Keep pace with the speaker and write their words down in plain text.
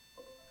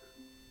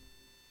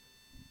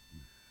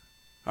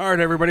All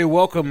right, everybody,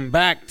 welcome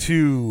back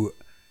to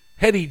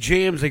Heady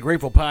Jams, a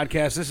Grateful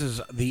podcast. This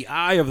is the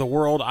Eye of the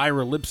World,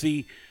 Ira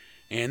Lipsy,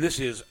 and this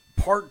is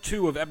part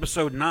 2 of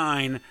episode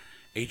 9,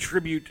 a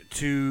tribute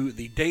to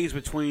the days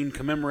between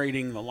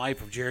commemorating the life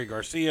of Jerry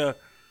Garcia,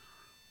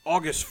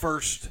 August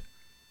 1st,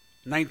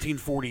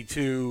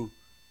 1942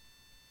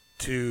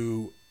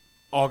 to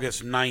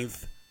August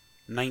 9th,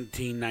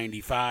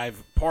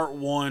 1995. Part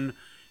 1,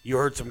 you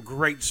heard some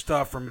great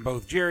stuff from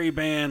both Jerry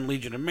Band,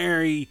 Legion of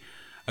Mary,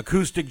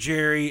 Acoustic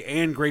Jerry,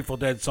 and Grateful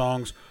Dead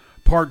songs.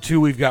 Part 2,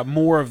 we've got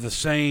more of the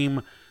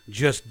same,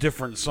 just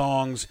different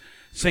songs.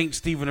 St.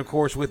 Stephen, of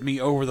course, with me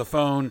over the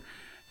phone.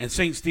 And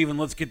St. Stephen,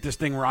 let's get this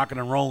thing rocking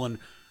and rolling.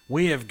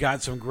 We have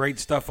got some great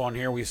stuff on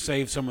here. We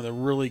saved some of the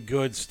really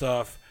good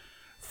stuff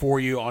for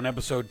you on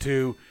episode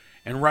 2.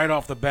 And right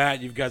off the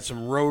bat, you've got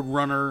some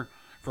Roadrunner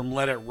from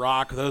Let It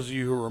Rock. Those of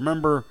you who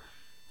remember,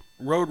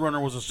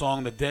 Roadrunner was a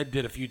song the Dead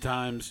did a few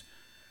times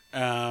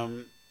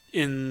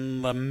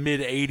in the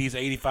mid-'80s,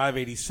 85,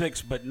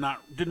 86, but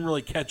didn't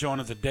really catch on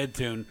as a Dead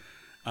tune.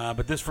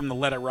 But this from the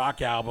Let It Rock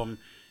album,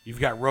 you've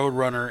got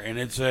Roadrunner, and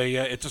it's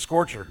a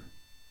scorcher.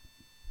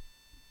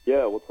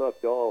 Yeah, what's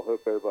up, y'all?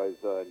 Hope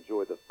everybody's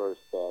enjoyed the first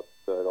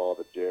episode, all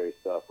the Jerry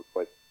stuff. We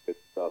quite good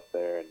stuff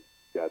there, and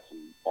got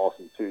some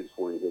awesome tunes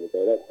for you here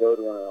today. That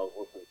Roadrunner I was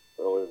listening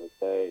to earlier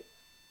today,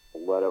 the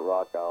Let It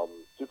Rock album,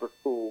 super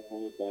cool,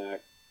 rollback,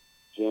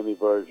 jammy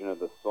version of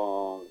the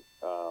song,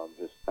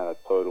 just kind of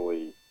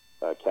totally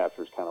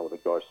captures kind of with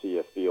a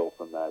Garcia feel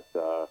from that,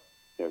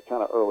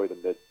 kind of early to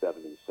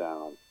mid-'70s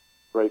sound.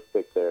 Great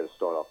pick there to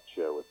start off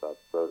the show with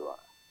Roadrunner.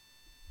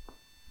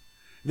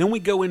 Then we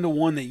go into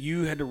one that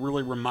you had to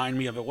really remind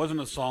me of. It wasn't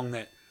a song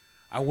that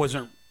was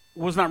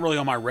not really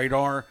on my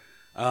radar,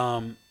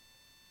 and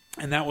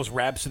that was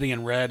Rhapsody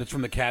in Red. It's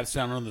from the Cat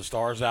Sound Under the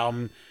Stars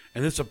album,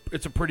 and it's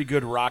a pretty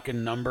good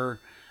rockin' number.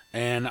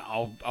 And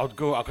I'll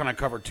kind of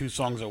cover 2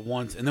 songs at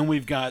once, and then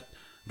we've got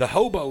the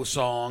Hobo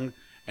song,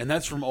 and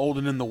that's from Old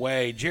and in the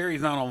Way.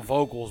 Jerry's not on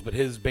vocals, but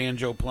his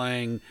banjo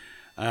playing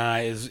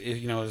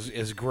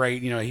is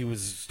great. He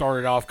was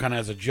started off kind of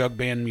as a jug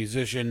band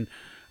musician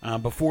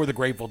before the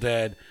Grateful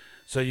Dead.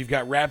 So you've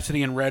got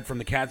Rhapsody in Red from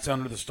the Cat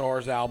Sound Under the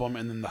Stars album,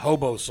 and then the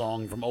Hobo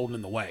song from Old and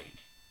in the Way.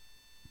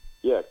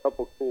 Yeah, a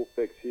couple cool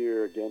picks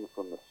here, again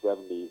from the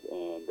 70s,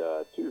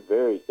 and 2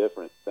 very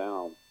different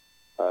sounds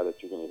that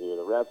you're going to hear.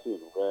 The Rhapsody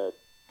in Red,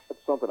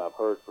 that's something I've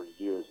heard for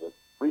years, but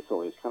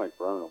recently it's kind of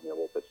grown on me a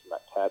little bit from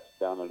that Cat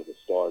Down Under the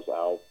Stars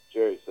album.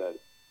 Jerry said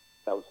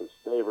that was his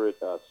favorite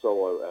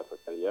solo effort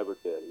that he ever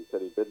did. He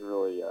said he didn't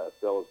really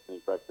sell as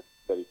many records,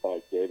 that he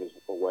probably gave his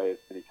away as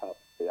many copies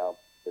of the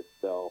album did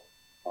sell.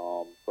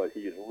 But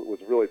he was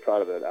really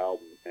proud of that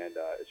album, and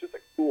it's just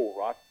a cool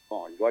rock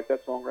song. You like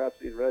that song,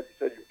 Rhapsody in Red? You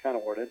said you kind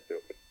of weren't into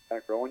it, but it's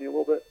kind of growing you a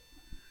little bit?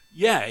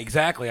 Yeah,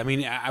 exactly. I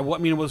mean,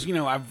 it was,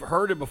 I've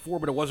heard it before,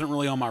 but it wasn't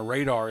really on my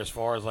radar as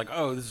far as like,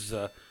 oh, this is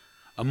a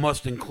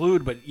must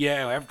include. But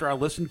yeah, after I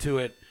listened to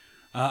it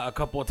a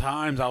couple of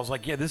times, I was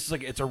like, yeah, this is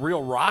it's a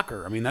real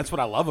rocker. I mean, that's what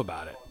I love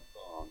about it.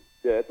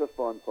 Yeah, it's a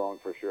fun song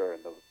for sure,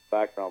 and the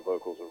background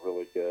vocals are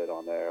really good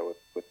on there with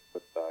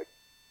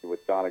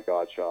Donna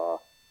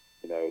Gottschall,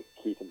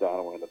 Keith and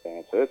Donna were in the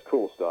band, so it's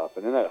cool stuff.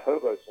 And then that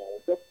Hobo song,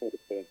 it's definitely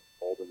the band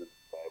Old in the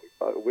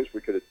Way. I wish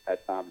we could have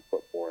had time to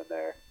put more in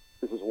there.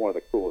 This is one of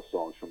the coolest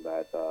songs from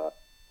that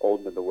Old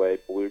and in the Way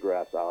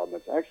bluegrass album.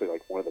 It's actually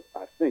like one of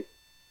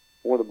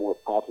the more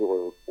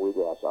popular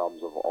bluegrass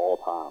albums of all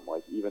time.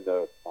 Like, even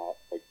though it's not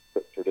like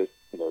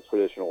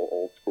traditional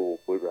old school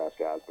bluegrass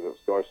guys, but it was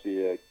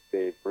Garcia,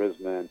 Dave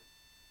Brisman,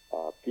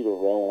 Peter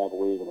Rowan, I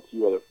believe, and a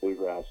few other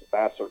bluegrass.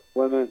 Vassar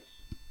Clements,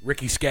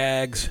 Ricky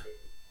Skaggs.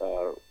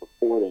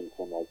 Recording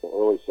from like the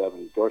early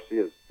 70s.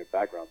 Garcia's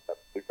background, that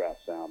bluegrass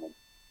sound, and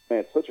man,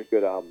 it's such a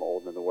good album,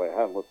 Old and in the Way. I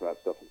haven't listened to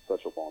that stuff in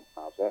such a long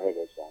time, so I heard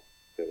that song.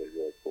 Really,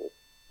 really cool.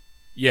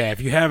 Yeah,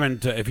 if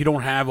you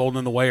don't have Old and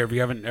in the Way, or if you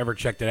haven't ever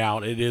checked it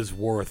out, it is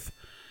worth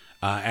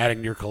adding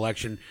to your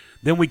collection.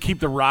 Then we keep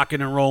the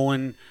rocking and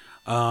rolling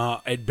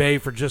at bay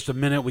for just a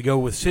minute. We go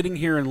with Sitting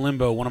Here in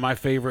Limbo, one of my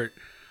favorite,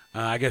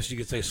 I guess you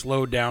could say,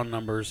 slowed down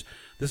numbers.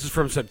 This is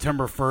from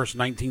September 1st,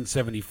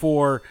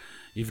 1974.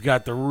 You've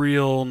got the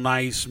real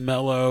nice,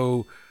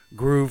 mellow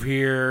groove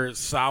here,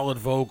 solid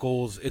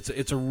vocals.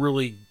 It's a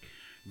really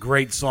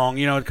great song.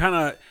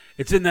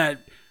 It's in that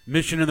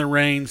Mission in the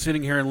Rain,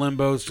 Sitting Here in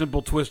Limbo,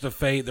 Simple Twist of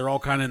Fate. They're all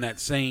kind of in that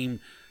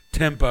same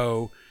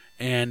tempo,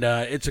 and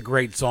it's a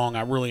great song.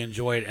 I really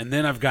enjoy it. And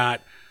then I've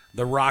got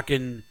the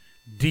Rockin'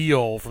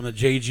 Deal from the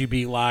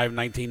JGB Live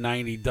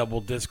 1990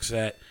 double disc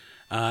set,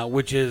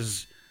 which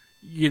is,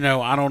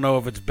 I don't know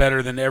if it's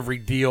better than every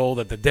deal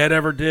that the Dead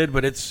ever did,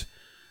 but it's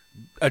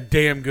a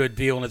damn good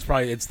deal, and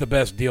it's the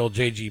best deal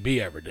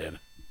JGB ever did.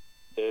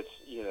 It's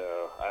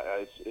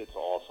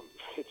awesome.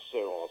 It's so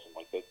awesome.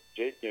 Like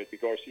the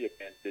Garcia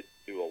band did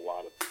do a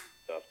lot of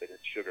stuff. They did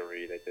Sugar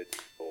Ray, they did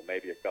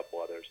maybe a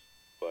couple others,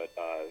 but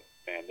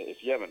man,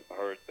 if you haven't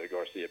heard the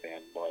Garcia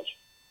band much,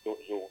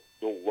 you'll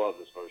love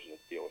this version of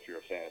Deal if you're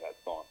a fan of that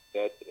song.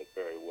 That did it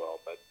very well,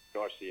 but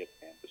Garcia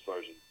band, this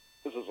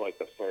is like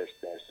the first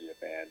Garcia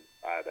band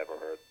I've ever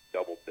heard.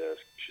 double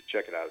disc. You should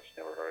check it out if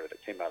you've never heard it.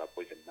 It came out, I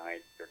believe, in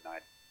 90 or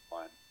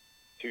 91.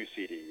 2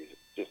 CDs,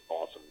 just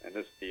awesome. And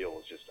this deal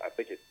is just, I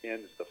think it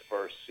ends the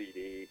first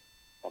CD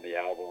on the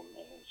album,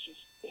 and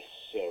it's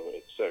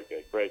so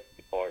good. Great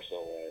guitar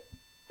solo.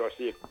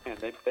 Garcia, and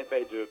they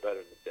may do it better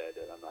than the Dead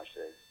did. I'm not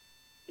sure.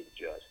 He can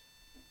judge.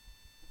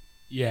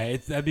 Yeah,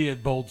 that'd be a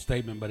bold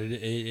statement, but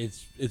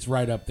it's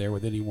right up there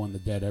with anyone the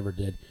Dead ever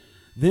did.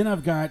 Then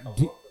I've got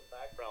the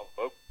background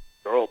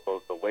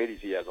vocal, the ladies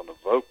he has on the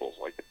vocals,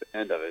 like at the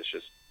end of it, it's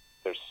just,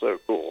 they're so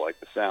cool. Like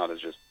the sound is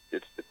just,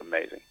 it's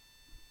amazing.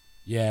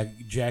 Yeah,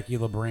 Jackie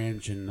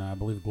LaBranche and I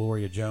believe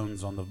Gloria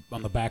Jones on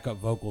the backup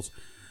vocals.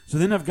 So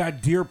then I've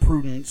got Dear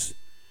Prudence,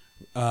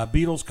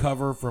 Beatles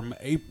cover from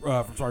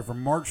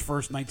March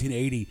 1st,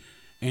 1980.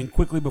 And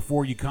quickly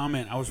before you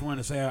comment, I was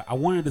wanting to say I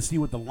wanted to see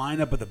what the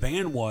lineup of the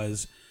band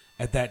was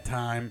at that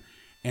time,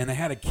 and they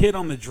had a kid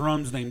on the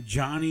drums named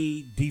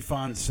Johnny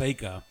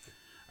DeFonseca.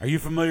 Are you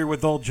familiar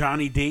with old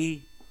Johnny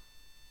D?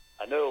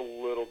 I know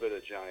a little bit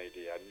of Johnny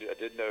D. I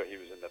did know he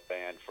was in the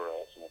band for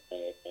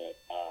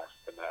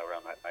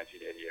around that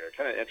 1980 era.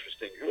 Kind of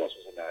interesting. Who else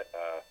was in that?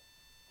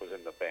 Was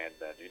in the band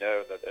then? Do you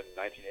know that in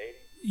 1980?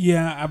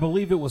 Yeah, I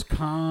believe it was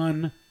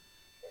Con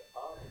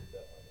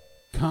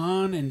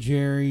and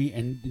Jerry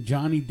and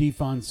Johnny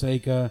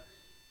DeFonseca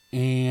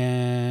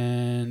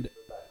and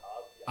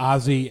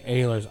Ozzy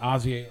Ahlers.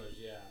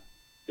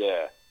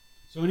 Yeah.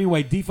 So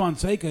anyway,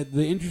 DeFonseca,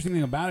 the interesting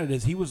thing about it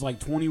is he was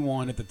like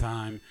 21 at the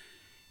time.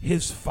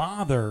 His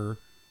father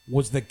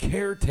was the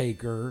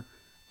caretaker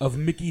of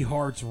Mickey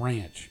Hart's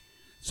ranch.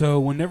 So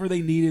whenever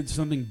they needed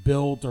something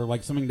built or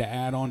like something to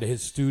add on to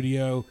his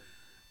studio,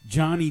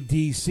 Johnny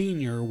D.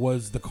 Sr.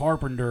 was the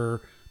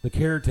carpenter, the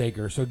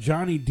caretaker. So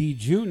Johnny D.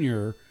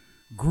 Jr.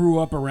 grew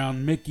up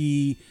around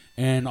Mickey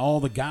and all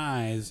the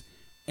guys.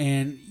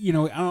 And,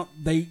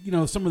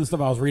 some of the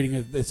stuff I was reading,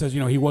 it says,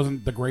 he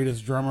wasn't the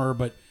greatest drummer,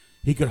 but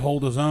he could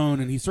hold his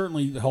own. And he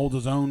certainly held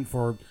his own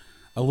for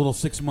a little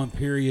 6-month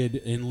period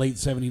in late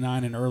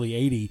 79 and early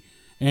 80.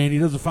 And he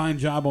does a fine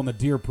job on the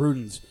Dear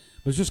Prudence.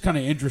 But it's just kind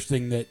of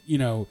interesting that,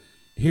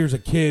 here's a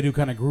kid who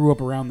kind of grew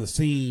up around the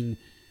scene,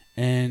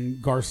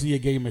 and Garcia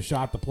gave him a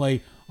shot to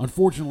play.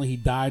 Unfortunately, he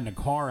died in a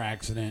car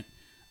accident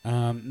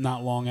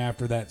not long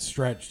after that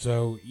stretch,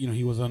 so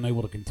he was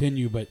unable to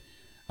continue. But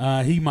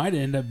he might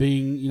end up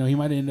being,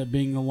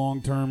 the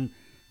long-term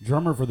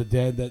drummer for the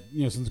Dead. That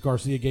since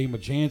Garcia gave him a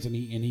chance, and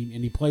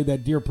he played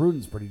that Dear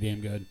Prudence pretty damn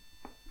good.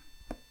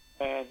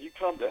 And you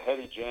come to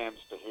Heady Jams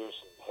to hear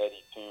some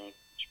heady tunes.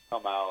 You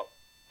come out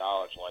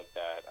knowledge like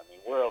that. I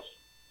mean, where else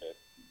you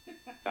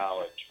get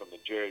knowledge from the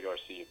Jerry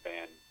Garcia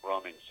band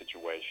drumming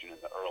situation in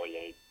the early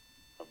 80s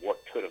of what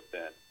could have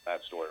been?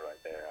 That story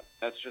right there.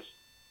 That's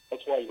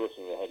why you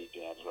listen to the Heady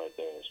Jams right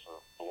there, is for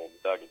little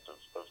nuggets of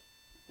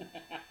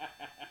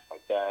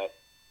like that.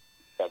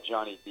 Got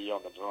Johnny D on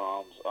the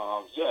drums.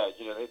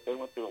 They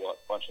went through a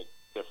bunch of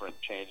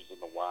different changes in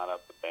the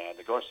lineup, the band.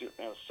 The Garcia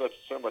band was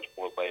so much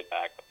more laid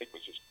back. I think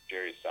it was just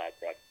Jerry's side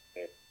project.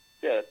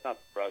 Yeah, it's not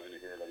surprising to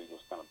hear that he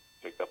just kind of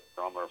picked up a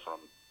drummer from,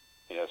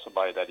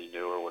 somebody that he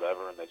knew or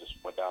whatever, and they just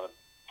went down and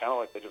kind of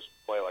like they just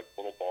play like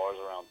little bars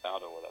around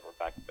town or whatever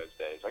back in those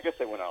days. I guess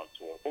they went out on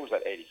tour. What was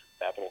that, 80?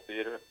 Capitol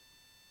Theater?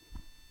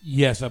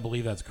 Yes, I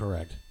believe that's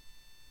correct.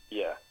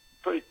 Yeah.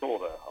 Pretty cool,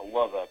 though. I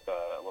love that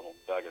little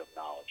nugget of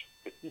knowledge.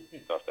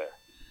 Good stuff there.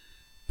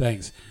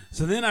 Thanks.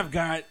 So then I've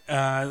got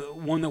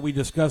one that we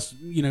discussed,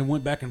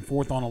 went back and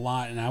forth on a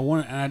lot, and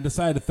I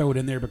decided to throw it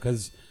in there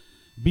because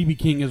B.B.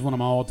 King is one of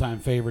my all-time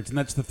favorites, and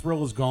that's The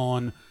Thrill Is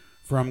Gone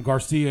from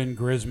Garcia and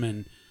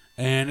Grisman.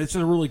 And it's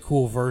a really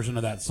cool version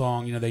of that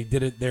song. They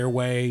did it their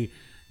way.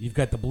 You've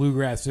got the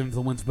bluegrass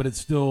influence, but it's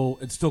still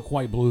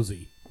quite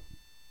bluesy.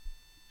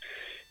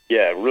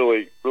 Yeah,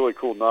 really, really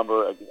cool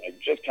number. I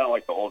just kind of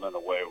like the Old and the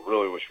Way.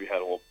 Really wish we had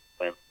a little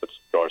frame to put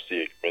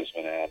Garcia and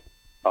Grisman in.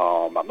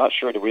 I'm not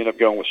sure. Did we end up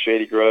going with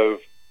Shady Grove?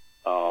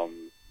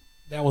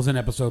 That was in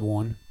episode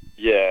 1.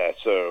 Yeah,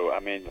 so,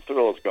 The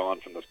Thrill Is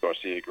Gone from this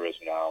Garcia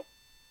Grisman album.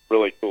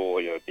 Really cool,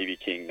 B.B.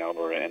 King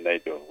number, and they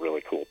do a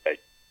really cool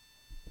take.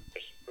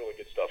 There's some really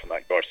good stuff on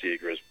that Garcia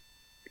Grisman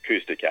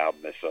acoustic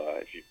album.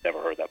 If you've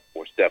never heard that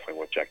before, it's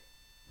definitely worth checking.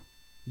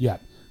 Yeah.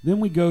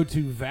 Then we go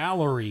to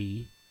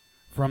Valerie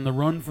from the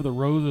Run for the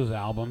Roses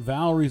album.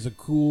 Valerie's a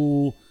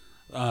cool,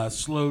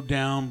 slowed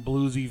down,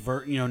 bluesy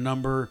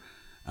number.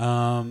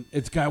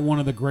 It's got one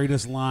of the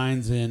greatest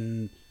lines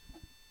in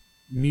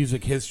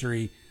music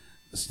history.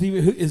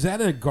 Steve, is that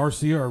a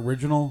Garcia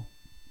original?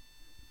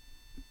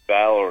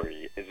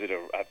 Valerie,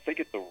 I think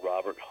it's a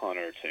Robert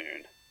Hunter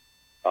tune.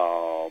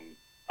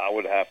 I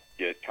would have to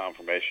get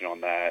confirmation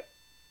on that,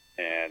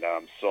 and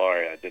I'm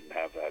sorry I didn't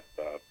have that.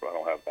 I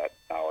don't have that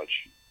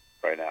knowledge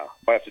right now.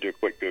 I have to do a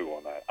quick Google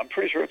on that. I'm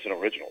pretty sure it's an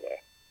original though.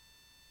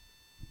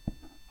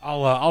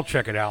 I'll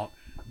check it out.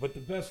 But the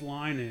best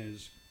line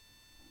is,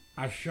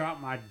 "I shot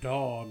my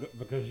dog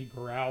because he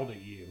growled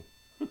at you."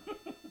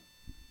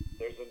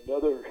 There's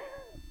another.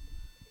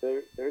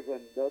 The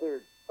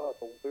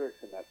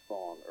lyrics in that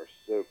song are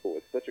so cool.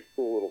 It's such a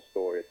cool little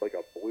story. It's like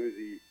a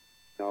bluesy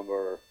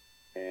number,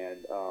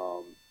 and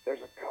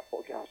there's a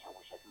couple. Gosh,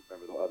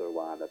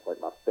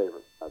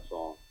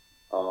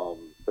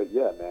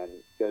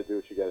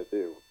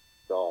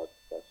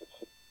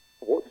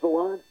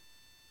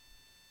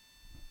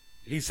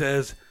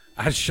 says,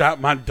 "I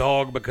shot my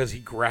dog because he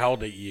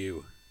growled at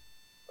you."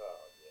 Oh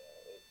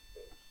yeah,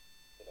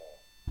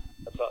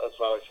 that's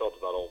how I felt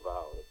about Old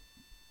Valley.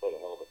 Played a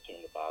hell of a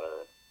tune about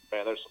her.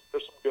 Man, there's some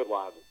good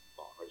lines in the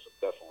song. There's some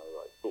definitely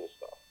like cool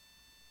stuff.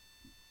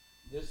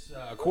 This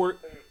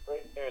Great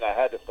tune. I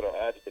had to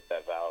get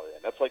that Valley,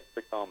 and that's like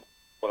become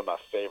one of my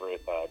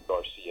favorite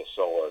Garcia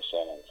solo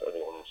songs over the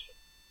last.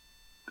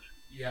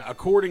 Yeah,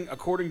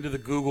 according to the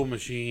Google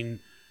machine,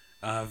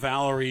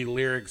 Valerie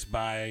lyrics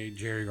by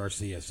Jerry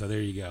Garcia. So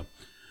there you go.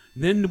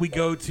 Then we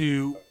go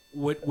to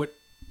what?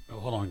 Oh,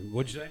 hold on.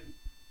 What'd you say?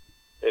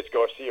 It's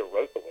Garcia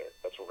wrote the lyric.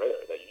 That's rare.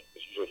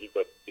 Usually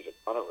he's a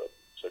ton of it.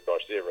 So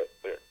Garcia wrote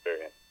the lyric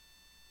variant.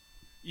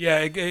 Yeah,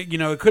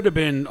 it could have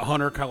been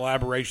Hunter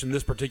collaboration.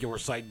 This particular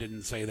site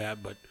didn't say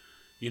that, but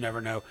you never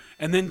know.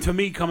 And then to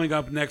me, coming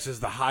up next is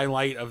the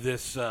highlight of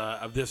this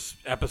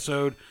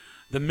episode,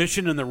 The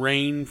Mission in the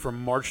Rain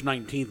from March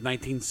 19th,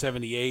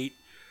 1978,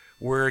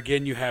 where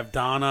again you have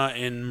Donna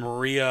and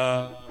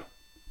Maria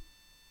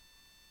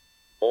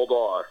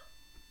Muldaur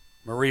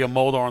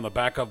on the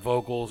backup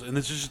vocals, and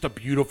this is just a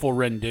beautiful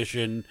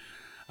rendition.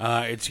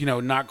 It's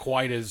not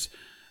quite as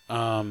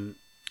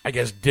I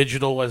guess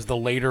digital as the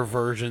later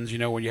versions,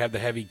 when you have the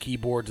heavy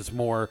keyboards. It's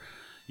more,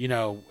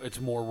 it's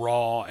more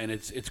raw, and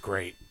it's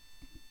great.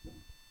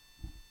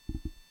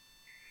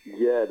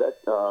 Yeah,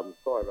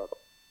 sorry about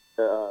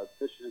that.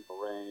 Fishing in the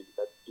Rain.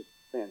 That's just,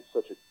 man,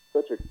 such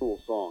a cool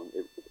song.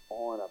 It was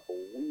on, I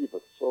believe,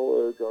 a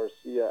solo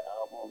Garcia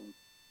album.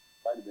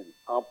 Might have been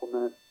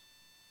Compliments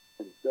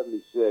in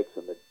 '76,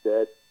 and the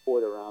Dead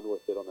toyed around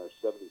with it on their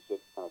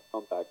 '76 kind of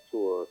comeback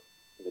tour.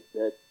 And the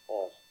Dead,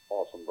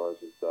 awesome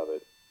versions of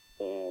it.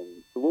 And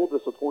it's a little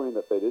disappointing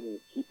that they didn't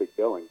keep it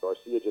going.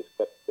 Garcia just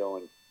kept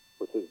going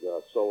with his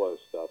solo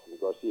stuff, and the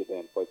Garcia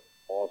band played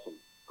awesome,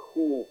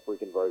 cool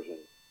freaking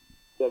versions.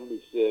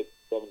 76,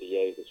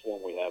 78, this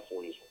one we have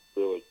for you is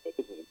really good.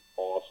 This is an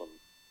awesome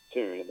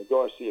tune. And the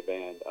Garcia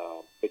band,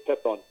 they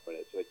kept on doing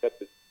it, so they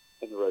kept it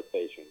in the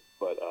rotation.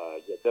 But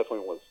yeah, definitely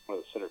one of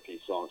the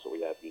centerpiece songs that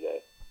we have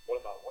today. One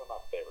of my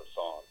favorite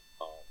songs,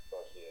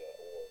 Garcia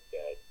or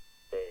Dead.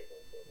 Very,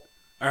 very good.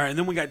 All right, and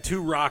then we got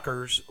two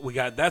rockers. We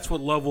got That's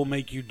What Love Will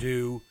Make You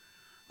Do.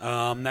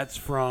 That's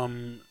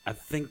from, I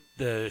think,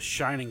 the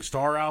Shining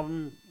Star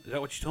album. Is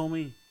that what you told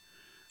me?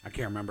 I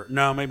can't remember.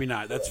 No, maybe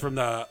not. That's from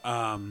the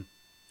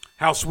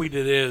How Sweet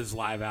It Is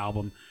live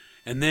album.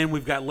 And then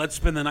we've got Let's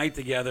Spend the Night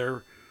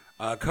Together,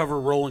 cover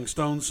Rolling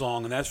Stones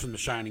song, and that's from the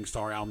Shining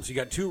Star album. So you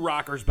got two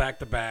rockers back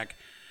to back.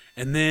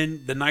 And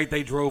then The Night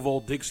They Drove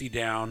Old Dixie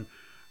Down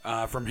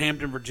from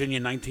Hampton,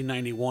 Virginia,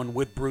 1991,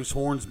 with Bruce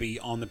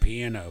Hornsby on the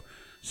piano.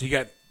 So you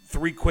got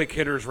three quick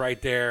hitters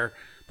right there.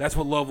 That's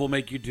What Love Will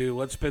Make You Do,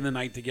 Let's Spend the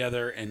Night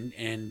Together, and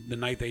The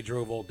Night They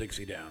Drove Old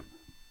Dixie Down.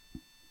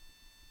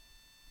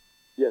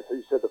 Yeah, so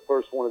you said the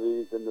first one of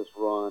these in this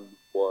run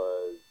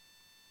was,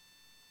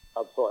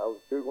 I'm sorry, I was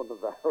Googling the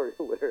Valerie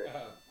lyrics.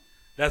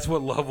 That's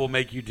What Love Will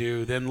Make You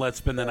Do, then Let's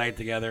Spend the Night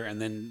Together,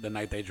 and then The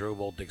Night They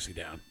Drove Old Dixie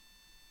Down.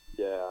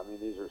 Yeah, I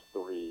mean, these are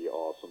three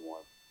awesome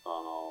ones.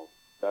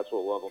 That's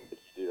What Love Will Make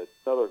You Do. That's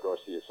another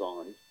Garcia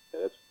song.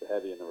 That's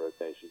heavy in the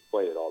rotation.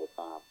 Played it all the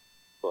time.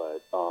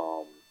 But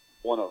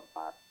one of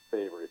my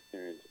favorite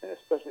tunes, and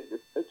especially,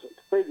 it's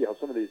crazy how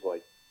some of these,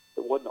 like,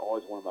 it wasn't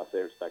always one of my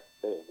favorites back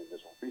today, and then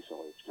this one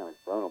recently, it's kind of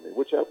grown on me.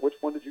 Which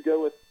one did you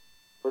go with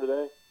for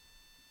today?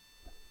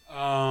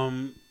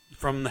 From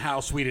the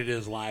How Sweet It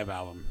Is live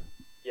album.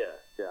 Yeah,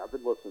 I've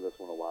been listening to this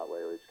one a lot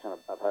lately. It's kind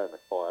of, I've had it in the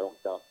car. I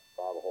don't drive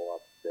a whole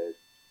lot these days,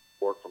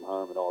 work from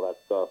home and all that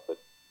stuff, but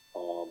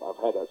I've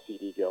had that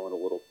CD going a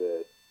little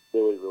bit.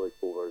 Really, really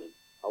cool version.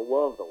 I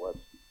love the Let's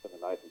Spend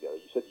the Night Together.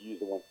 You said you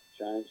used the one from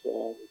Shining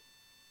Star?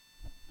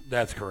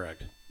 That's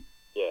correct.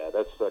 Yeah,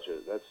 that's such a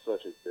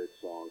good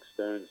song.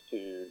 Stones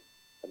tune,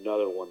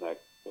 another one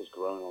that has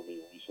grown on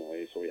me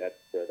recently, so we had to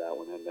throw that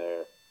one in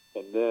there.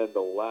 And then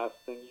the last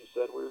thing you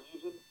said we were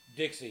using?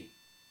 Dixie.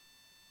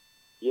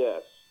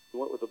 Yes. You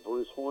went with the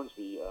Bruce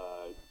Hornsby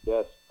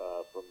guest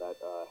from that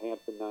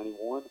Hampton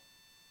 91?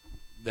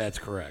 That's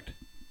correct.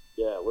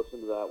 Yeah, I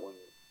listened to that one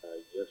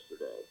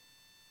yesterday,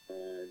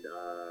 and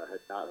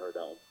had not heard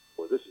that one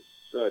before. This is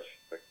such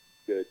a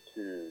good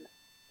tune.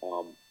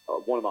 One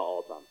of my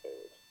all-time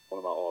favorites. One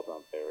of my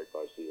all-time favorite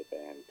Garcia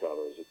band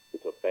covers.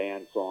 It's a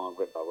band song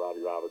written by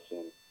Robbie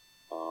Robertson.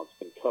 It's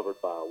been covered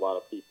by a lot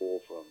of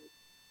people, from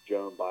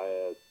Joan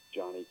Baez,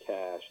 Johnny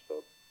Cash,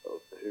 to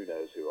who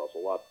knows who else.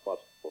 Lots of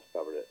people have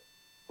covered it.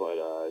 But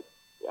I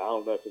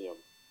don't know if any of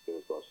them do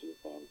as Garcia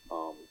band.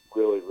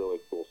 Really, really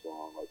cool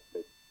song. Like,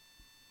 it's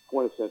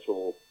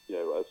quintessential,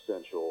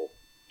 essential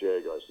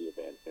Jerry Garcia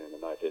band tune. The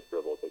Night Hit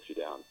Dribble Dixie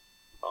Down.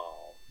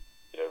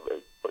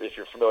 If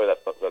you're familiar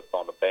with that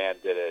song, the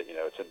band did it.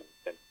 It's in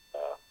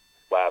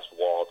Last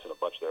Waltz and a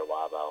bunch of their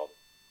live albums.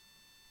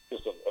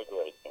 Just a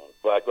great tune.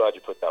 Glad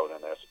you put that one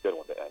in there. It's a good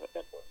one to end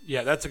with.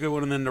 Yeah, that's a good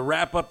one. And then to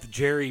wrap up the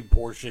Jerry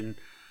portion,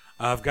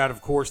 I've got,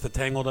 of course, the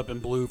Tangled Up in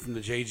Blue from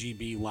the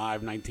JGB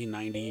Live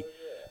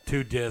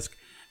 1992 disc.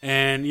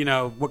 And,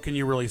 what can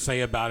you really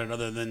say about it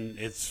other than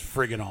it's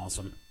friggin'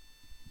 awesome?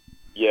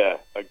 Yeah,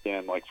 again,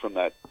 again, like from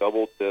that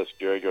double disc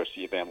Jerry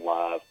Garcia Band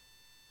Live.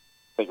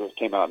 I think it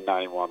came out in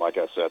 '91. Like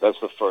I said, that's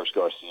the first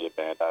Garcia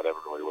band I'd ever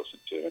really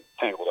listened to. And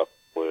Tangled Up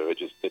in Blue, it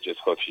just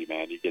hooks you,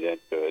 man. You get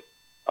into it.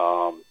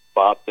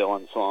 Bob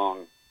Dylan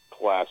song,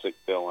 classic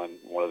Dylan,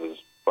 one of his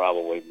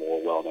probably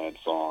more well-known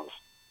songs.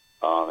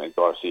 And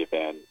Garcia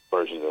Band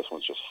version of this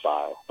one's just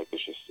fire. Like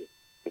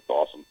it's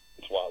awesome.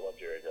 That's why I love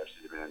Jerry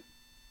Garcia Band.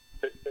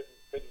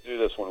 Couldn't do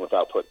this one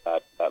without putting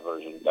that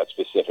version, that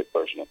specific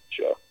version in the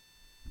show.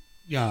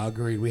 Yeah,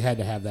 agreed. We had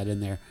to have that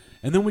in there.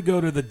 And then we go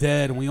to the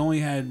Dead, and we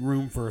only had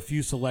room for a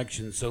few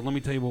selections. So let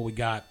me tell you what we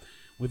got.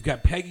 We've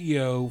got Peggy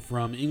O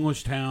from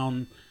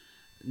Englishtown,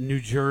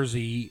 New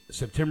Jersey,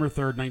 September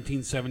 3rd,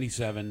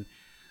 1977.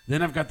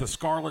 Then I've got the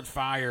Scarlet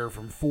Fire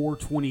from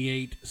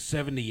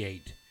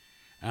 4/28/78.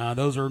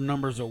 Those are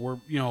numbers that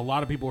a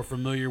lot of people are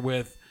familiar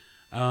with.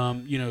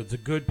 It's a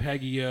good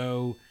Peggy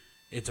O.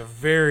 It's a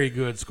very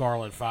good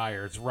Scarlet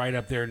Fire. It's right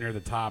up there near the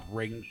top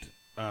ranked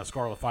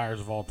Scarlet Fires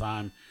of all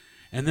time.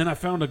 And then I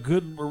found a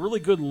really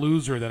good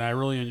loser that I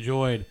really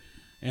enjoyed,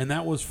 and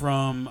that was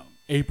from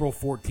April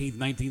 14th,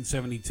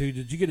 1972.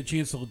 Did you get a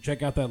chance to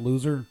check out that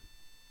loser?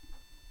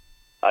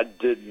 I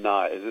did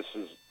not. This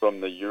is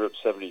from the Europe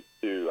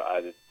 72.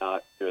 I did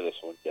not hear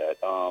this one yet.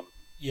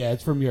 Yeah,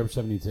 it's from Europe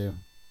 72.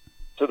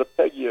 So the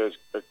Peggy-O's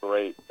are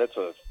great. That's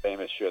a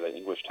famous show, the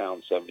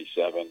Englishtown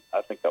 77.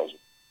 I think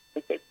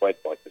they played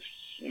like this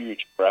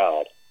huge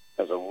crowd.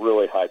 It was a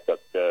really hyped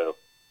up show.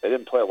 They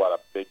didn't play a lot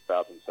of big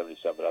crowds in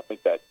 77, but I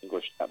think that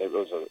Englishtown, it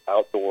was an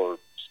outdoor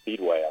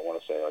speedway, I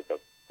want to say, like a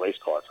race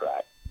car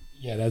track.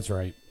 Yeah, that's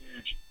right.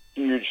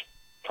 Huge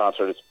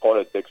concert. It's part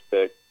of Dick's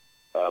Pick.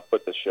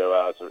 Put the show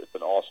out. It's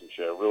an awesome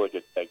show. Really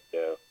good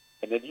Peggy-O.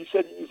 And then you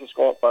said you used the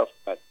Scarlet Fire from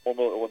that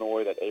Normal,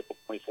 Illinois, that April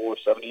 24,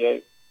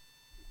 78?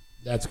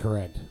 That's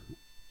correct.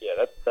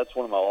 Yeah, that's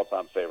one of my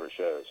all-time favorite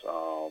shows.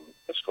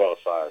 The Scarlet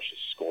Fire is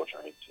just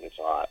scorching. It's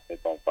hot.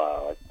 It's on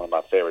fire. Like one of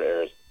my favorite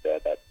eras is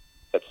Dead.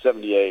 That's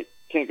 78.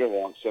 Can't go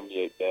wrong,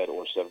 78 Dead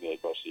or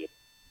 78 Garcia.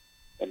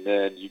 And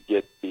then you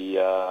get the,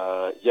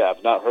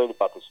 I've not heard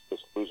about this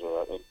loser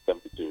in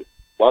 72.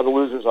 A lot of the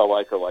losers I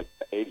like are like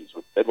the 80s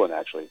with Edwin,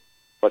 actually,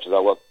 as much as I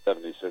love the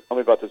 70s. So tell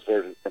me about this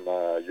version from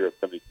Europe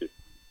 72.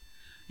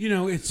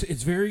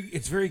 It's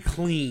very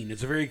clean.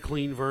 It's a very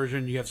clean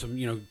version. You have some,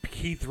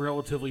 Keith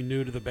relatively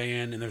new to the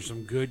band, and there's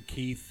some good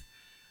Keith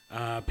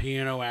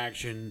piano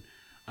action.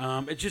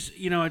 It just,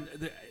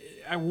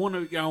 I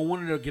wanted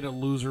to get a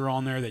loser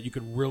on there that you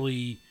could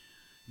really,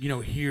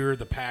 hear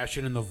the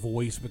passion in the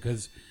voice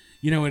because,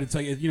 it's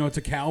like, it's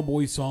a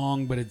cowboy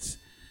song, but it's,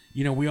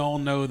 we all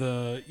know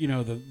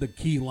the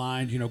key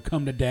lines,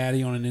 come to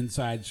daddy on an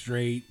inside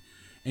straight.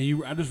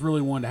 And I just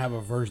really wanted to have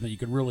a version that you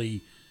could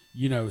really,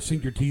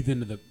 sink your teeth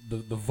into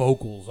the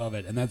vocals of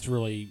it. And that's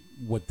really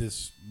what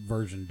this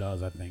version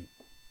does, I think.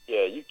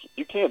 Yeah,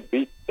 you can't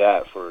beat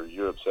that for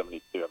Europe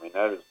 72. I mean,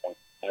 that is one of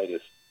the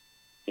tightest,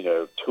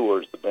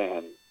 tours the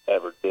band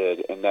ever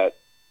did. And that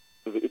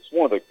it's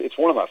one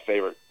of my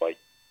favorite, like,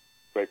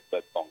 great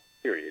that song,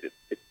 period.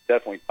 It's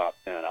definitely top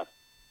 10.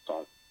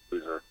 Song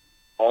loser.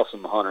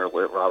 Awesome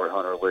Robert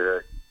Hunter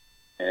lyric.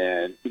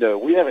 And,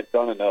 we haven't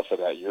done enough of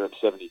that Europe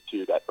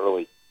 72, that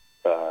early,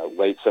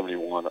 late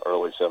 71,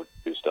 early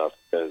 72 stuff,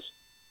 because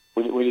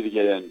we need to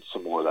get in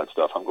some more of that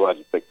stuff. I'm glad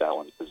you picked that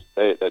one, because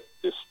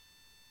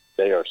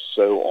they are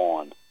so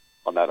on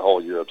that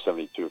whole Europe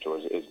 72 tour.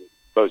 Is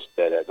most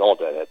Deadheads, all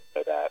Deadheads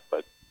know that, but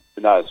if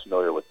you're not as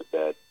familiar with the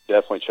Dead,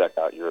 definitely check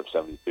out Europe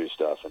 72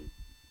 stuff. And,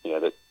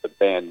 the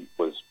band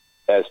was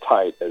as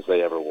tight as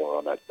they ever were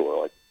on that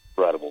tour, like,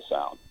 incredible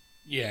sound.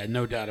 Yeah,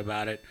 no doubt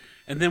about it.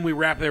 And then we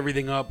wrap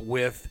everything up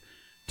with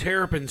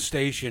Terrapin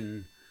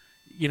Station,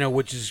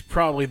 which is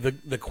probably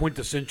the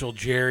quintessential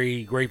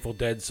Jerry Grateful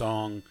Dead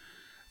song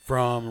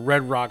from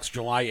Red Rocks,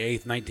 July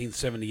 8th,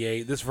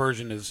 1978. This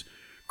version is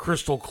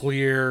crystal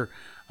clear.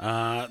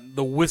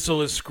 The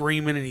whistle is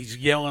screaming, and he's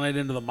yelling it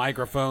into the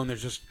microphone.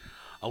 There's just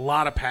a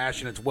lot of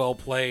passion. It's well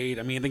played.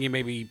 I mean, I think he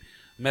maybe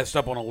messed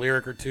up on a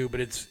lyric or two, but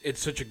it's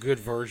such a good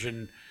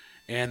version,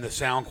 and the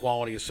sound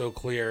quality is so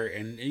clear.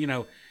 And,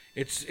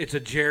 it's a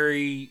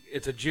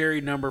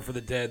Jerry number for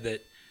the Dead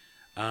that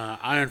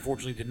I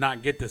unfortunately did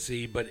not get to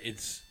see, but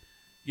it's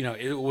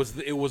it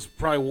was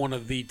probably one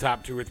of the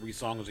top 2 or 3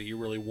 songs that you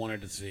really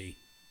wanted to see.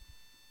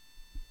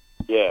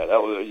 Yeah,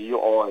 that was you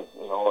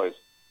always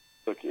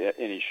took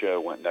any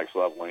show went next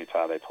level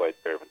anytime they played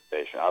Terrapin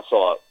Station. I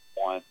saw it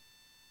one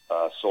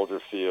Soldier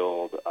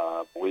Field.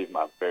 I believe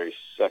my very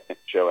second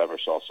show I ever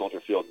saw, Soldier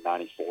Field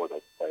 '94.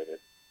 They played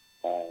it,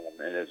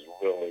 and it's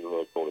really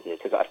really cool to hear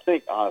because I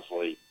think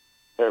honestly,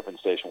 Terrapin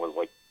Station was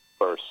like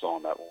the first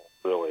song that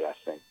really, I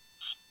think,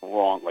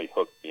 strongly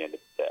hooked me into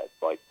Dead.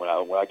 Like when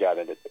I got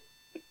into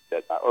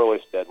Dead, my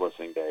earliest Dead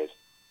listening days,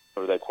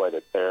 where they played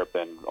at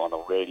Terrapin on the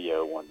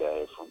radio one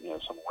day from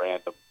some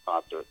random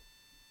concert,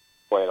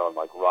 playing on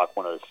like Rock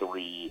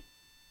 103,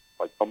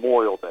 like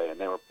Memorial Day, and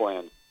they were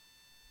playing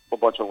a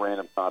bunch of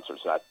random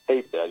concerts. And I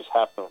taped it. I just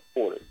happened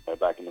to record it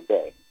back in the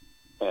day.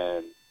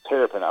 And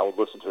Terrapin, I would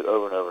listen to it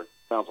over and over. It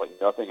sounds like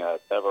nothing I've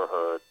ever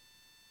heard.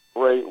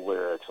 Great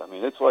lyrics. I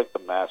mean, it's like the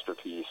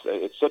masterpiece.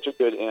 It's such a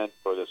good end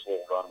for this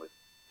whole run.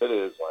 It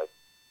is like,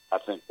 I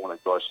think, one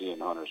of Garcia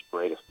and Hunter's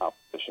greatest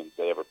compositions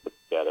they ever put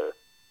together.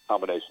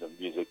 Combination of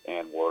music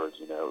and words.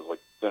 You know, it was like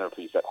the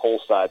centerpiece. That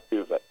whole side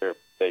two of that Therapy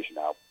Station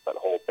album, that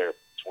whole Therapy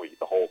Suite,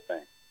 the whole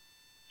thing,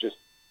 just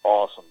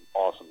awesome,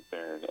 awesome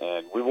tune.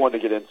 And we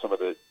wanted to get in some of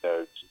the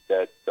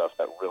Dead stuff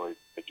that really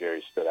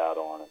Jerry stood out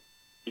on. And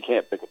you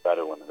can't pick a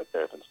better one than the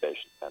Terrapin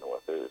Station to end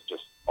with. It was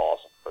just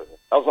awesome.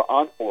 That was an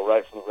encore,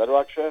 right, from the Red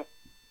Rock show?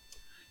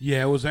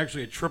 Yeah, it was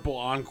actually a triple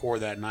encore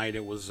that night.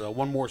 It was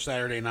one more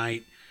Saturday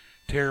night,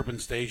 Terrapin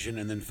Station,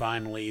 and then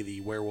finally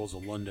the Werewolves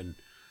of London.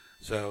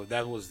 So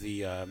that was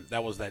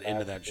that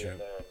end of that show.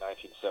 There in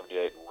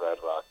 1978 in Red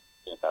Rock,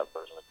 that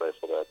version of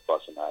Grateful Dead,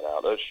 busting that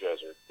out. Those shows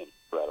are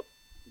incredible.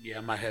 Yeah,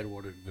 my head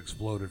would have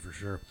exploded for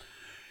sure.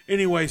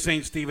 Anyway,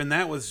 St. Stephen,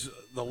 that was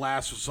the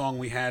last song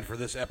we had for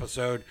this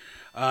episode.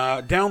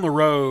 Down the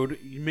road,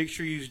 make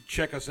sure you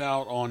check us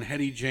out on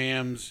Heady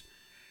Jams,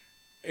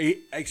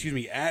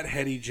 at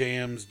Heady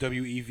Jams,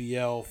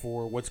 WEVL,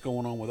 for what's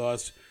going on with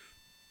us.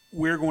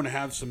 We're going to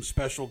have some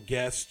special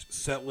guest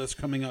set lists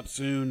coming up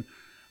soon.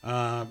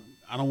 I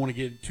don't want to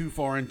get too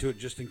far into it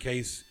just in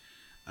case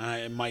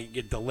it might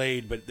get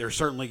delayed, but they're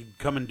certainly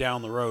coming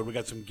down the road. We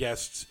got some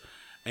guests,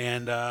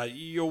 and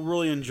you'll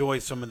really enjoy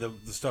some of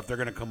the stuff they're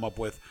going to come up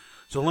with.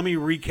 So let me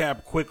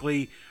recap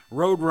quickly.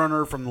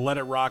 Roadrunner from the Let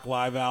It Rock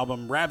live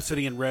album,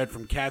 Rhapsody in Red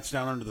from Cats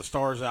Down Under the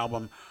Stars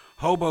album,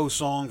 Hobo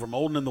Song from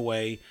Old and in the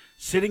Way,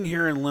 Sitting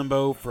Here in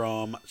Limbo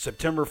from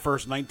September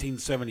 1st,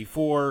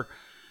 1974,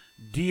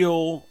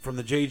 Deal from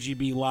the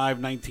JGB Live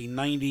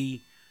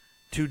 1990,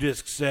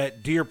 2-disc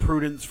set, Dear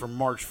Prudence from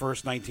March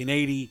 1st,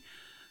 1980,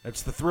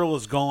 that's The Thrill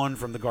Is Gone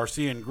from the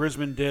Garcia and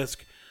Grisman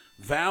disc,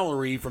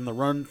 Valerie from the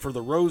Run for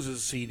the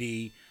Roses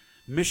CD,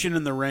 Mission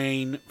in the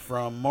Rain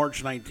from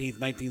March 19th,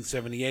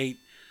 1978,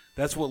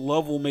 That's What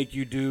Love Will Make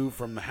You Do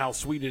from the How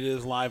Sweet It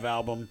Is live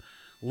album,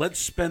 Let's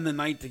Spend the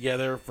Night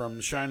Together from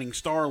the Shining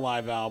Star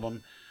live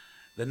album,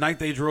 The Night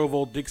They Drove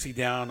Old Dixie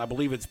Down, I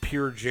believe it's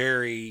Pure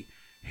Jerry,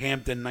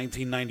 Hampton,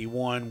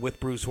 1991, with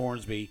Bruce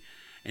Hornsby,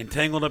 and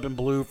Tangled Up in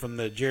Blue from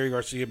the Jerry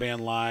Garcia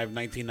Band Live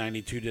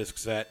 1992 disc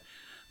set.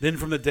 Then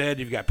from the Dead,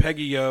 you've got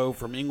Peggy O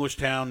from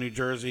Englishtown, New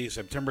Jersey,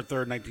 September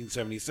 3rd,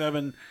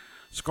 1977,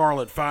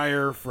 Scarlet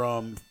Fire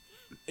from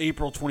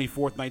April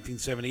 24th,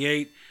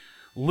 1978,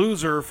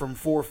 Loser from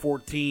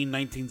 4/14,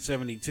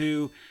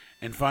 1972,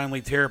 and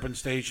finally Terrapin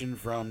Station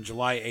from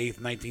July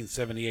 8th,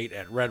 1978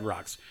 at Red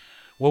Rocks.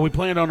 Well, we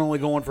planned on only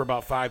going for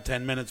about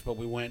 5-10 minutes, but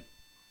we went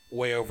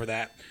way over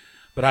that.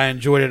 But I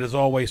enjoyed it as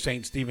always,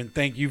 St. Stephen.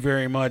 Thank you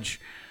very much.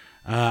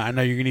 I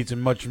know you're going to need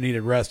some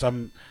much-needed rest.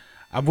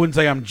 I wouldn't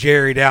say I'm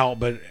jerried out,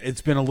 but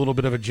it's been a little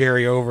bit of a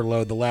Jerry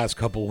overload the last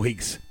couple of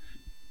weeks.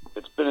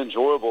 It's been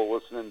enjoyable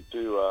listening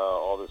to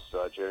all this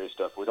Jerry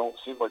stuff. We don't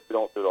do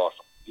it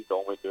often. We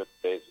only do it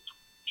the days.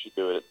 We should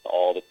do it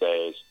all the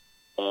days.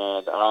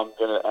 And I'm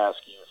going to ask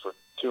you for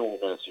 2 more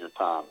minutes of your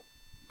time.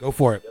 Go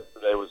for it.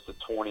 Yesterday was the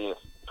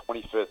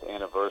 25th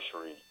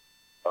anniversary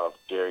of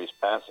Jerry's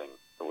passing.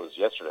 It was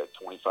yesterday,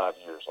 25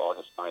 years,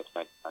 August 9th,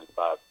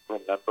 1995.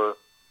 Remember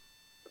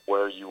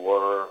where you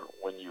were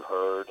when you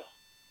heard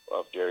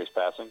of Jerry's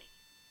passing?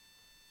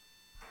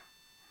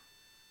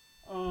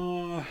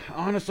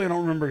 Honestly, I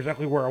don't remember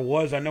exactly where I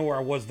was. I know where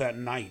I was that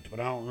night, but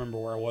I don't remember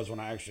where I was when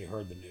I actually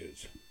heard the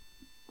news.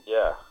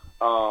 Yeah.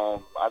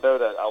 I know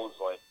that I was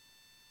like,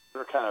 we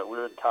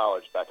were in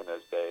college back in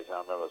those days, and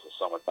I remember it was the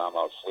summertime,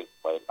 I was sleeping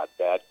late. My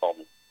dad called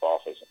me from the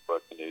office and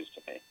broke the news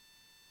to me.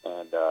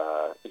 And,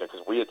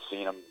 because we had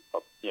seen him,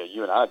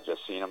 you and I had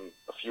just seen him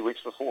a few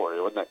weeks before.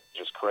 Wasn't that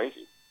just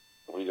crazy?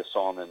 We just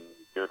saw him in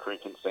Deer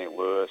Creek in St.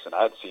 Louis, and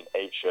I had seen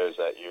 8 shows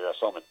that year. I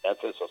saw him in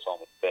Memphis, I saw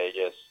him in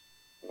Vegas,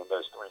 and then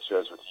those 3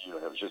 shows with you.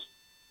 And it was just,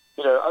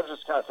 I was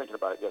just kind of thinking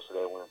about it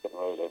yesterday when we were getting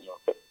ready to,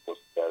 put this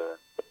together,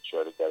 put the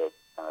show together.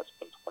 It's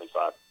been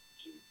 25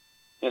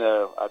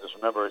 years. I just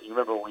remember,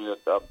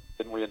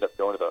 didn't we end up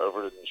going to the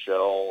Overton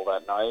Shell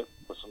that night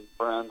with some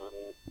friends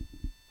and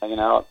hanging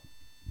out?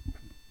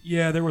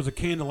 Yeah, there was a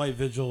candlelight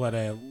vigil at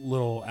a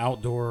little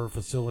outdoor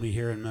facility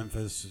here in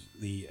Memphis,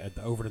 at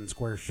the Overton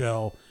Square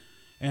Shell,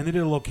 and they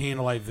did a little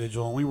candlelight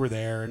vigil, and we were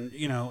there, and,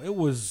 it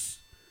was,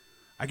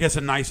 I guess,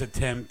 a nice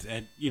attempt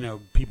at,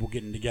 people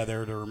getting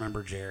together to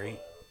remember Jerry.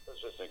 It was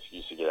just an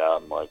excuse to get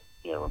out and,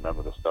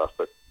 remember the stuff,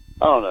 but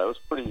I don't know, it was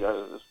pretty,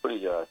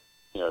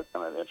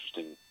 kind of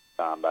interesting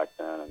time back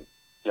then, and,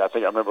 I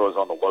remember it was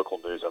on the local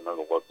news. I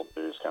remember the local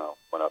news kind of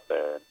went up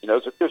there, and, it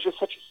was just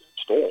such a huge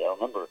story. I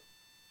remember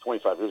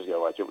 25 years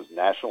ago, it was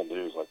national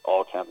news,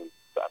 all kinds of,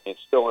 it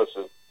still is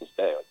to this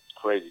day. It's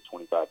crazy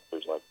 25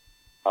 years,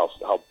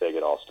 how big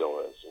it all still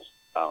is. Just,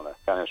 I don't know,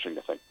 kind of interesting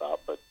to think about,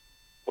 but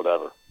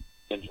whatever.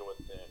 Enjoy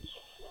things.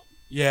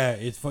 Yeah,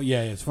 it's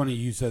funny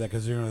you said that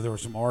because, there were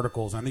some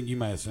articles, I think you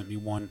might have sent me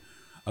one,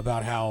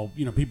 about how,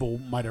 people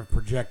might have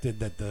projected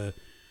that the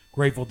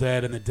Grateful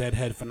Dead and the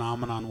Deadhead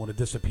phenomenon would have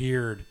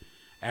disappeared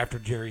after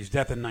Jerry's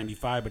death in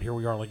 95, but here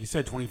we are, like you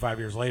said, 25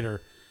 years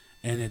later,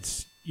 and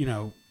it's,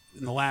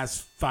 in the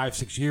last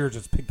 5-6 years,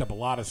 it's picked up a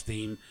lot of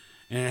steam,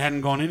 and it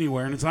hadn't gone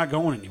anywhere, and it's not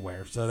going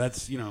anywhere. So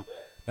that's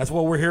that's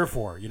what we're here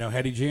for.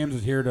 Heady Jams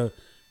is here to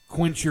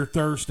quench your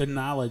thirst and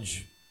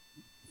knowledge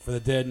for the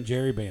Dead and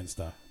Jerry Band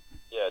stuff.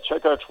 Yeah,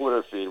 check our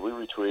Twitter feed. We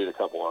retweeted a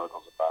couple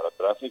articles about it,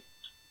 but I think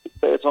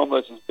it's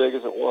almost as big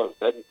as it was.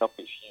 Dead and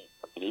Company's huge.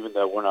 I mean, even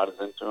though we're not as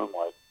into them,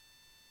 like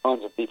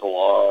tons of people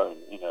are,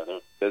 and their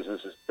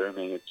business is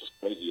booming. It's just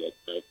crazy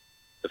that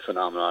the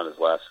phenomenon has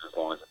lasted as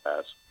long as it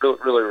has. Really,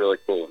 really, really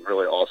cool and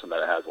really awesome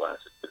that it has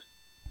lasted.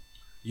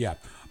 Yeah.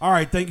 All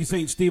right. Thank you,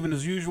 St. Stephen,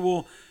 as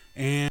usual,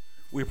 and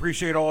we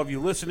appreciate all of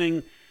you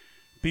listening.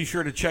 Be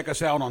sure to check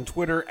us out on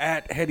Twitter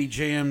at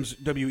HeadyJams,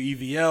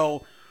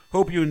 WEVL.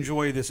 Hope you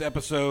enjoy this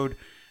episode,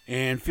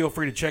 and feel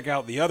free to check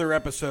out the other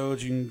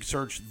episodes. You can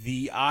search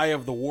The Eye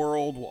of the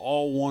World,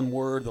 all one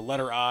word, the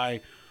letter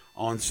I,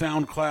 on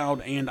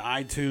SoundCloud and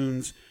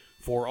iTunes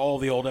for all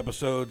the old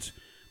episodes.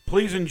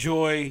 Please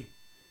enjoy.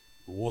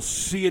 We'll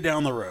see you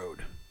down the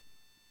road.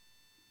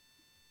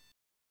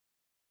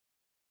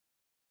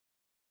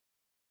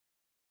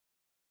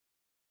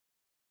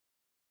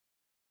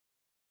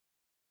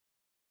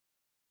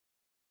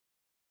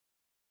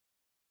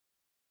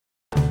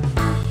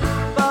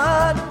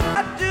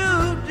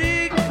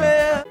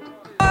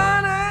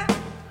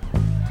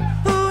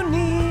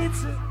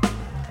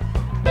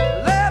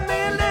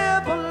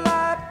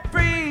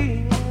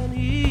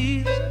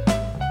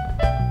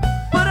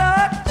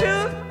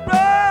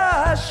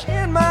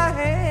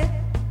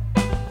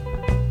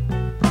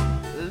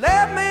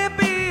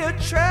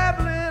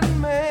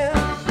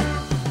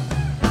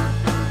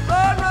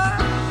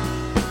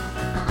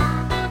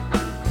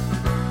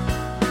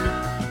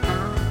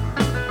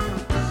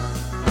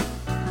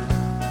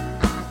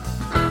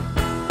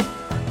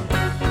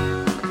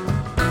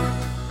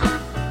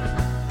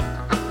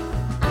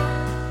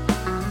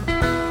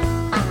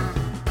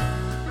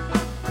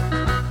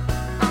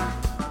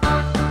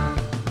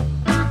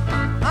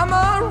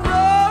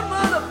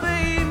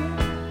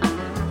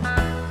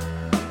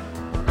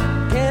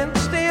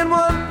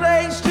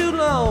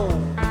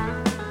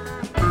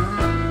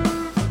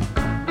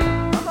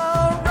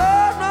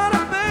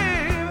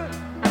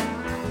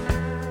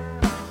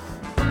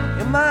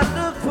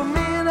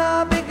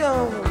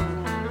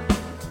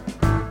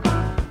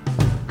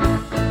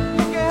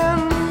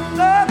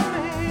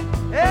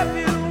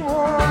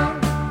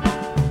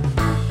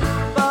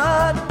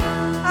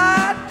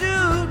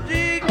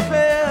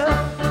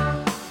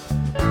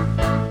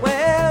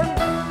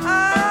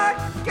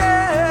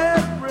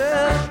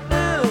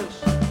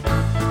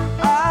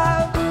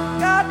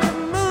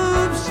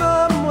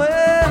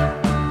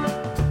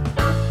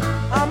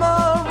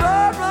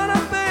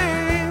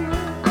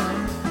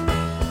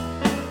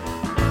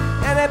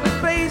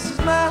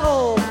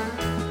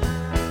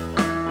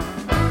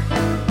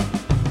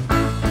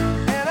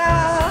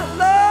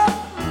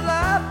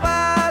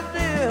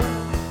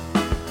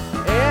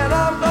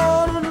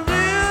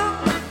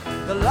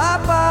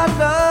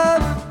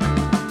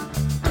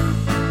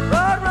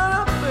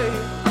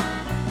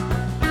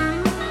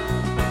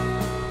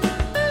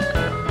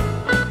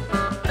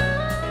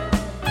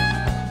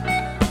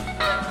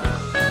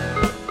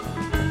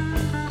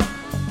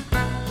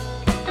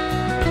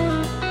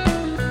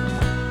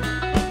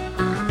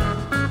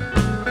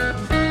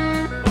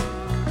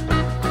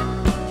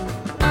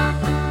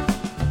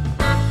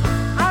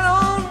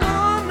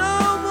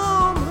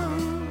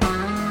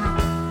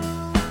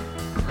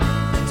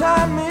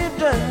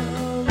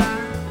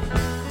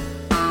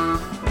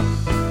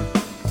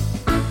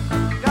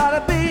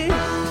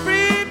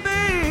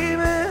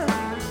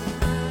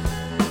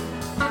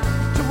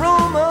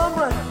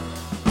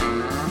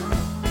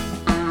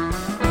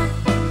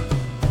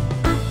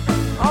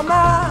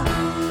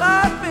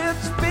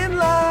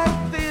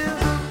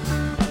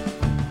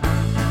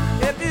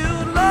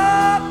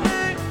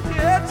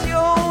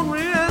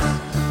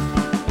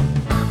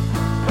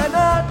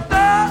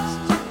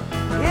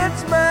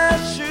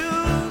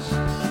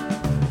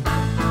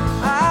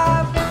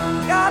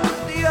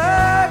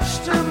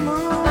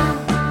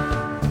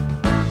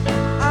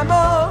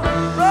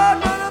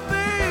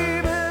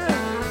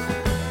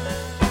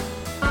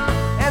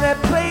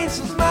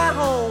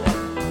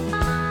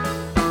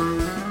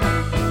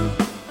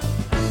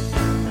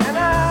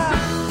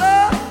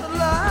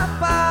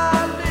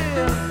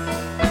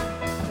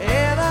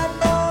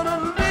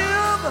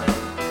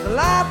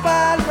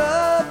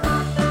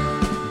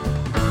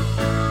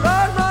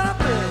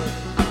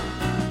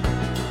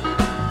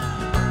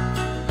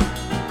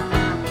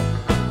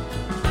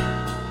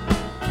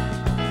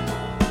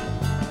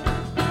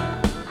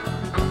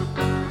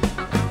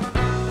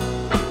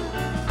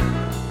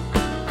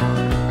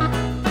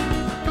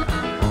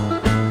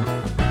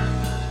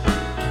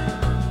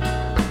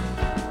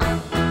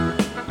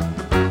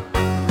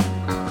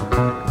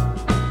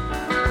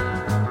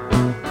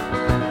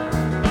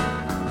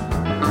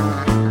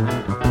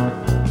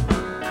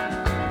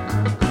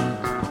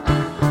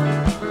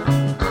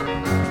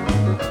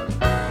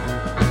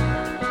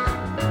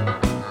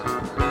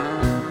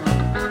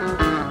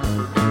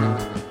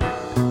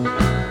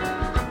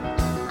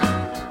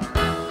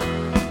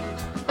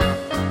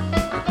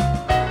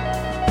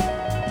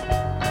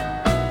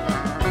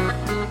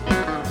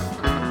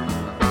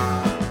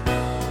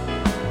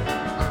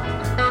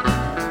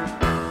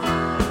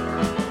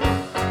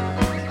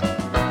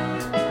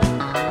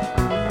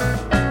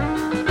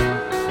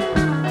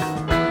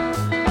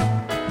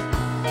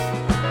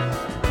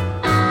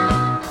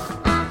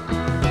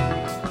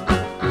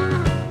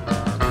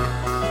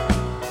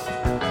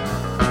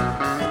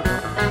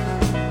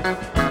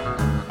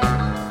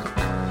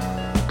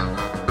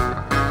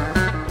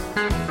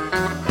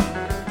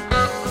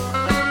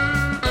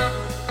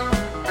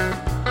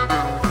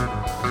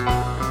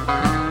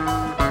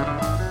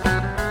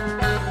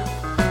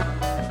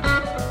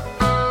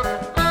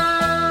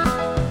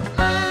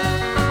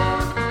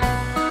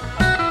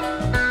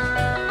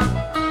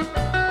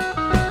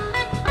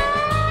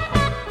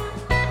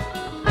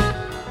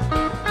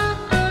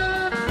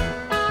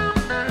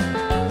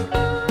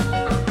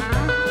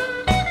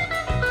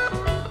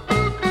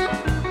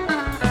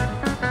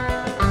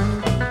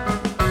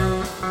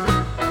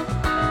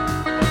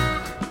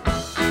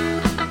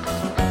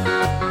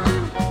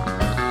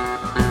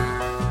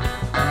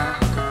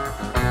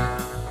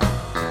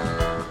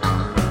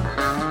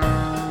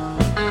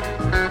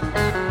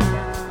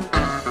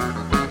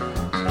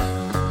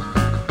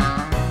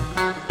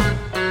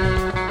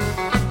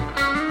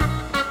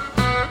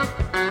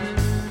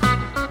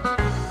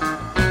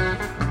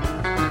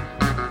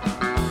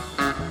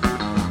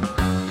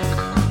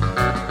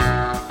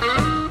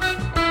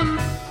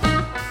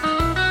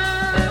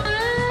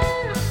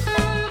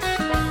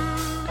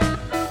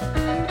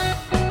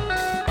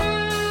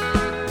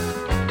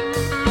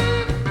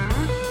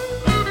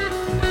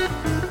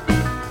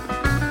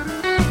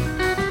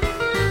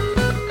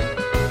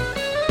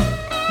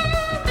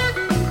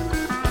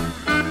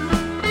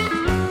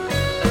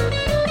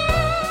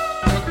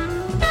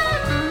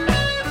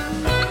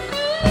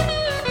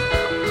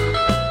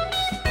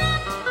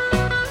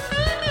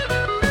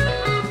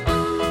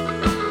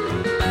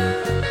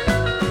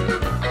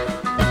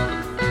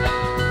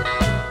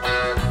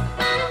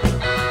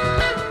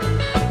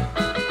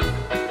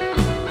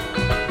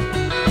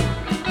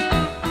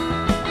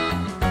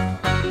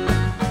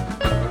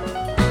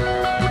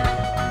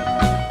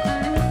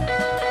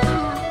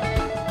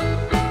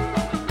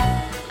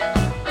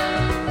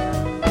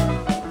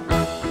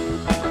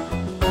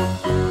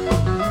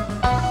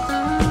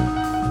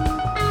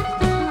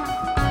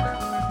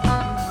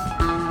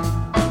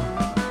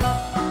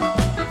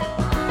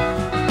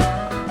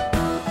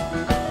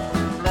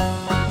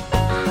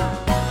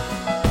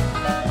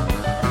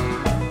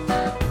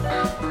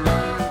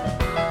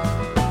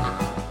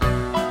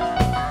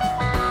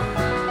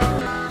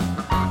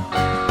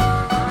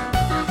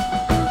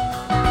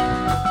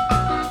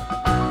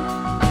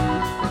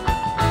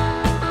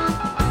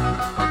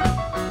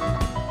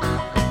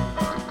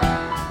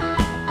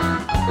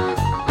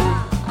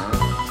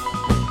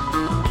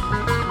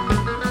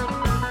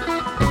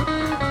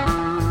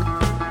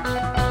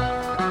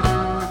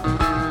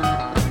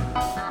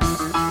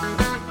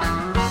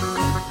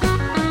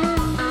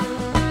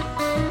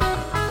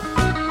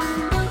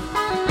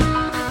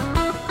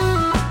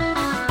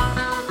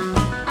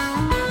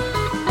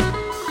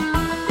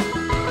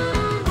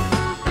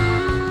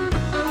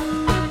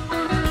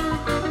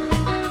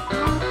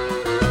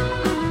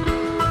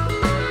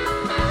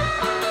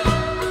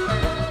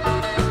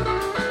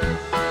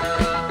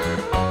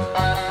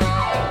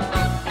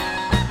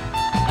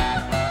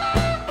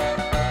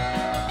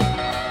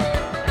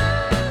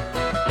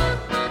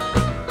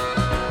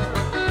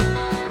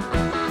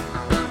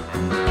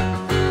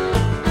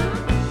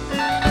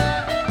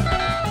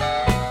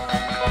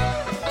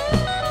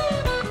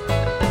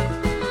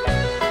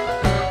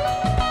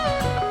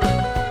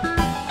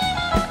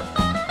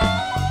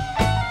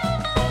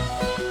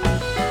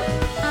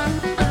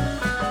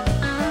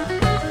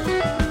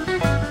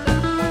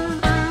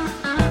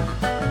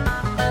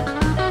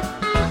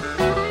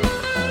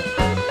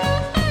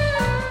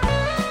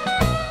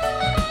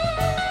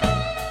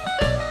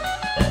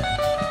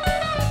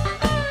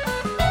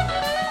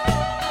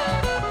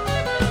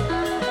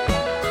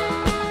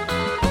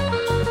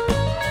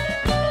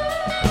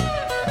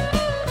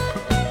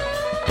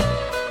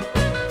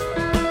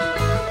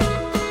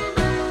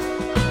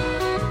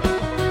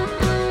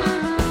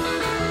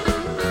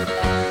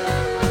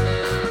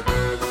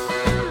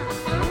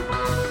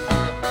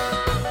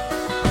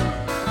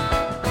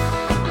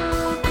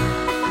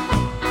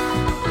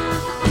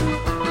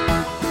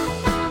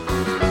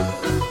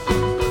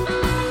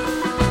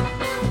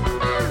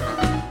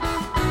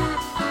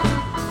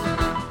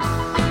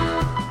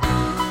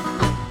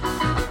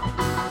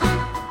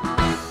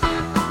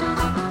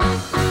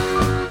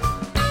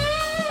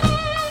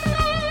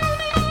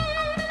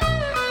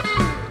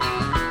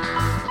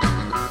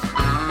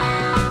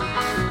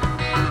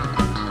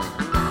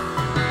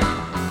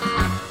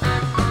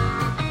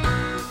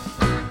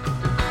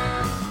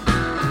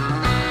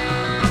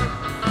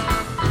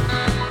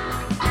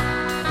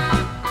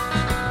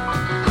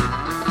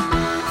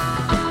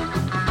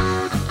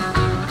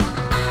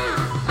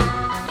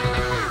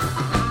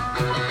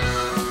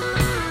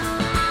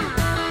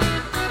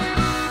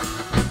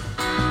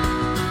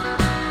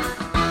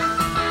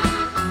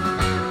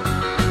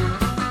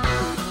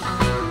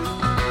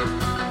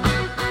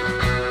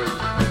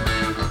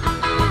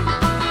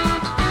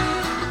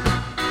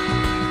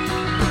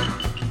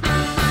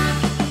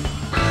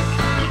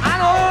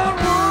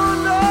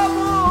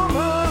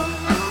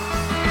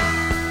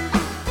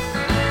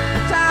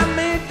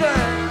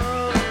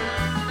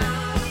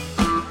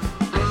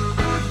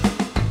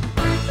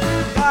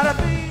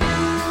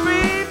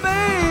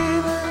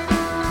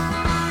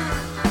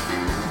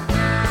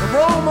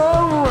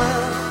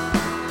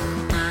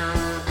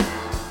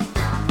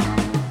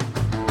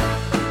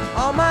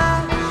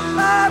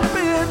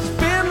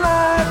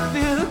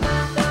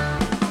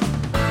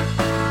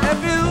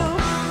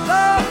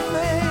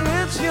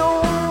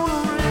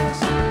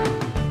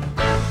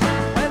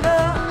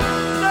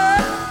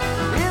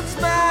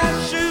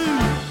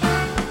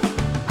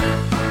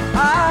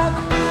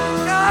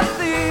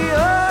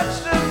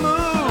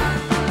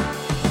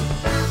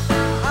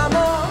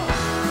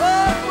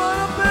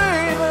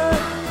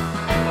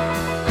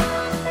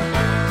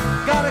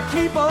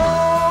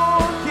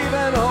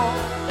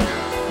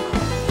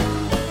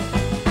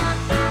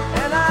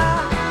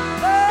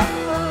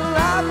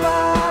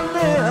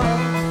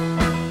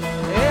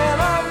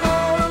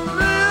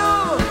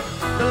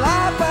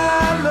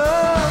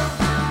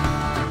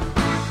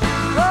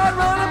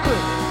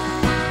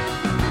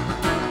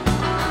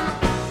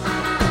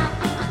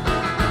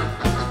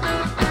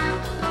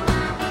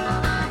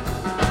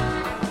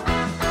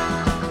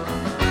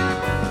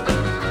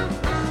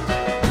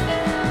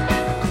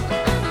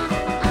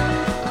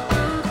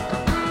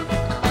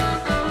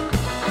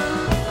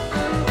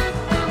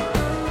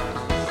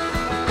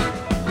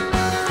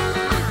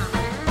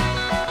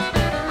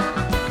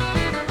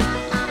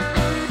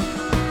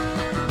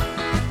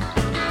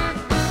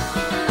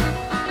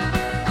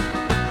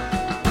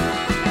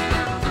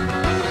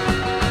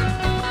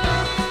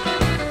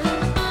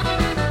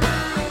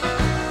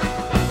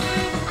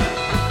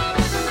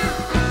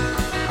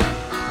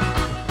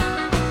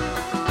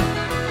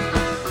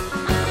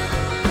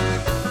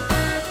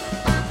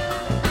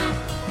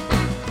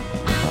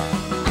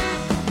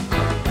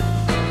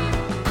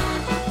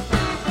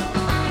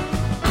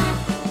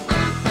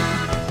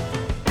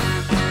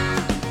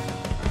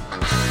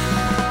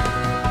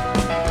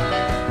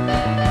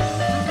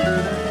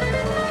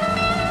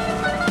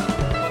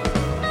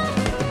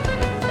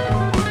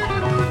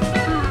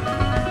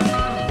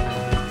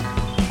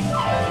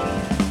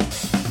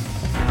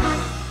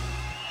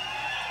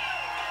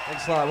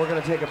 slot. We're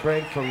going to take a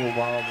break for a little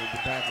while. We'll be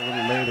back a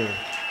little later.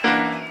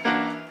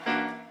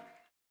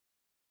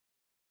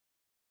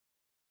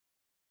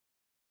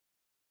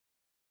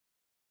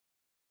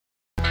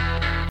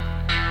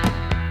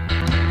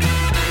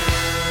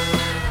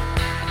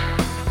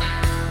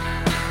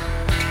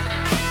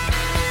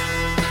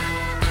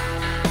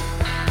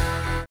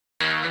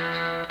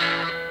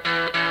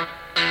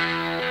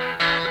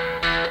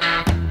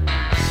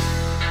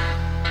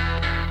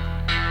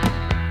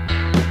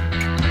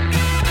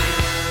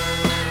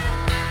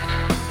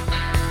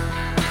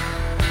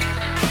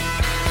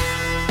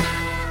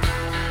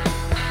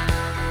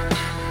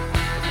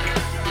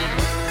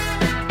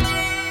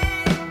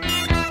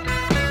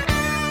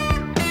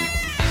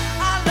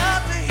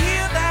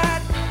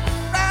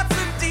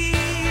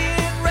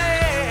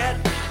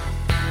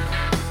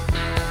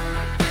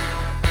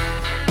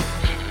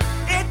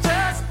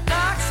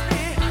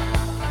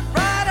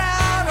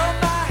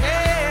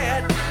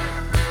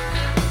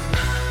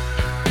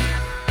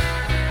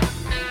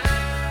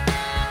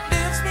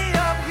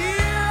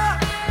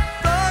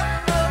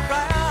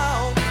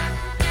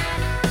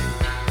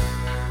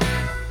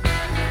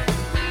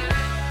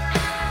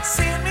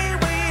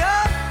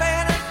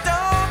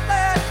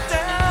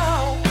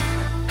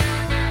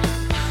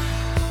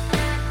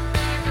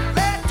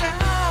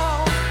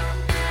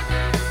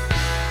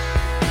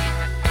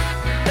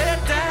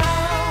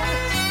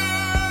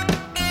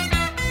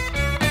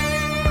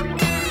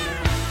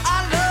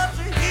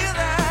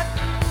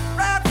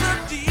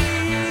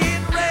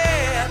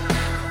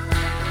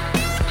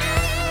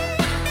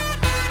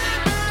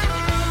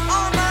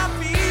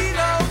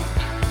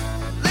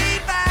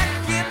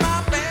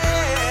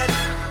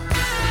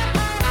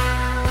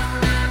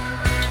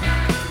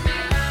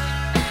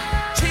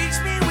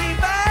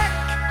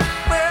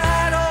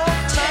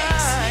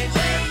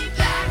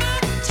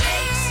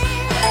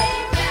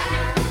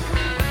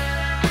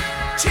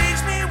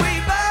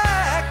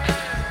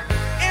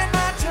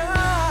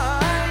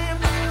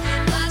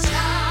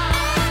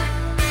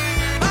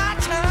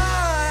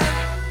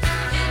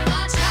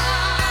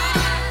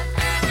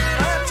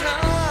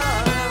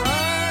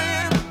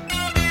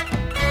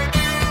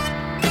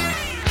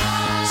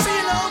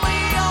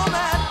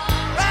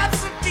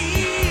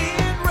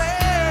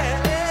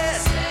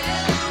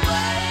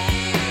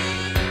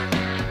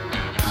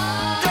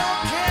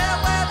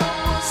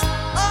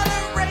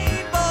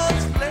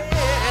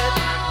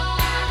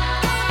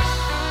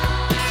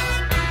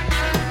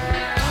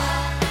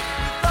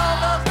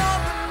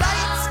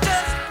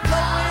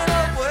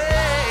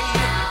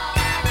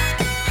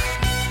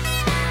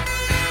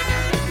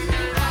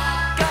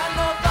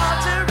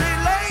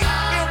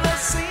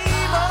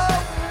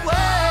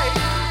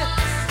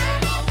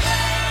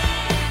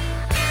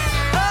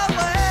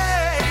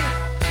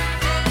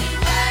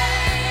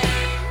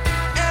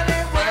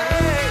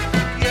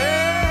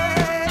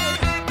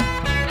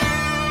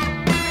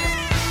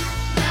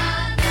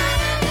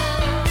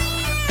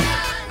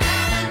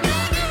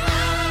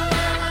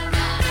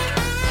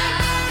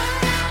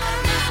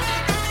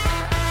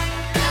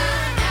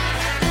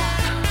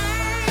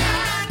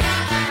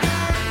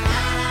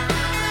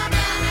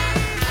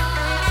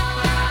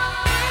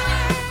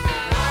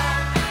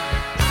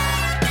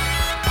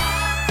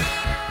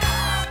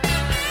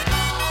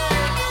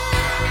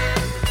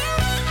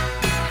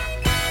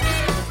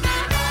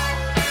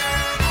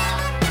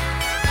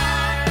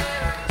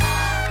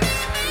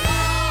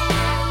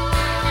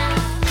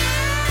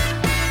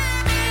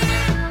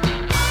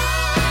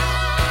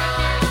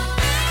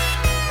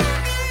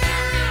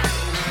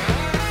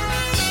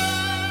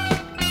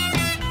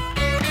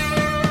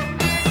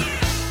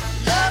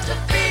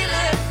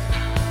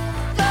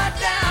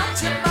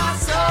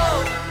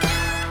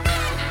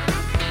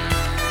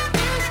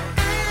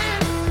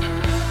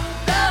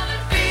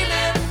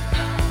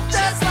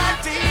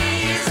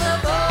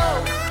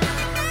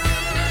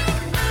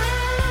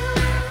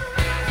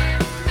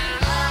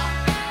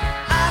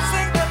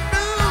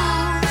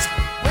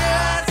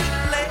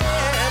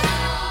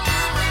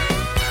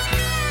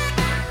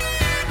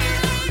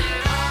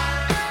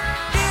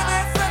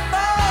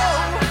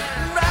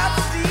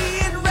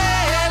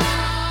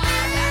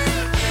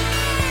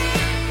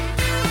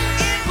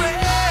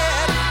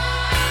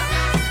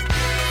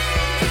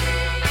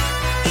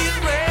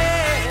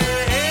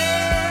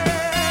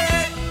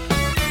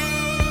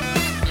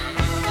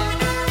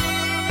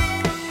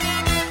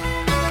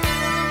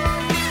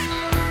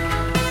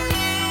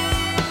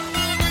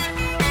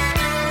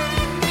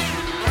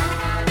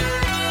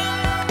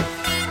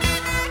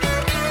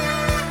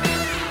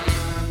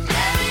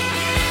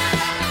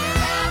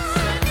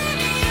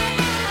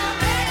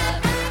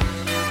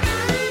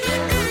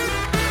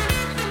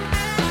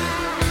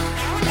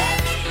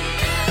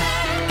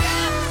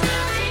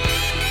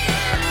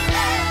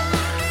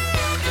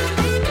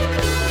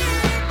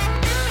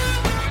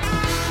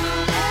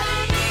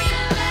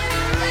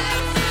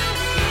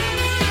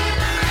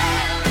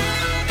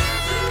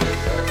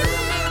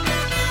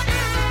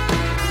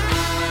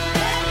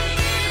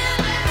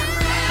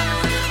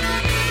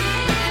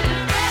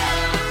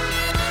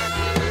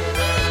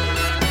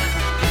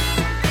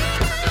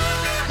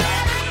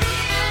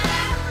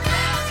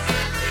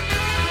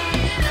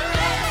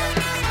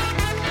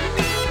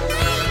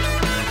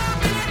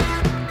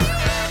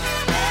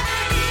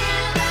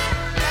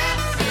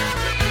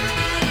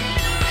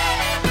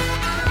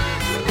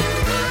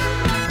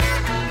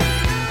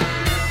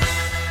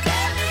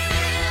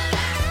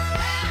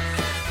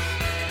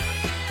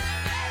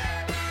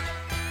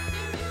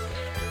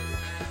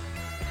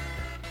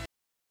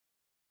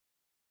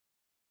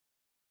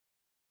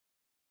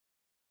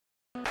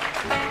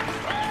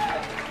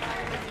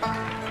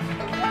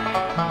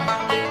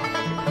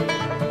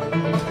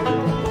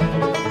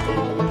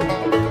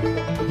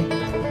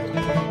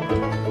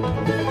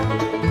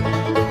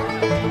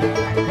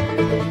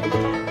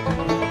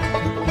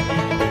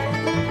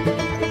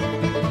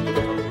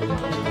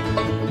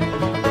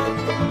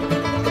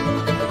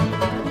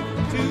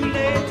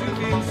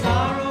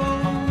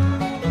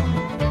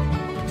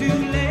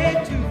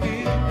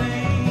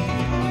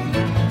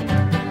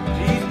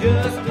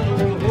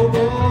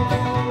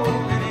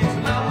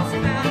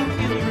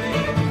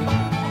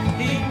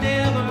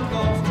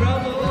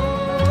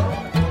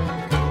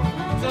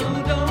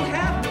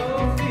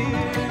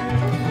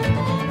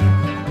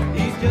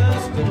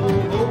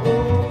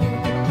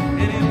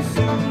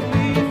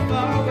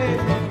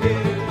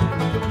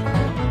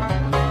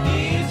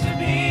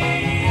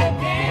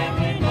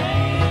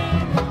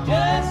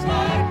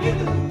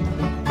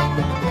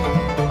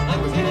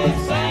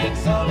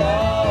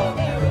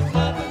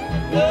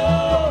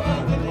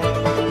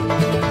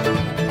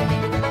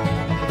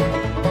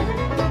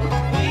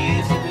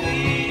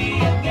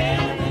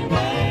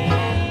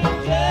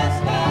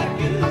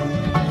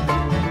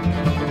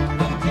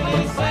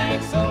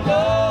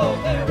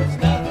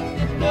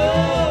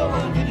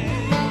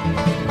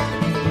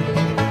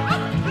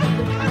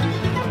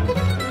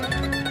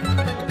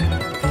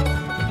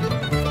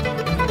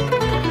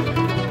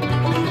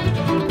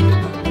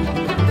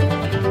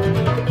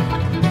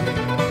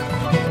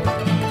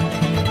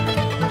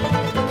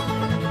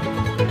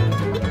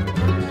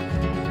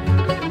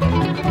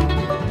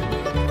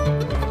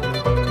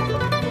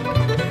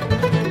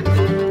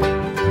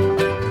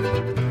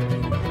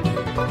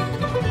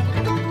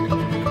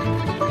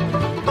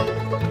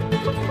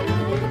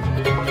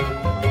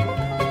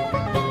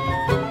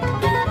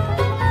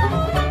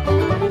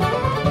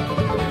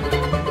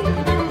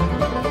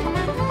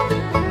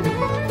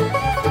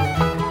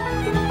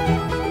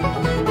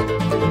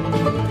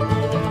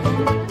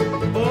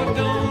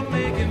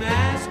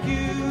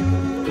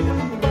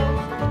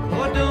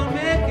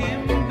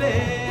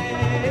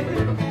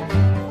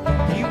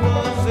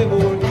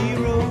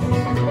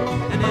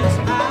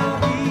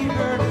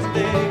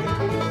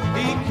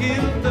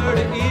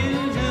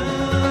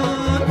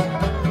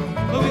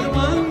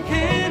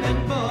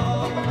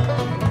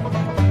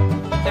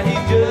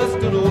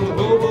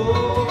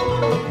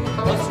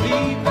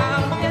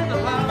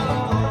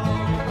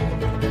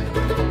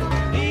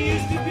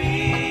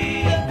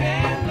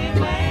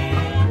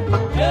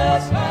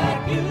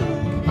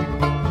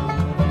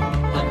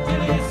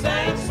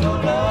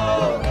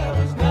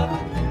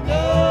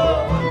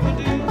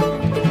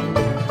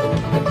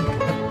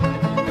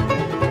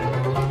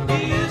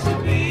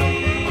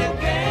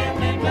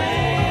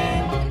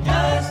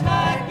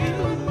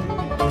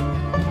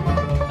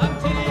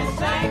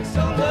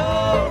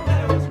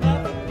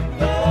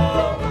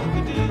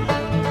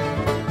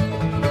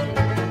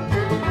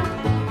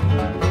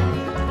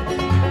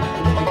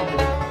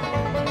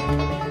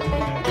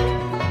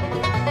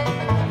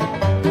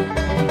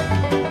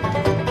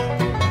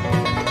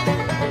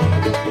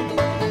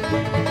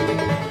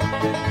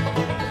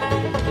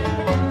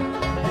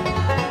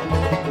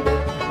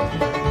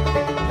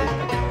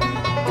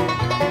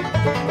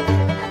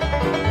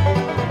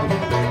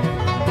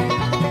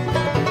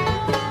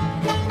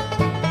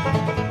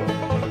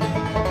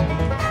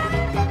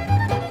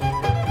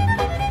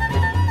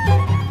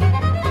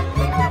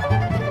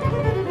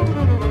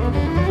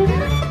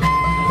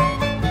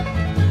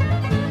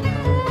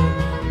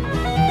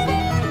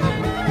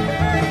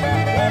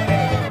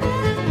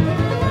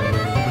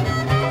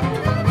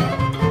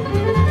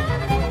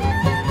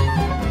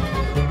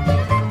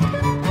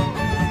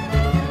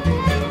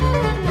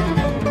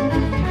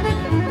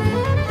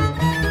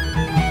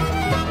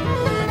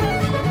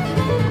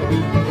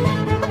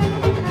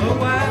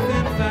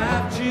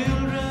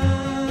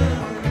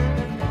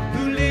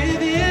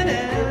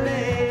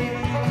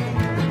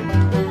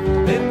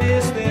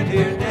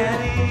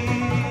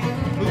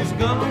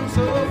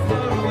 so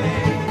far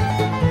away,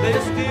 they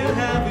still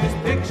have his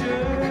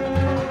picture.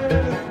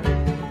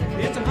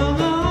 It's hung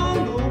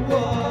on the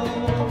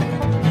wall,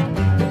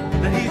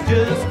 and he's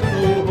just an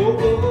old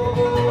hobo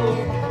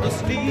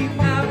asleep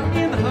out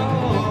in the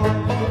hall.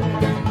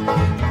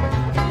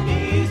 He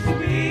used to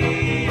be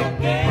a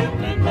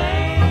gambling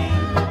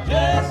man,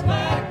 just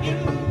like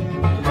you,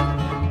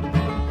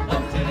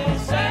 until he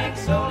sank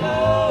so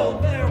low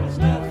there was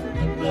nothing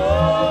that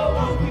no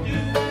one could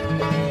do.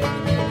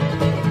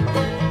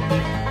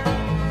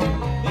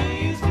 He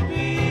used to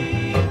be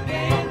a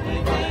gambling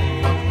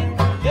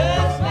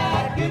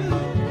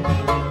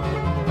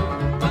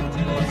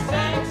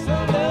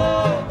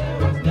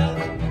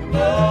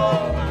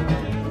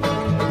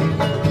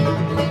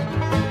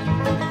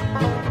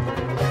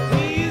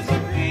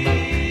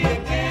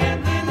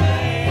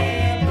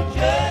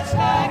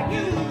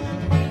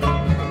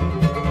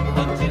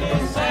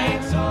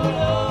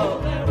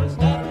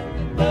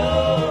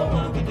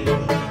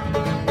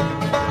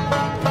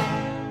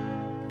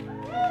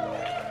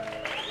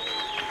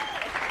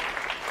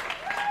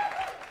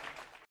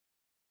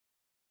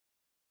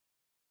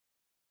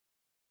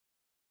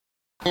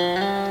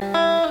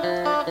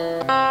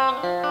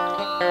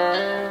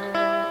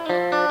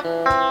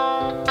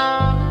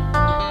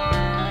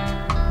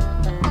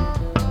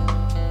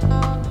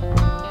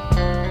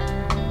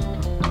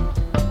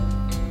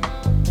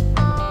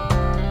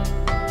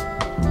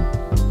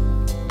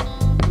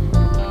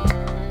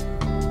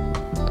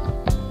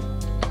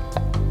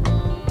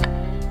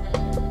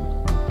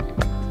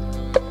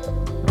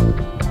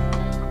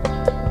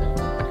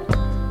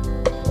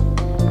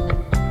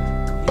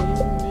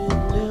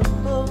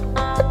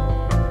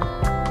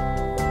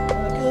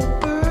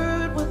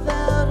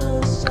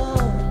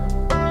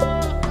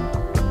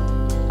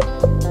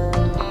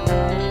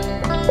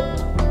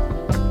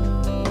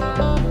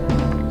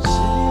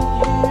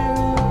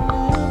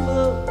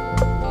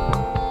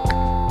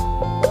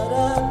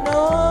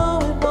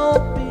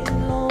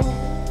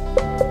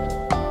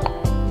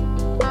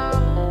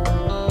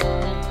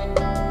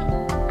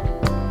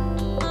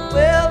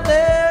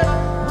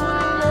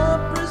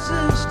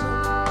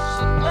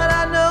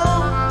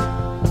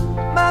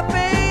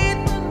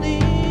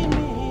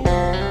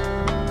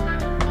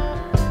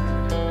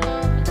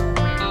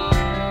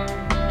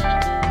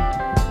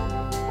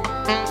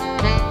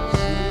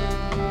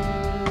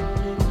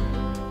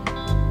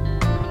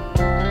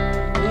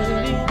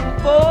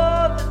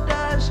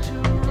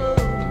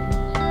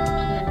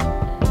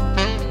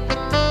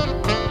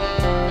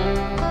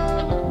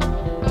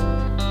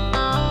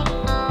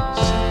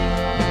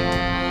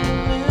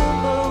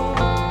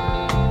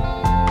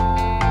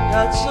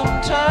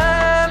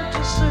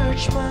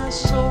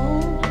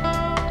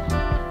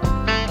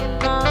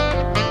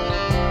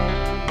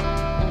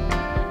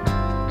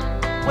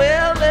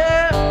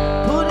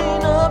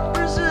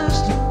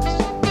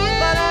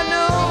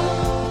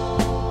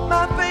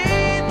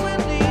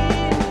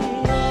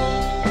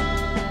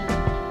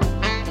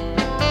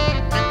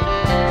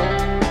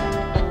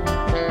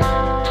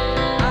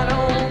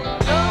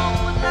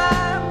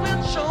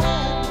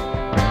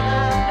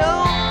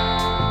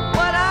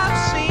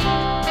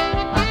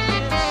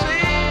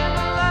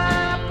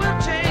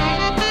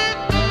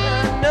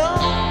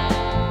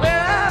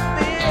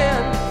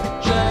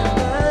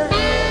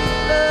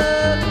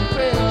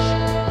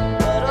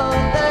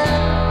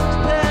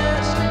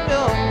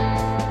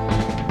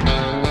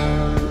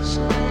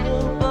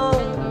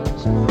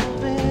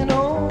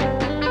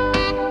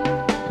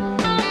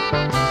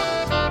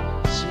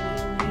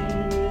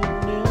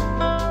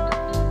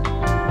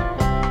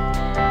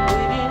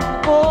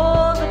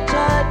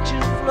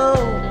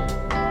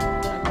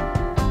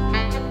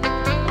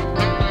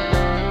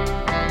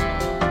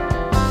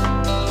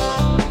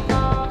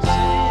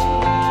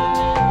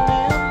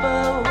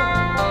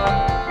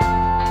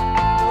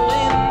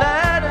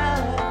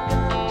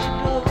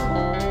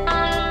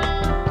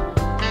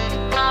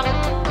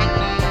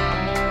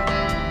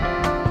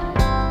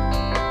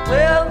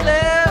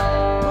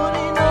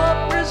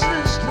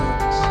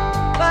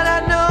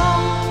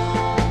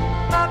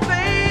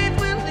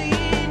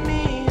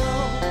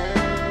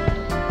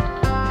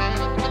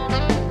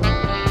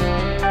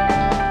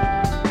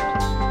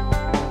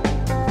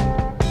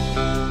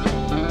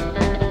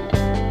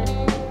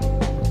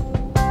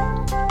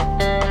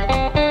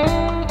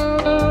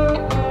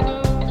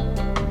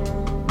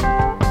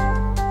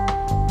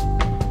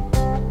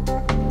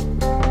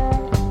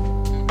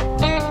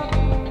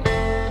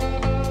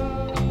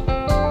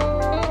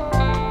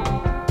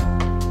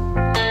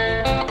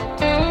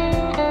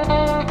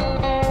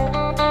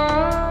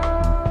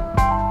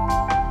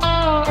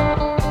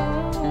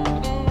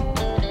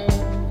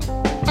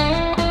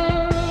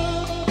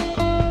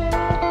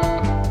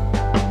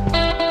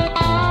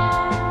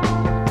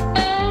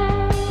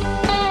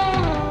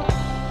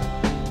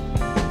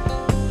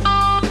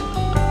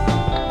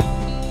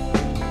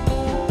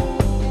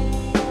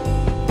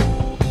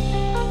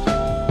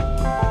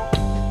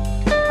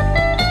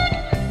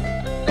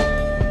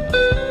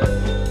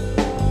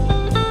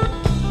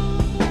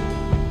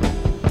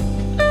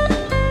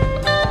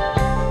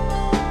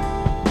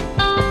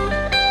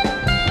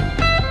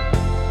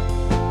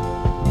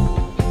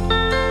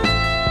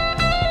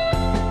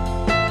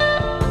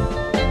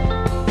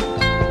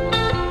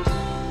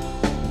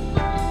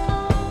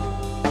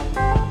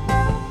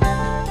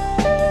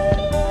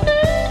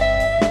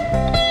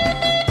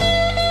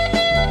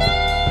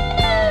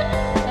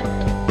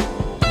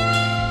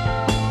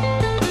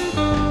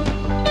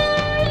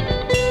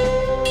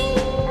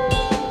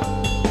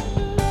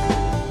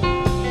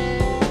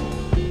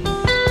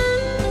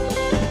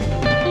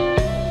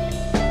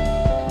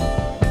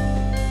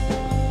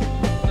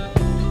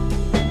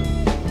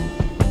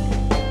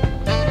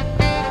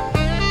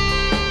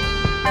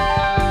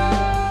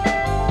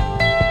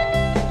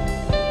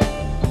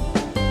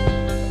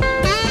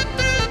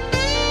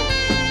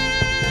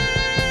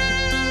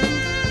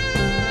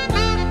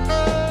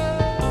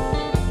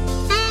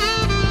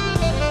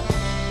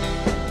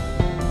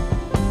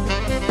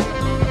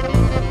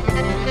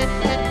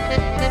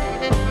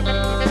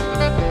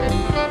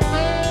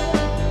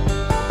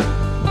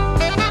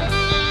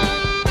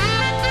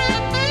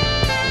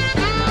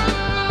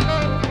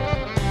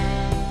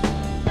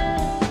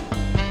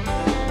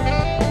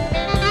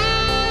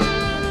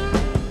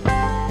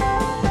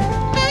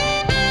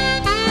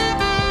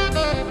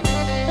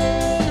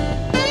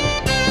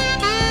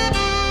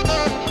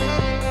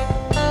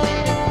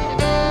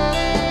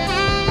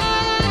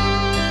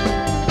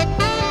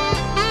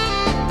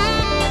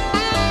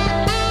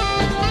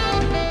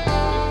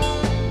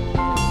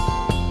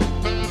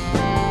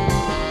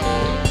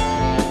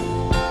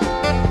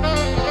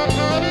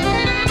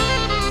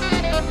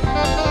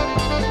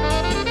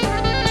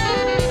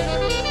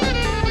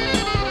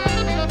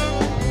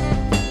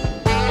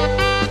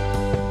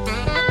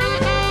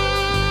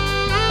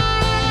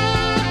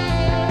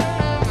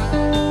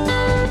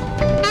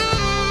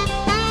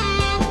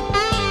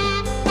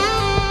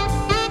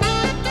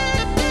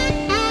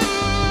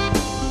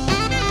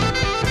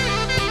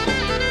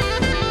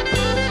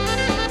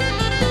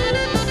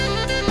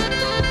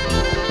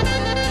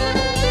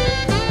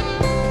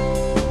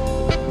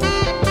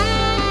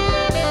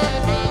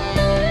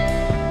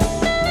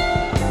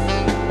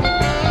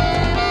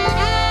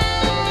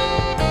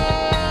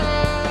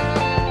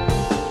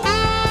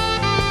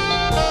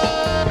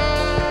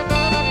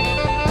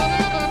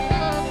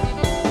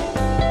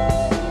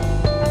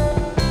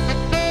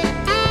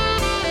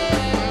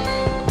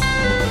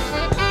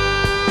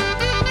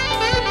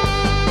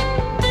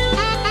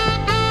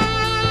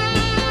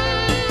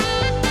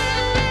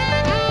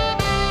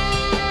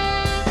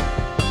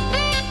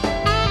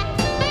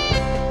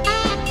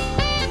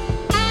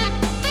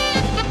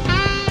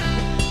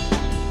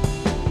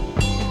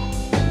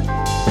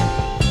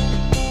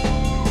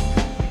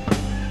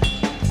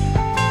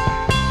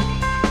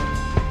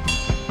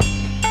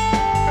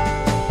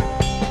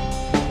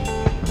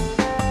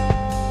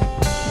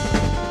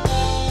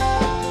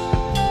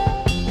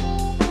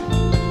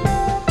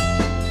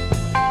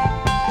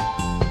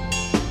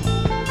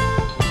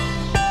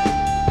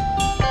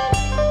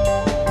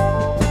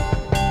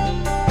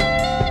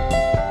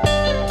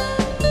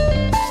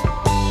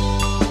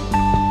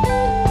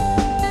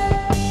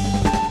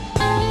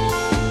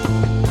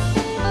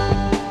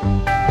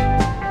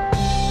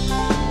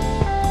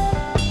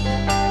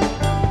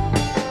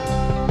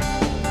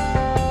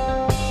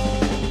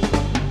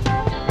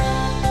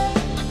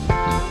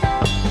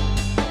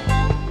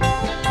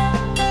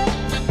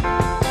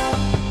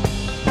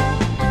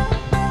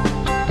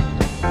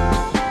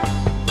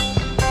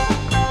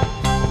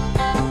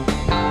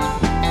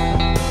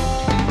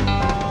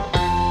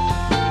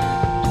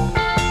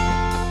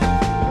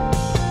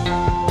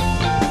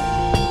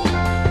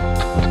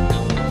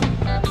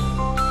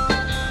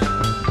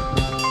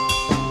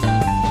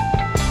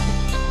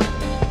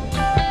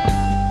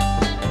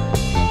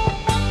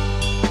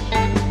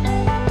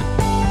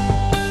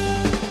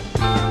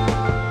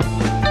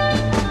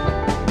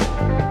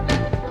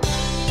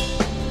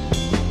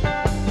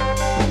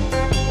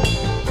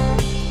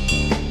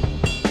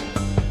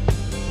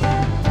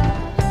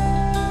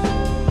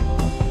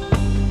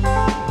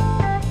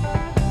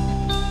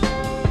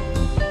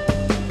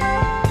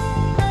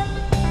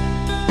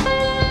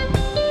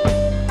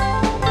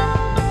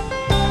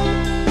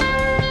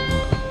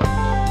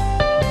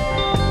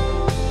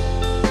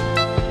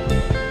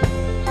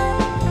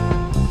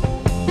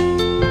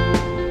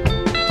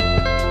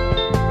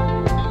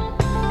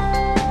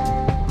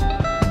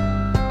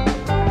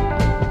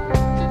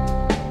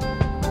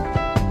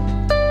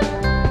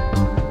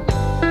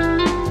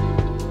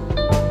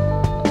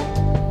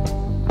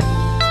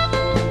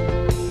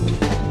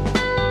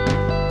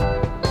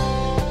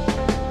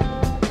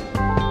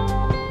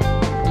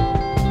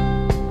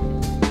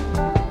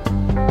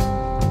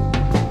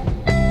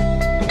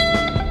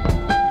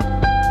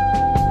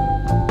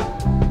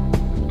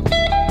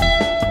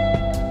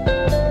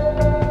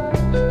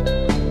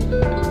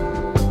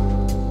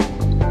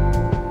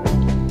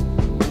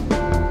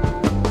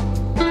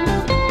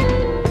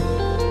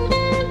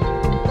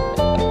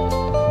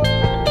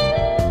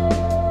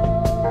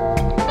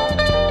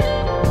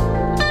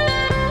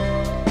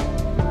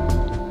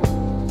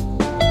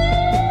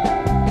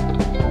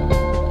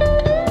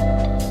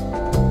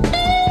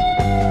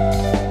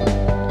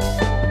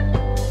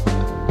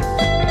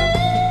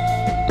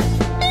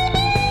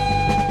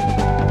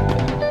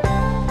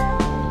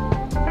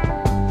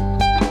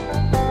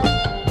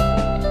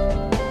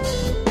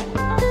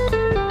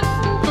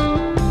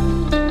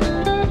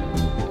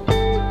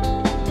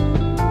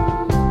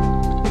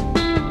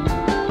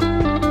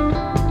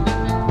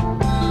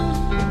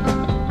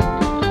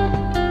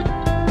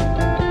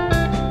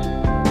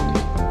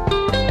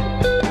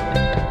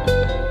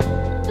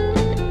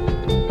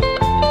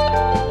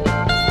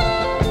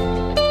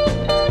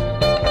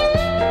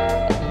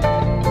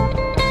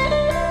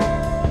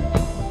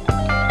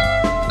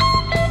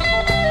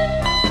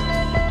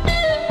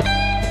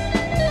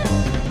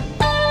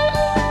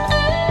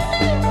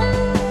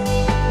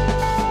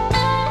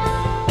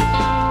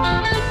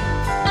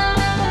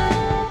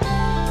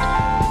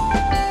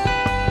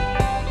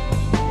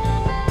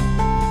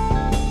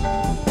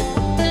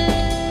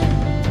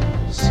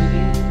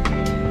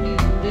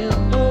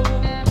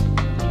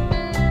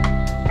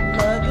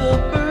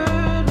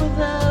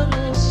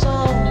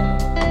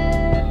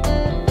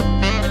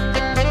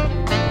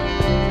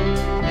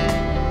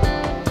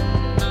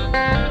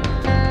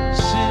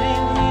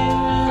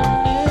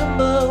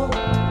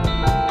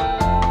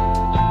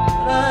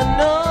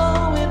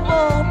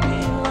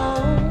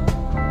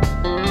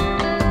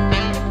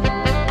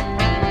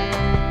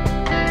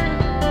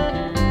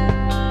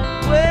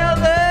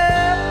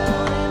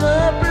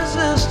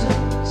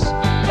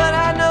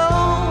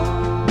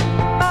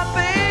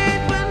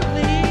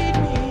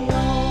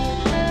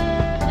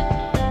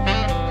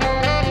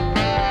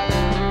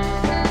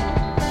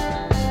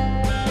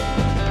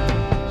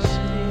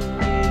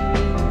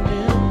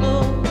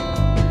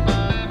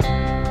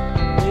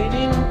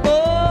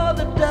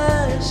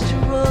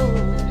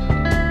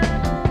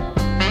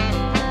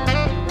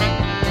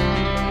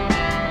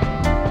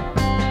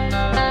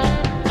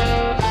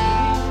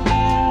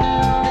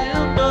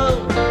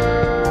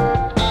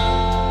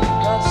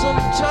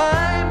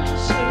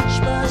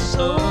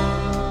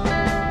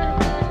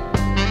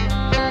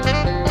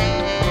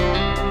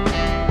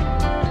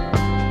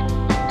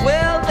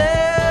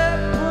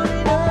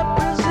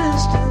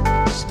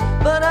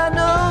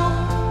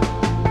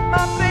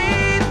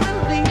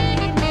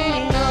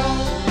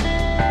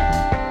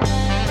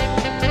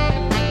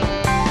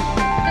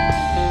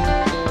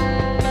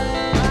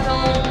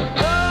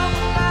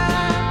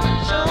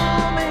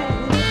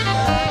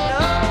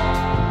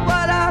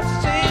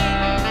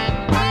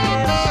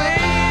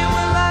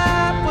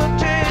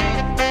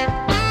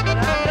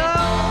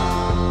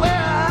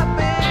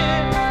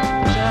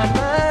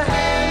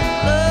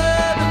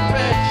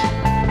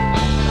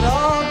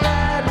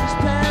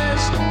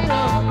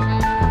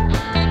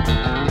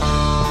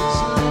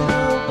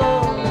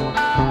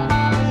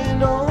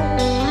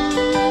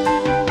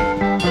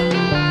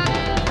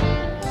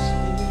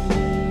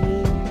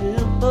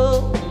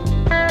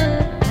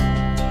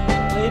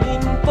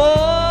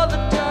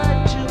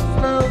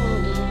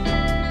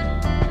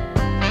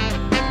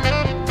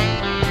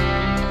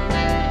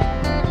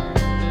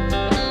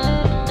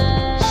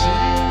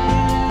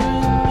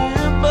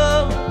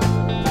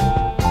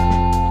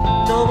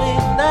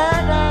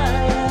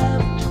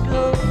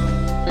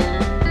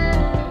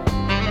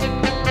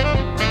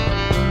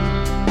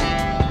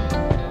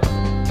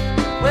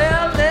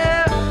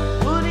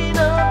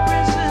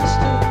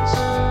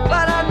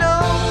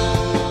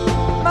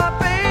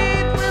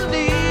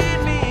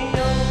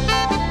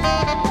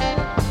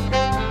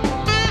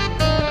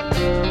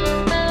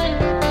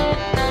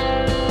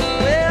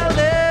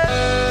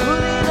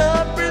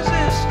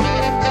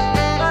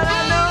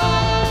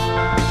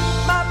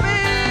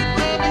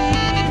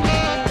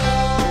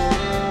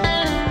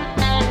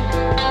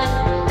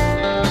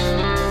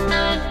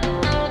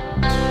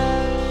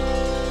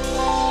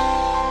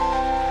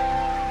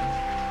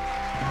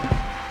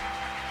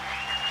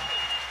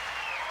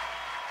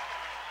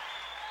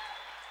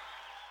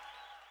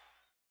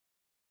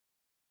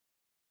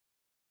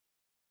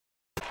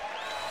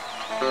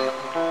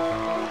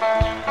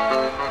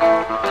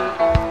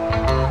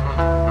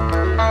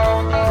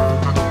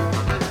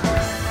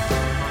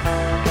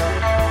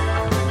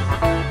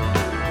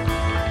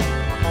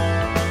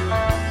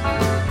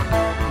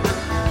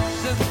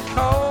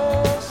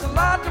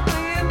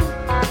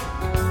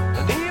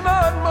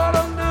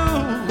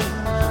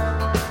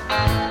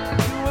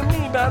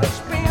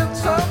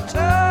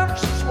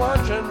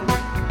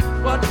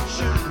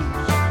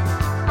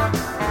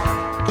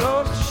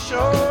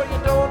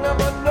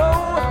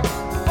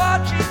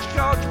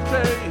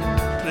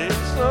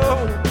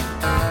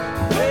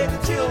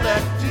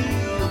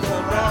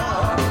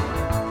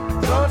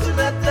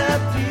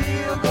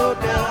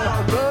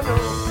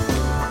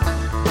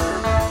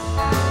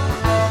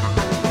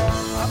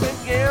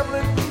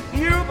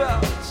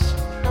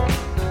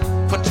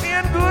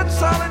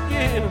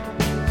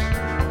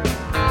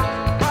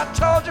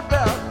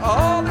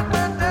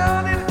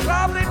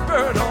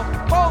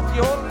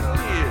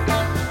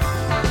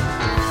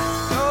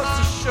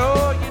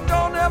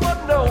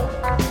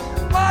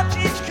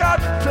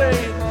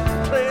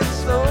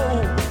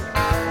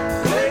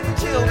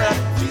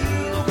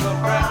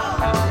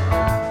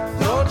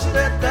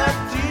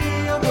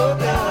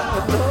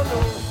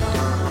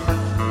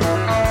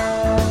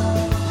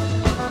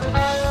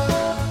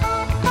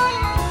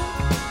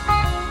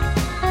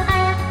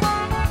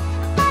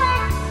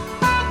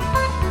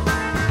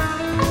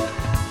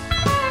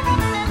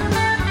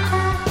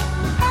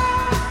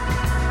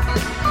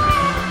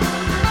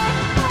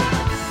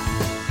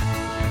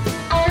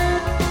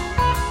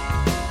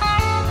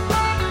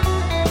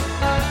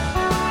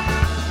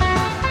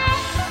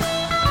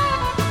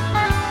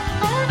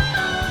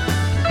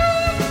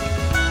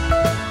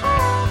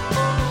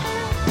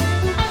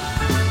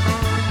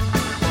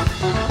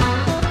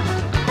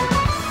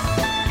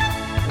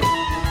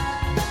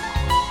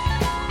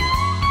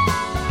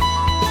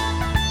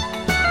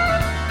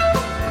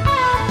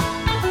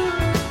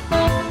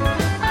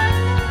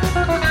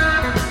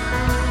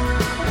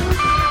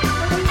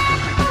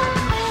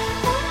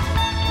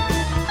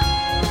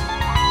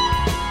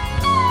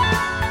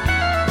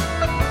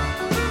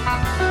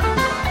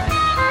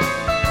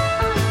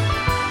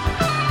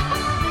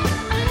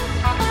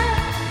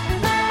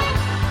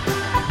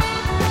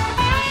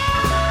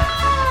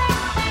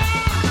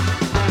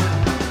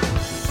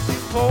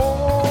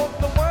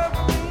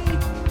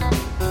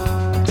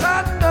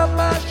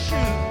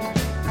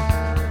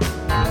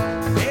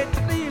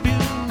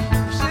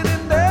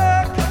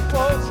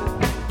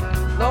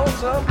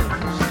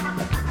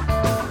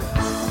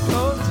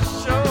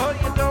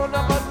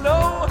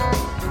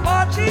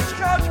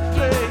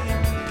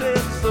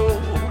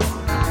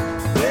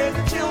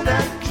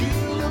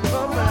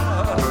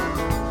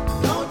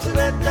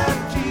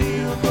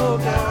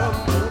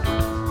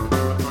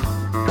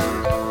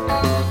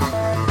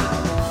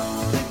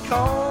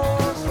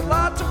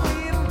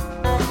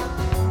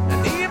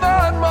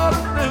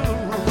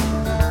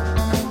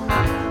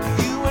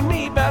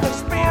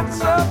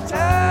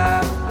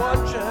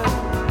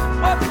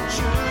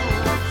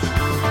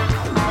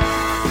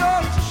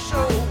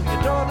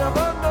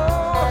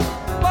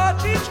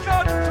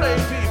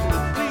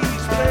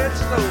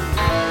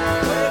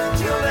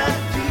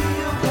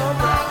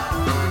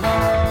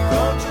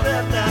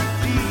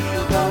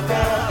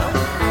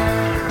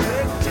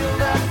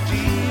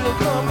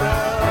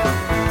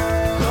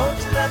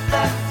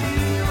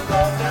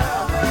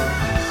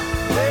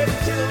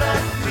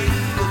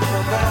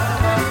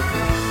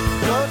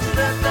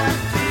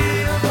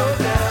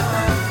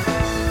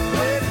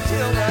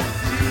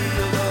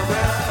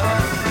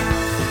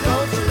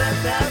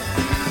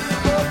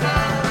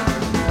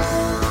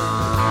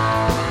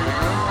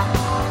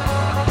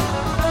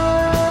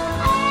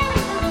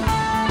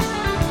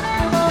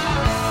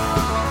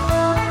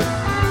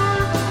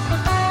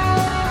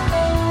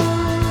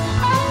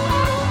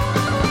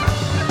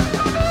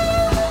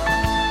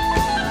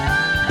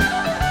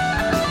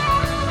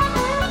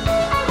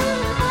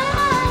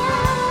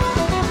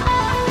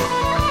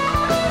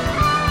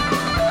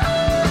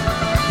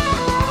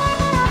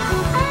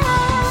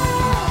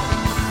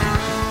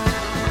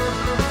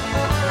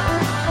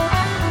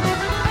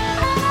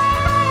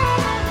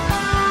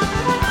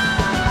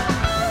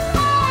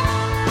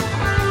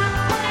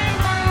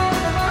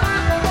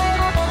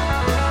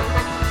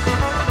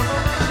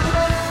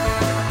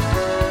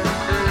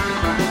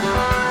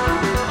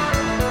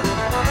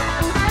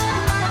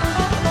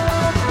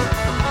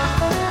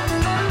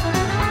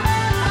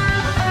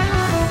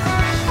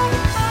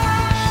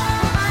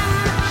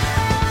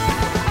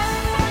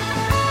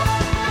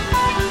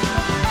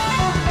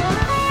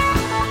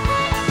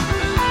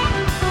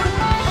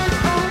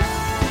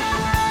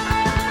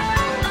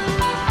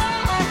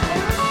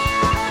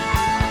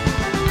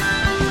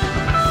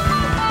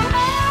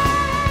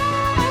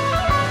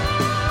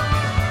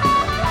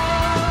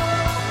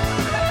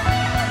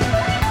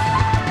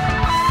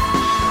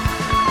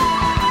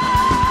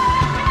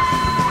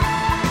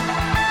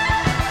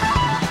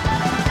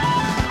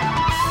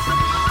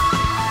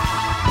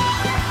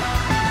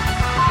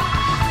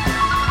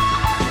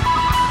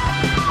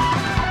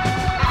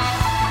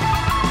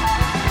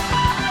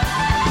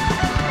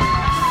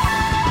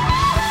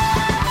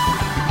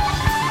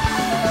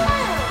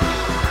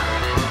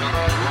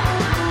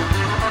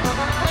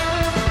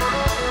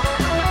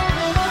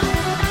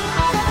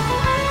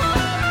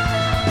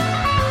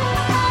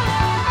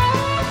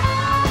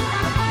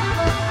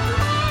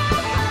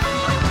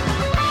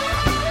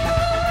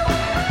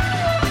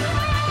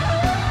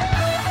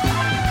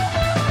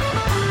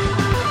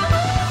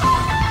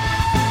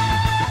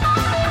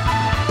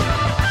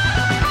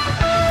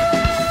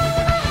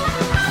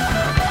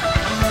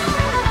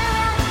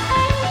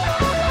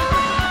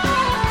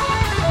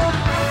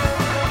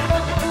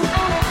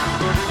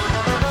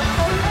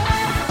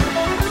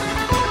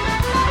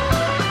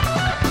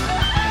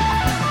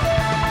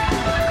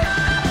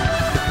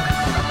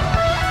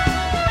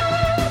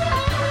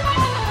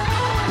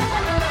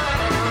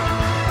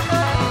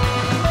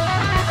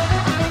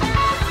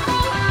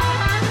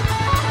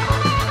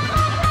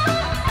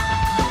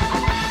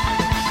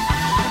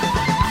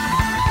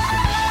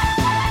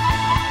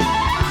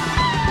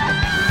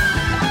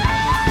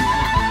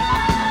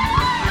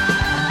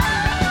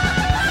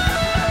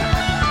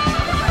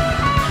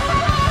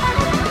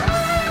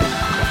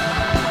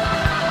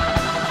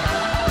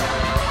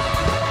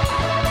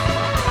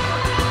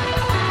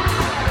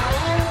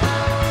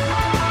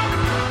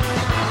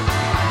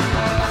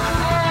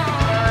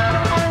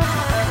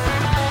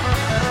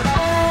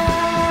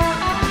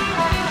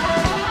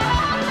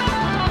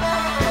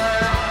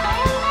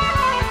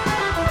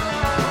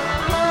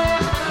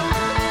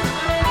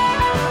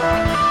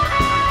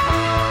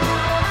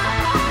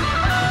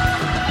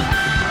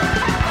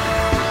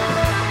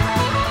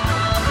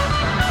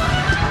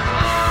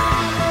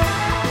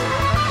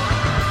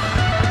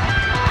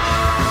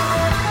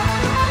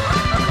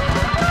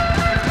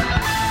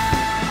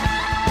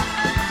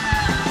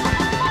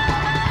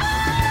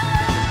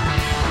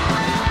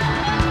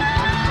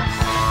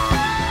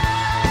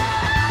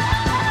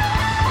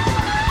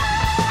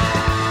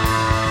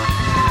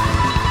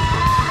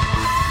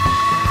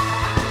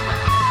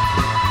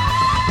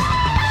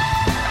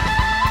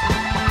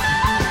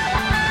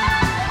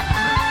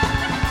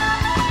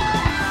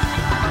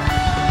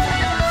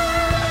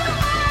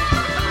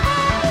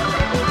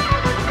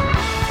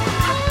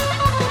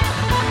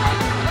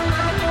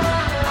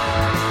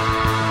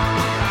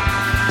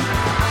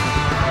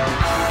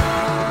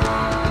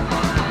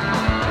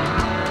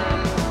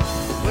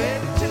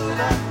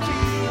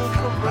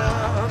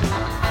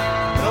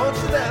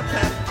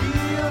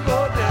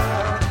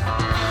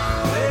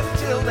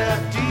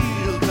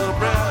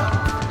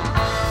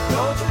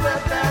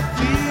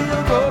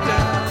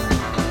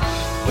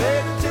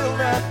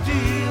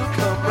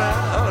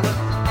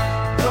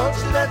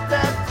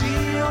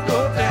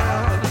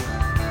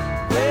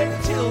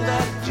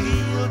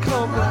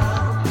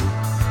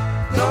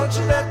Don't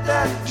you let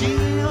that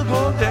deal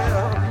go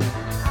down.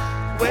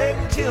 Wait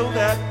until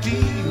that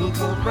deal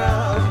comes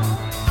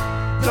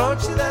round.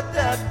 Don't you let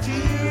that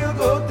deal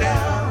go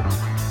down.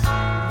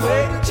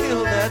 Wait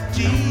until that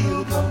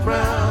deal comes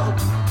round.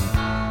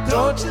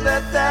 Don't you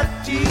let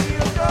that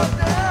deal go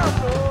down.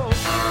 Oh.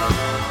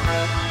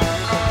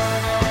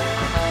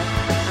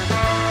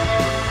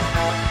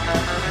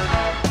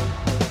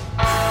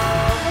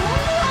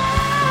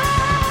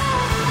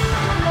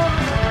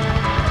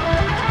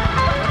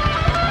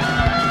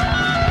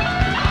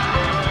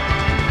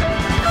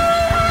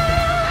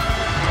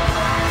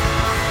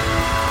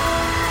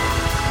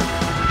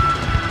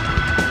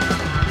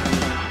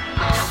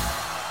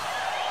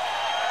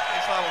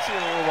 We'll see you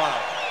in a little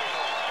while.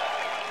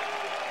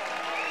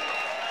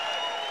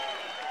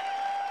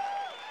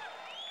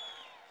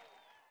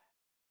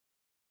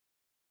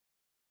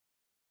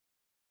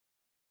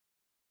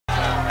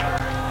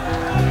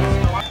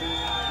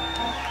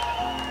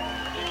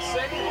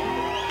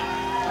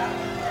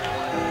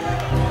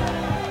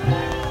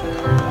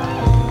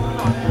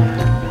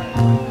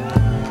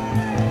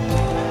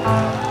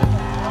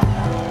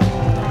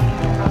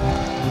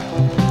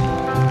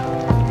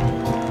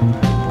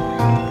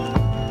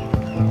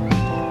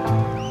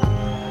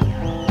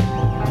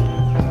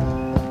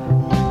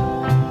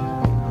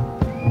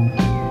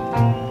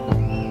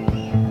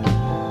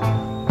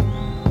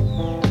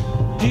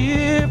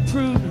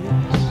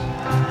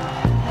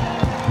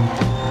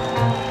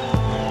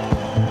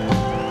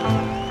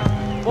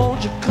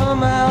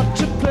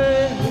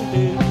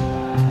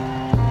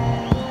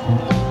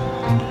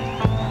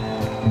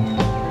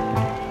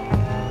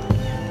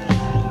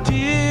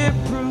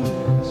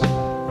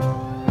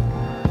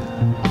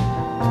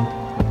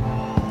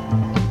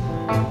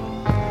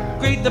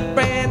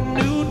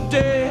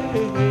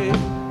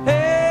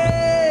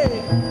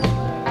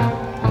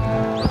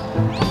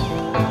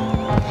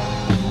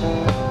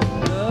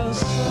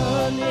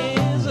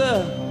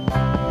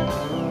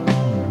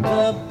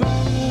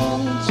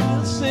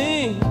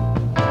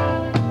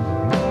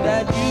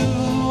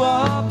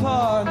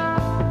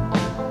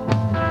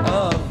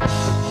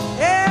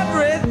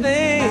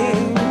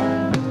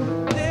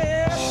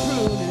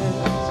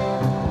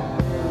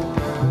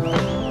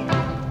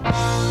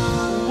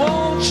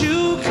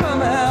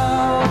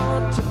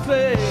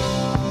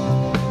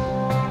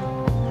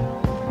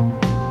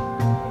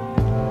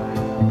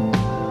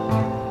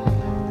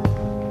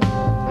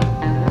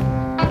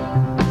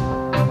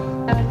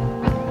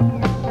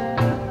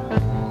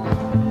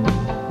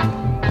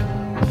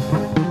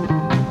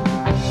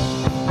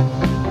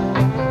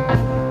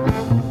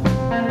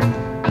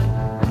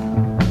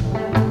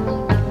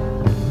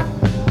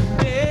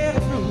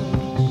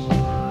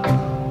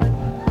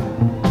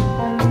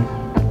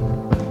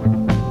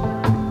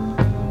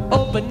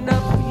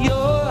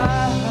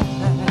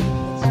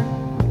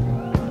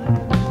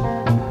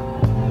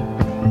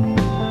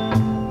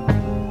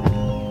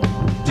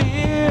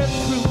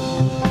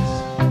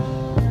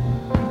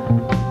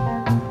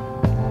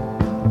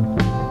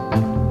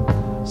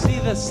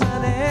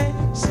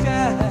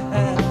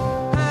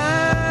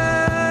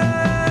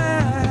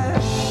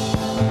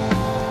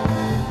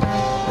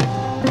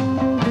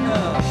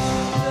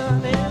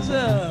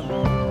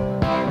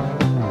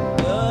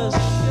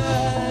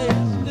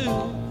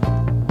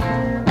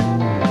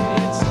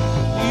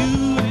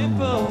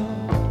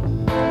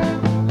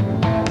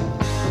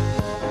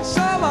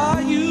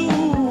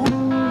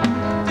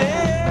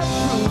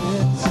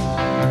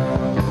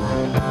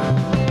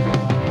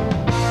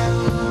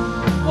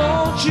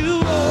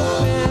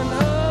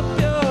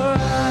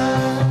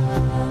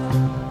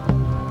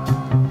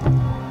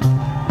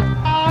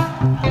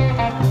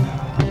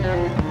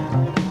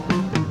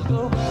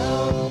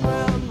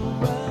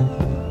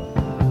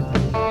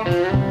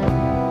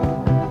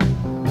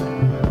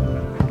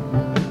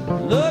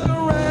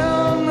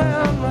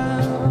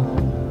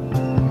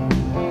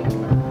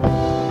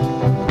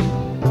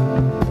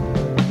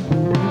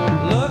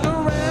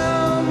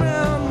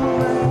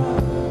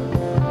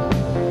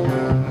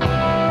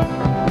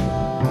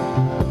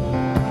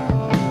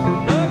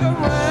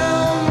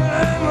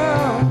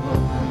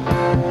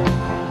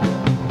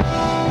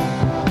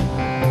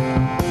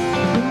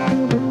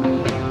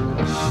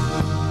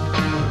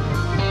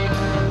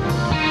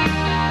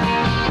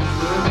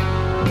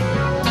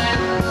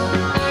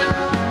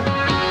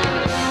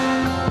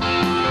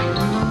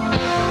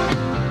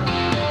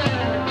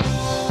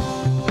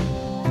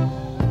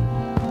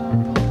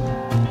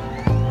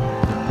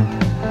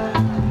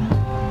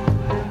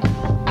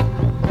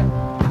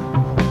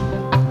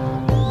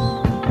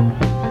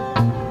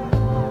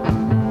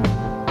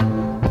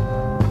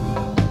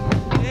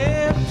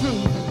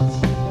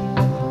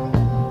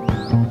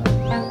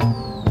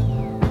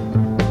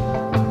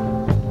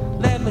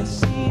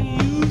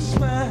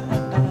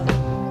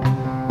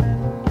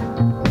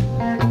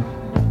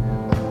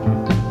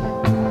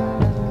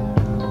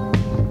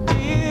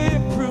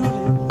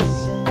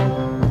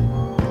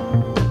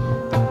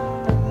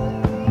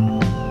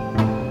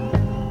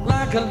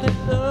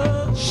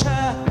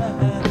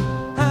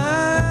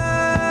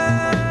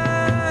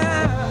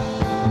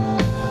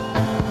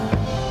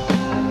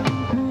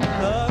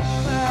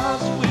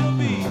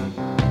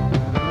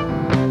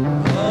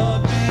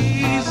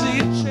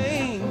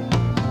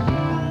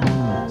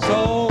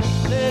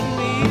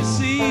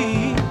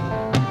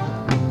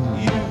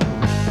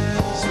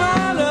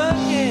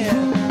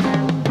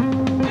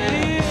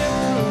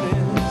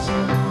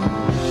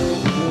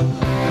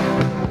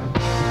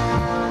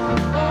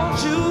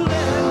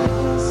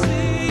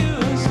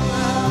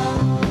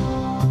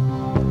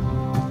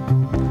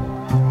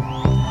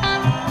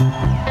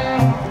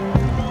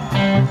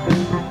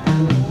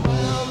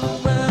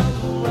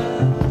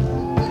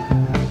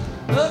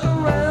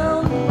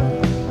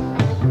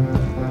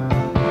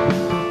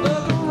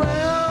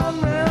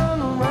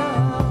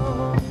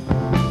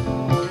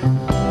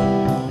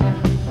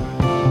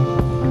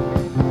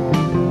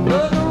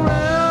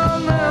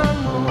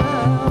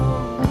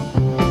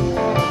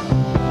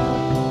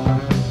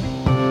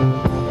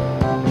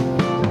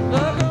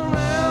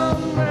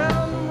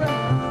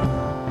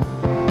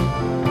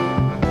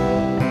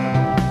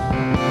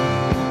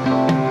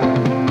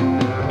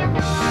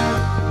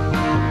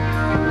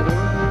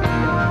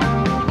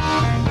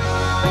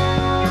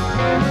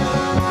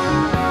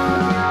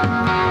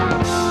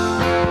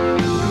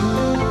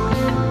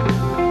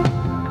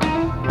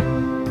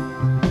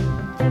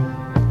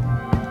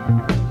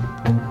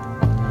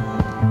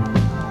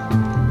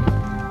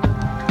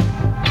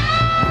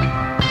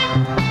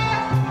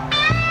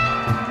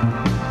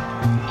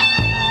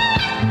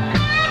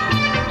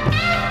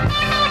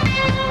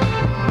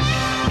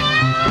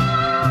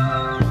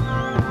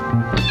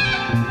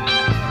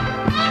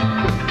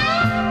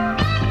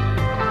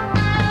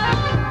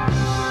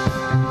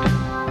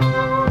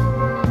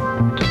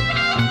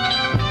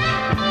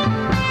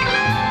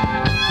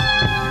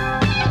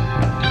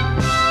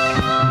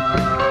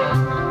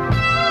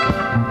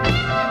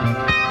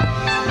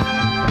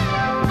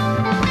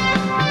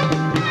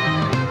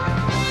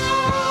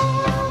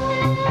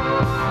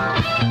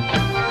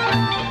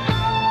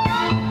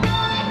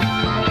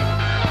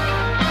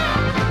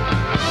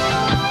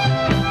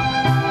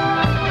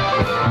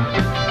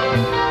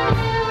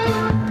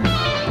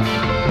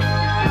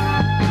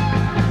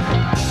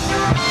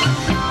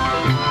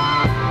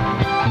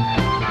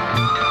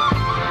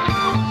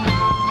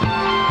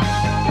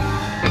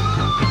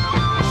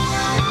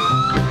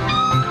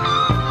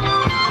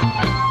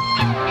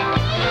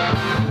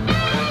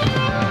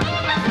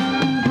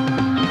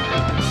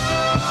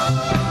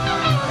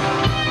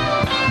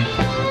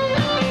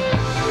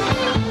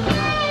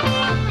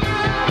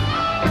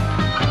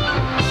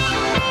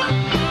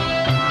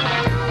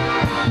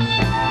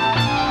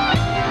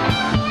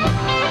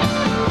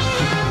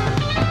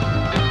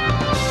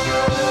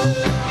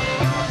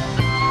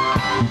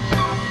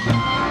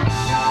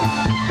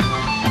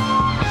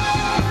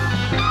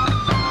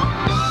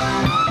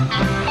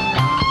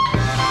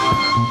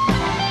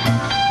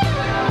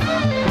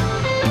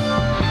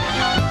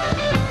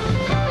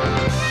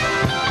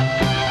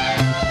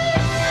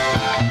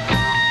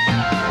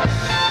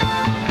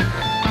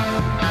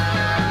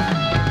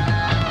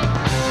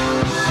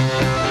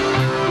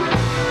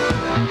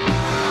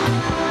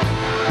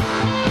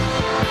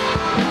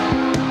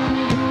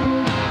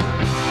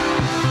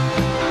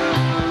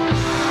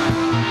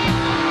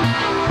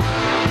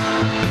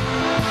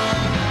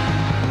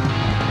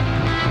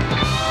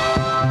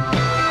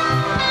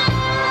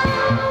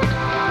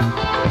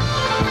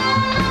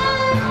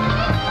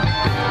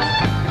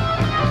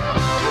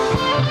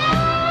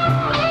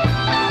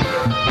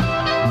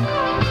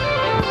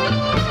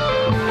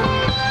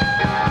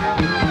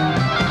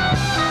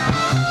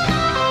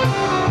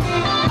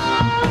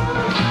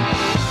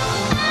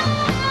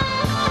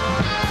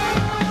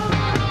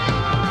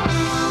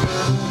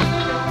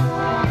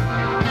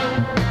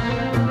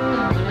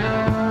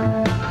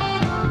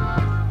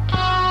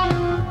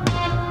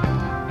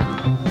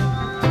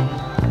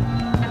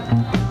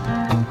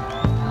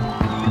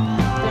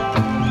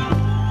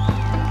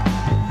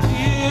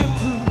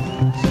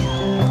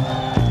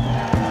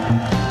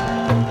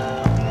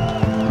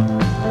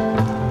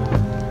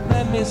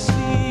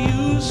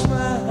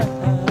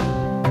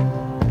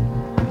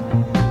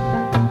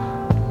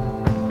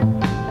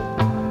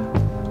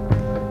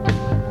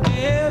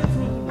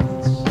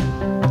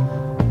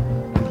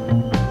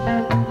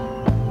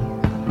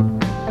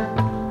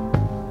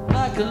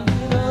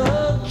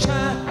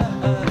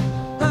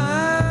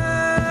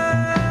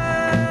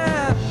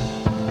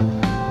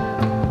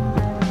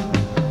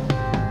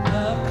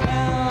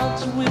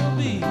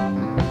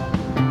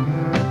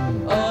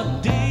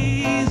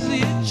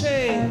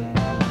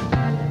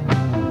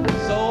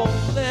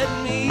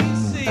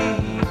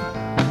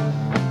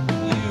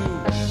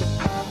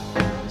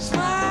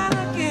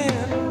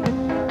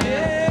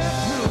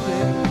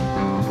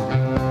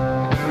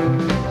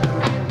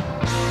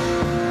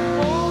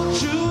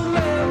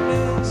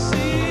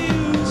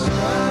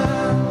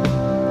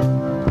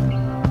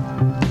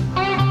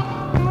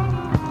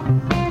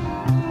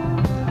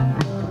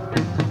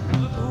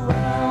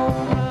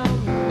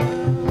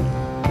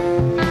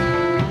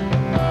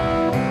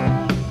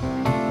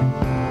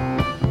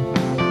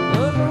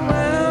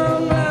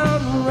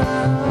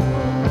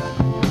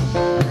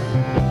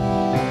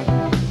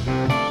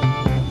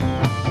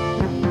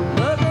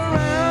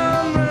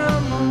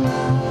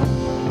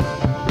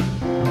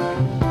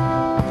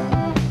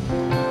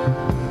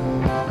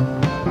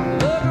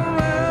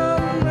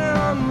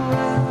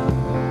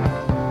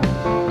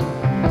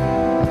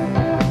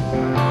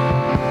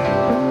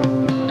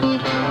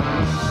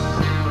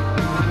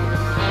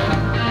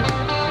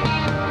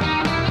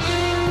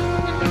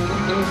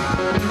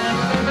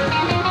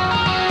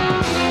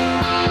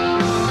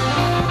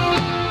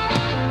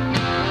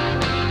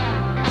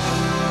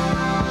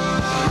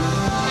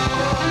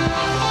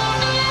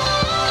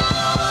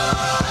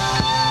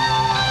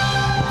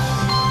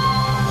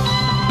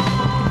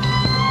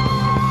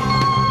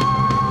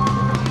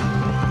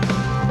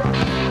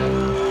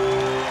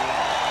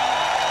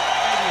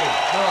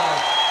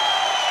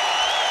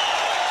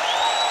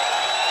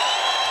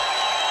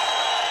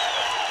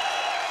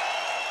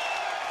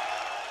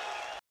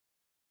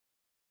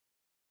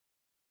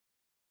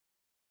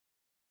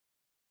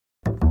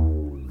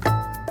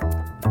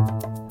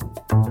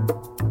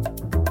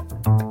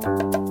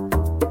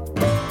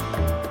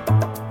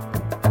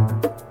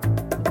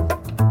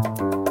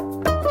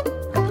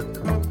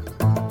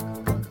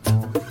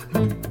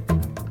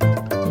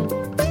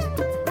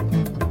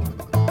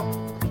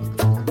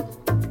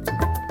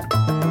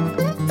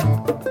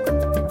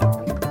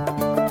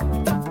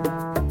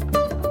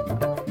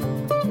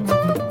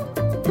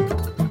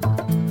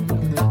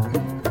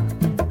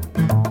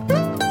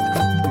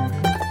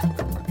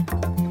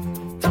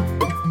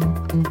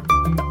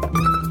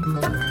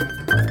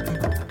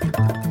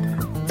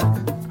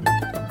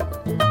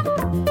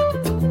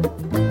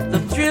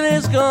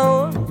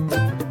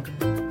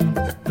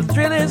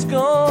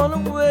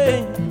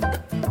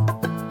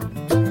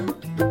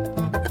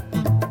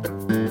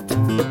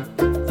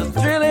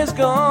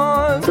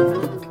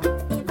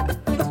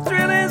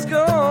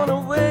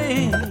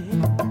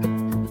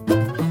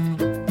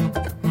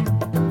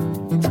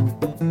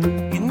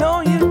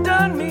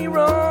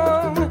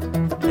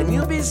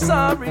 be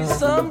sorry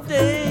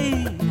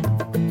someday.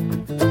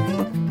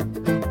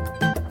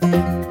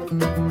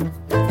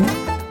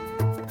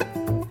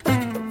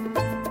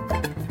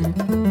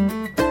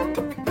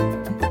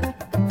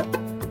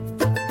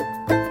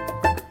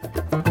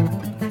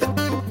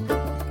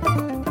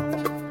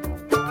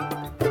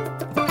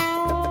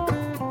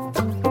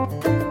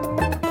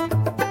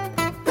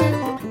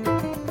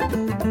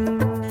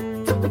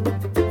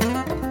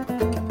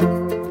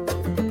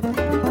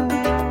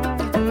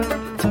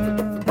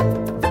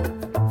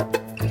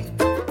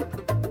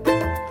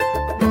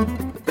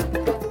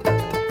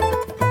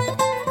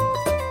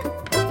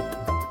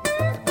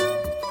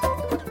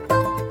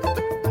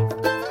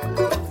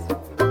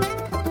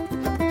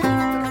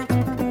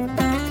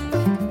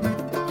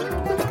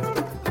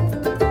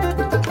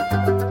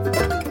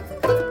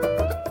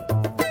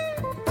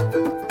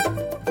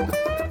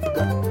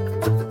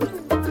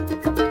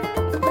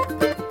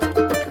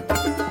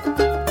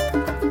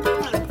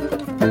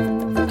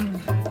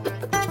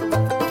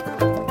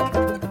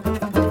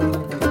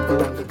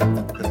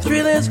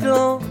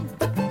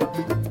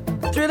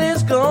 The thrill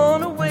is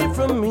gone away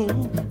from me.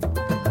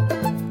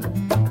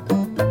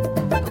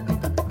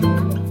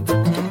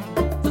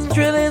 The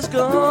thrill is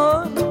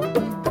gone.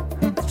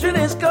 The thrill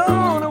is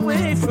gone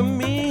away from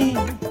me.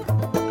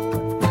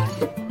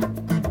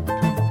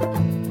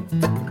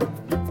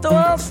 Though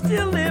I'll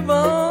still live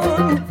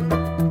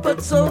on,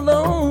 but so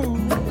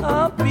lonely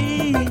I'll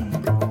be.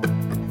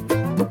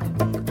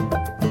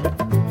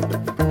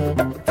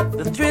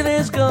 The thrill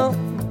is gone.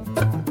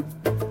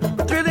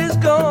 The thrill is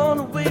gone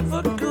away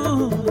for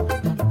good.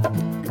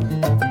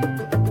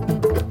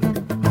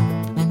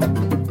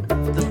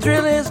 The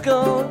thrill is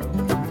gone.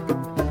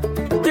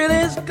 The thrill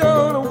is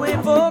gone away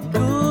for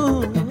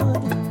good.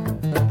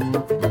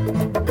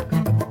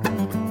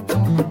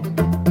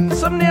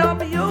 Someday I'll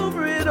be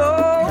over it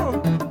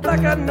all,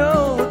 like I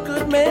know a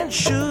good man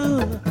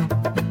should.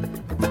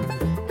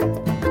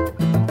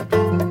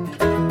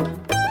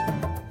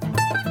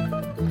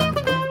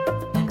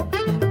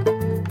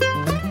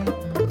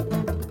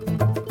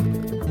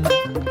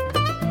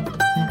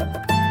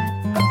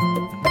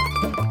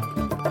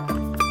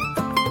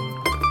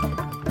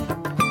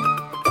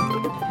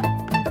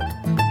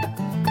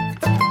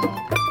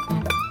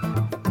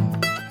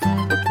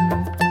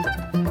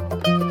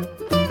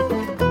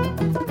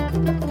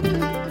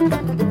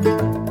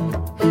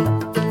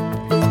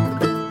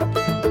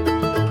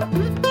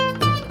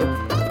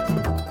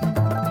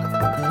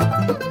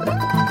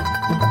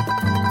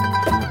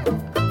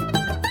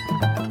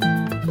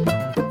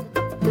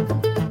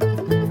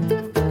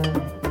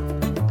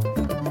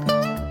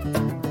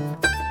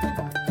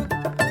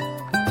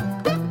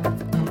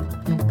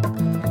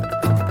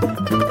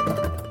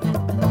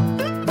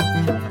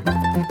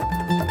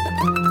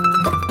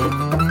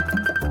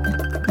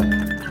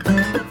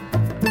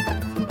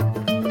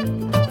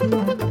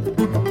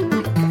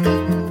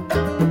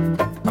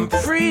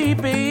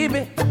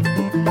 Baby,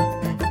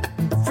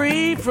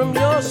 free from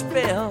your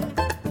spell.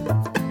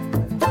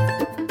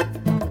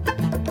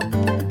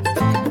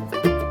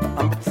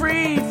 I'm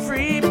free,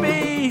 free,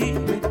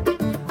 baby,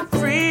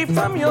 free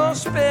from your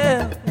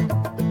spell.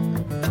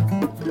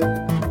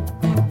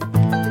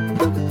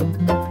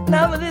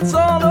 Now that it's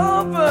all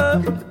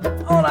over,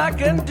 all I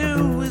can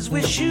do is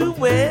wish you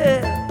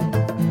well.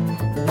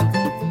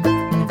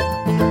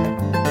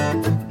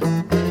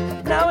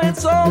 Now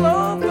it's all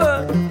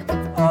over,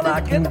 all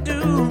I can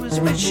do is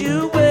wish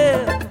you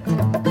well.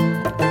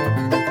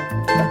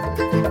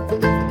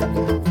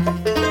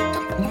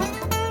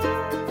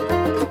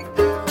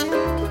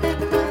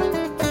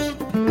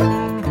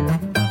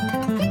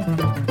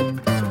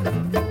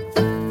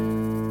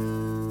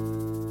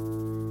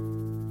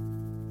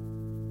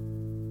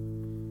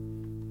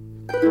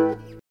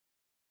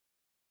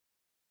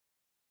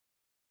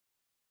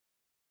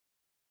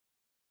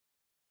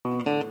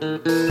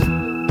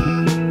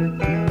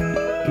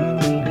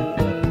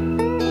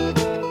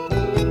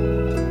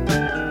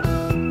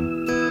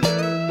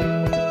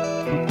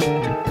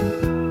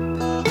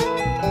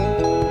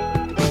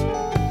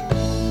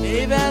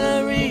 Hey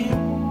Valerie,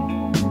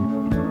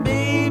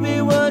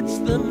 baby, what's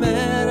the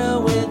matter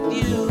with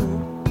you?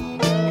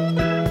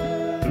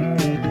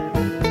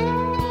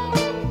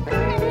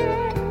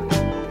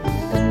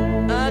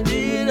 I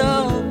did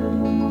all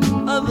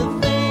of the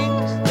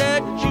things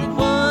that you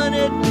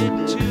wanted me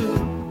to.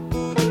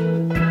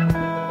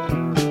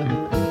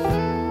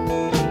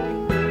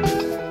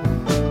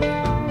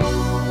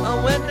 I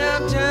went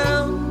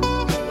downtown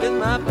with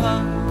my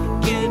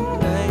pocket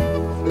knife,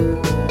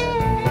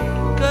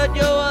 cut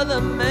your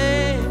other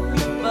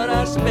man, but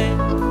I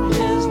spared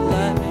his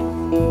life.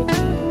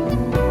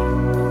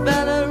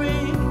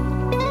 Valerie,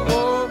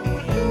 won't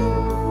you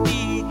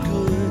be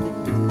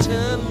good to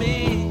me?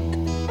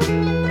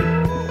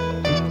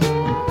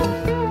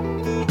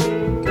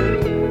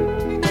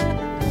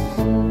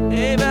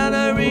 Hey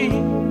Valerie,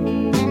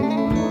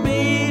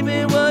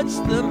 baby, what's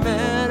the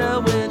matter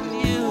with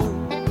you?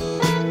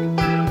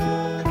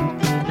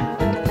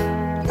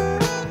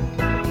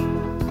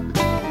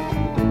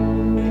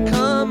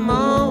 Come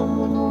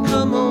on,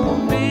 come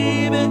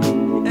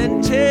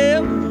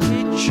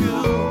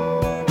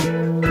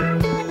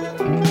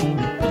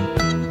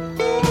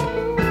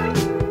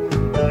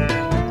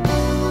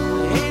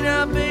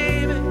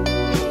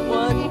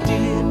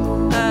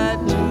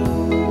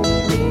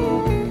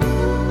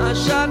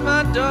shot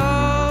my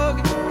dog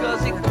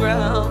 'cause he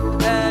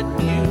growled at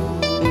you.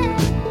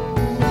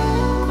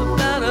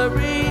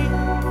 Valerie,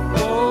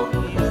 won't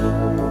you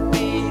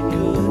be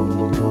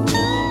good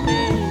to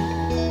me?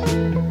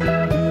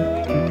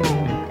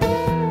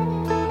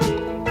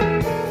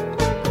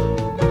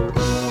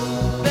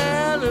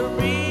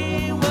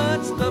 Valerie,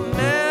 what's the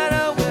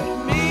matter with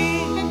me?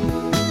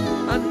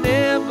 I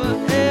never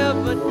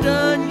ever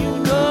done you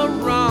no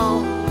wrong.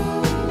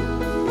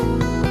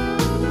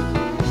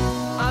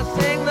 I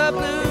sing the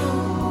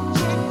blues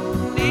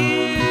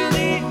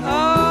nearly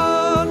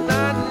all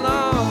night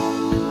long.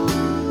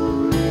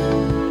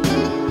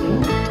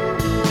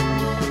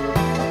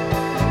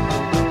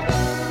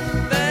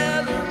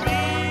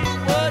 Valerie,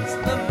 what's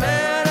the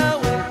matter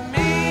with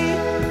me?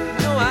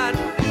 No, I'd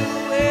do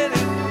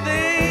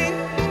anything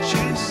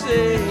she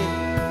said.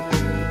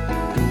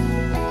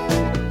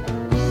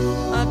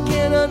 I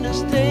can't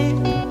understand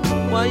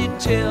why you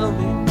tell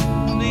me,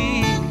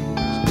 please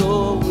go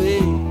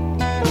away.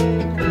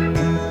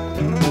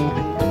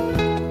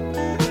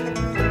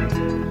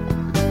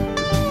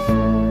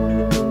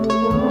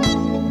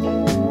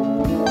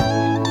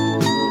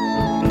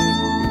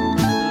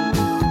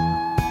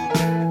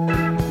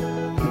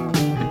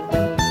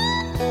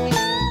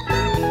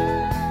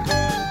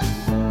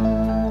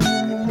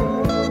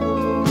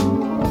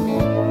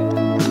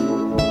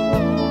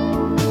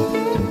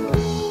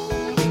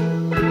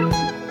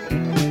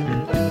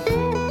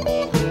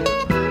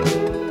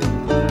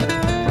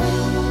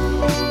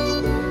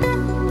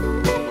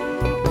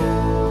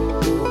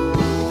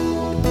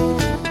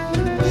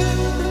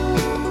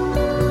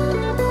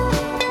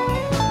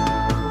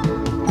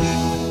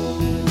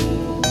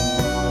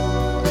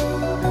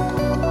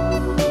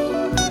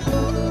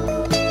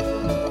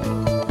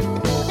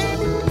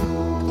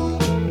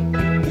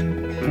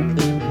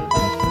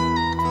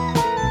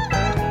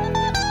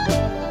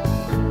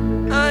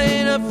 I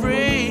ain't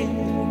afraid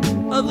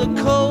of the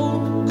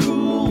cold,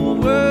 cruel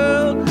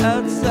world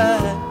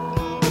outside.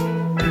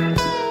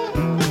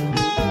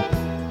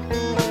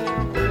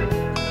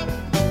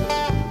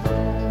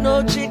 No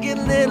chicken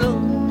little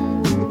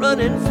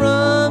running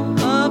from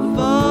a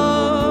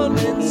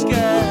falling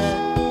sky.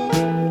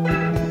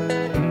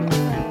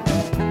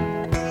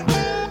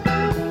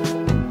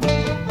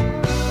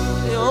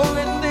 The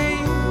only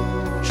thing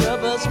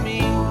troubles me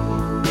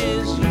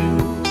is you.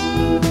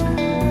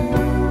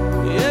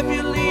 If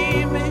you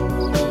leave me,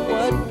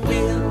 what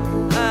will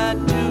I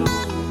do?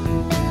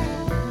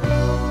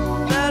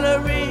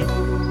 Valerie,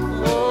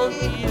 won't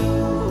you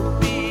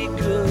be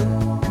good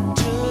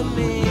to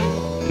me?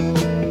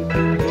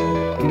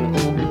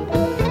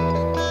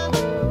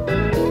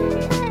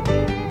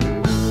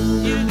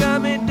 You got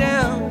me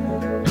down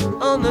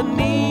on the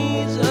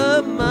knees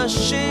of my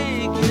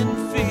shaking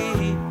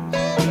feet.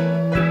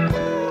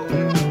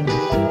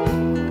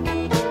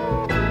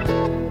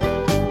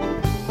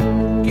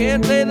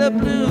 Can't play the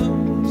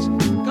blues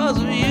 'cause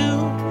of you.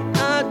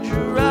 I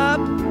drop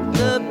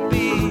the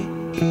beat.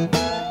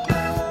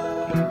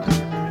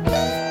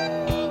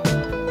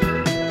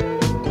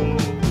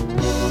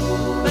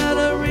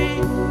 Valerie,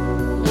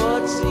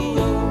 what's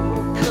your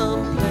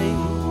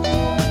complaint?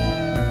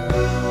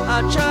 I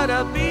try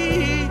to be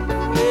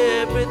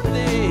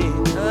everything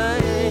I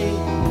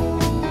ain't.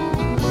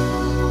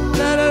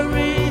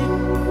 Valerie,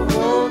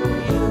 won't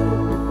you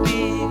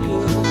be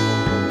good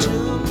to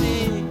me?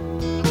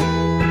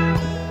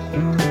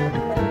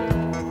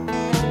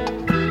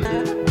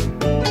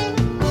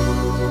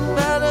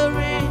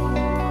 Valerie,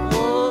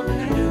 won't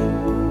you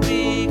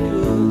be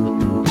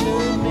good to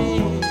me?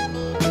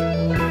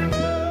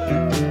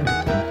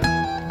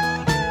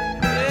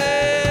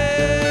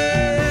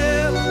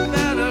 Yeah,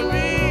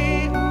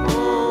 Valerie,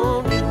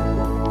 won't you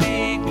be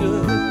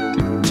good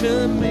to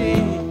me?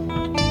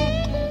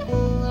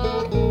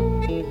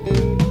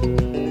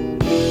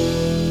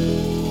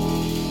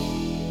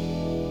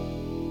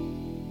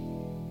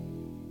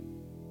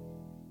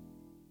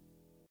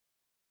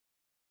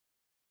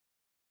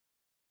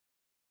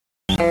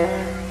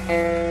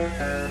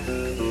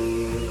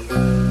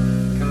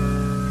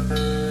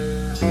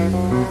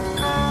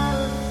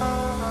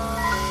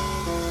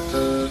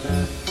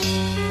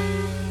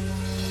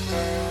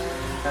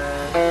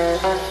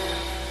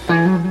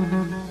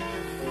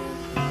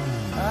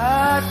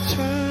 I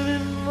turn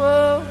and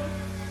walk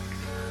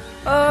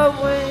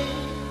away,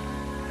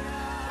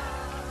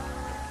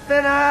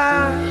 then I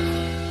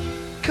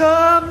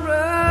come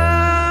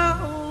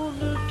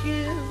round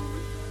again.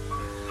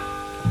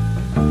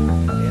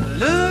 It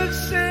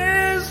looks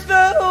as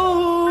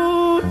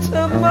though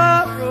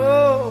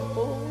tomorrow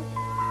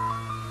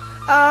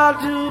I'll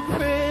do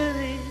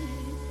pretty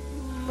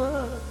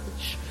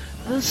much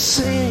the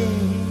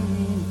same.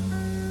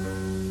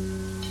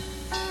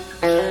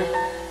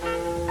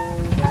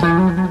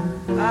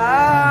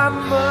 I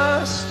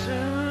must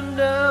turn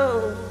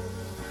down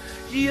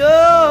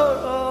your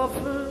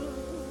offer,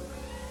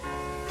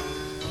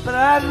 but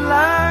I'd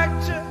like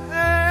to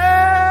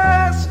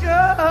ask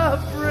a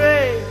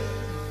friend.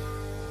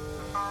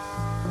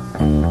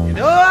 You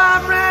know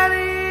I'm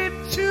ready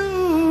to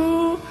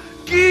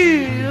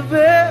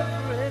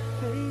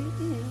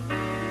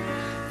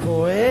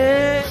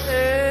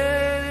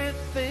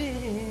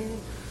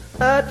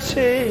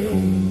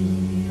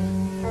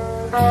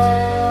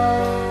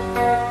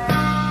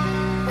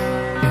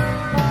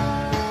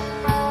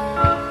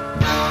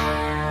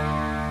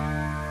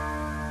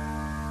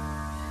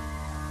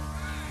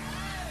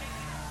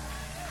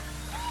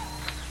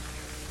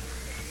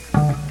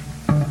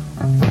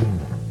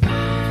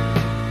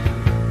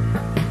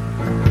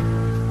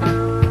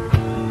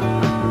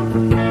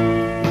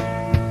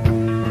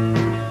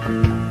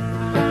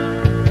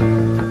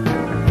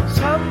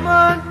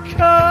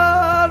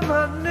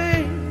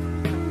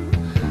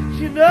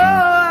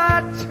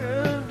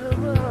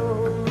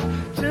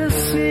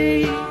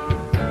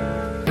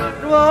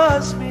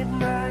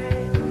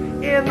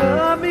and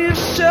the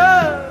mission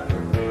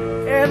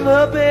and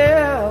the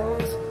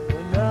bells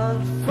were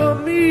not for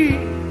me.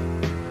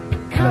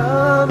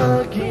 Come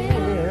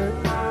again.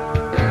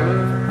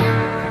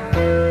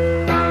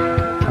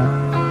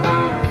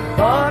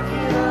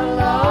 Walking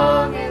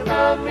along in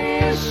the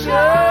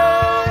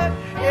mission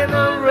in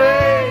the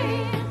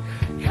rain.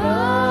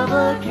 Come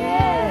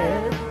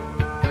again.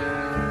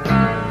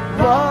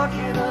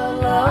 Walking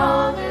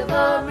along in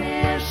the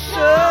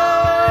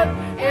mission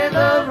in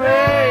the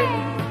rain.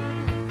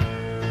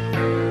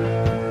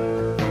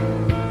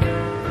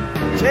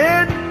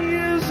 10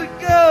 years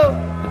ago,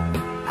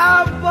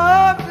 I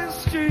walked the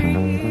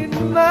street.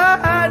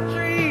 My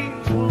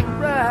dreams were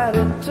right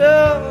in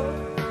tow.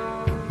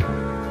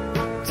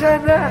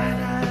 Tonight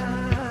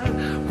I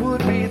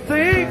would be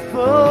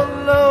thankful,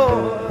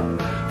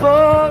 Lord,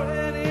 for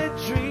any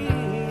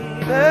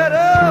dream at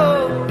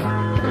all.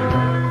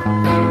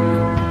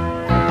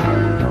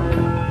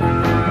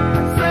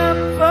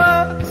 Some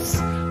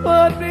folks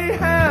would be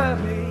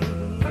happy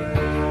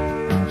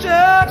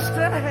just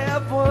to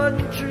have one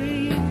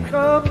dream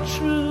come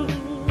true.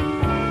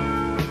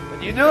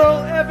 And you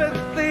know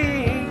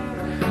everything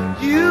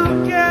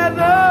you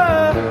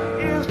gather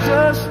is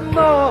just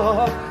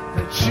more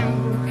that you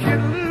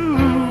can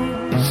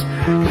lose.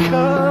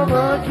 Come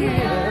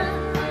again.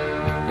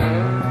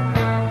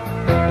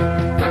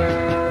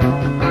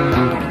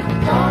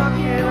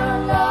 Walking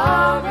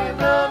along in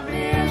the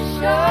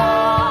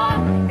mission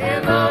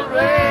in the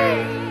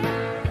rain.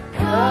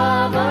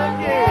 Come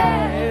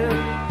again.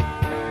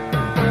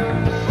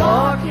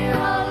 Walking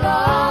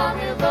along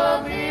in the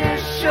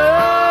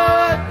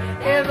mission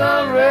in the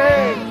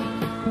rain.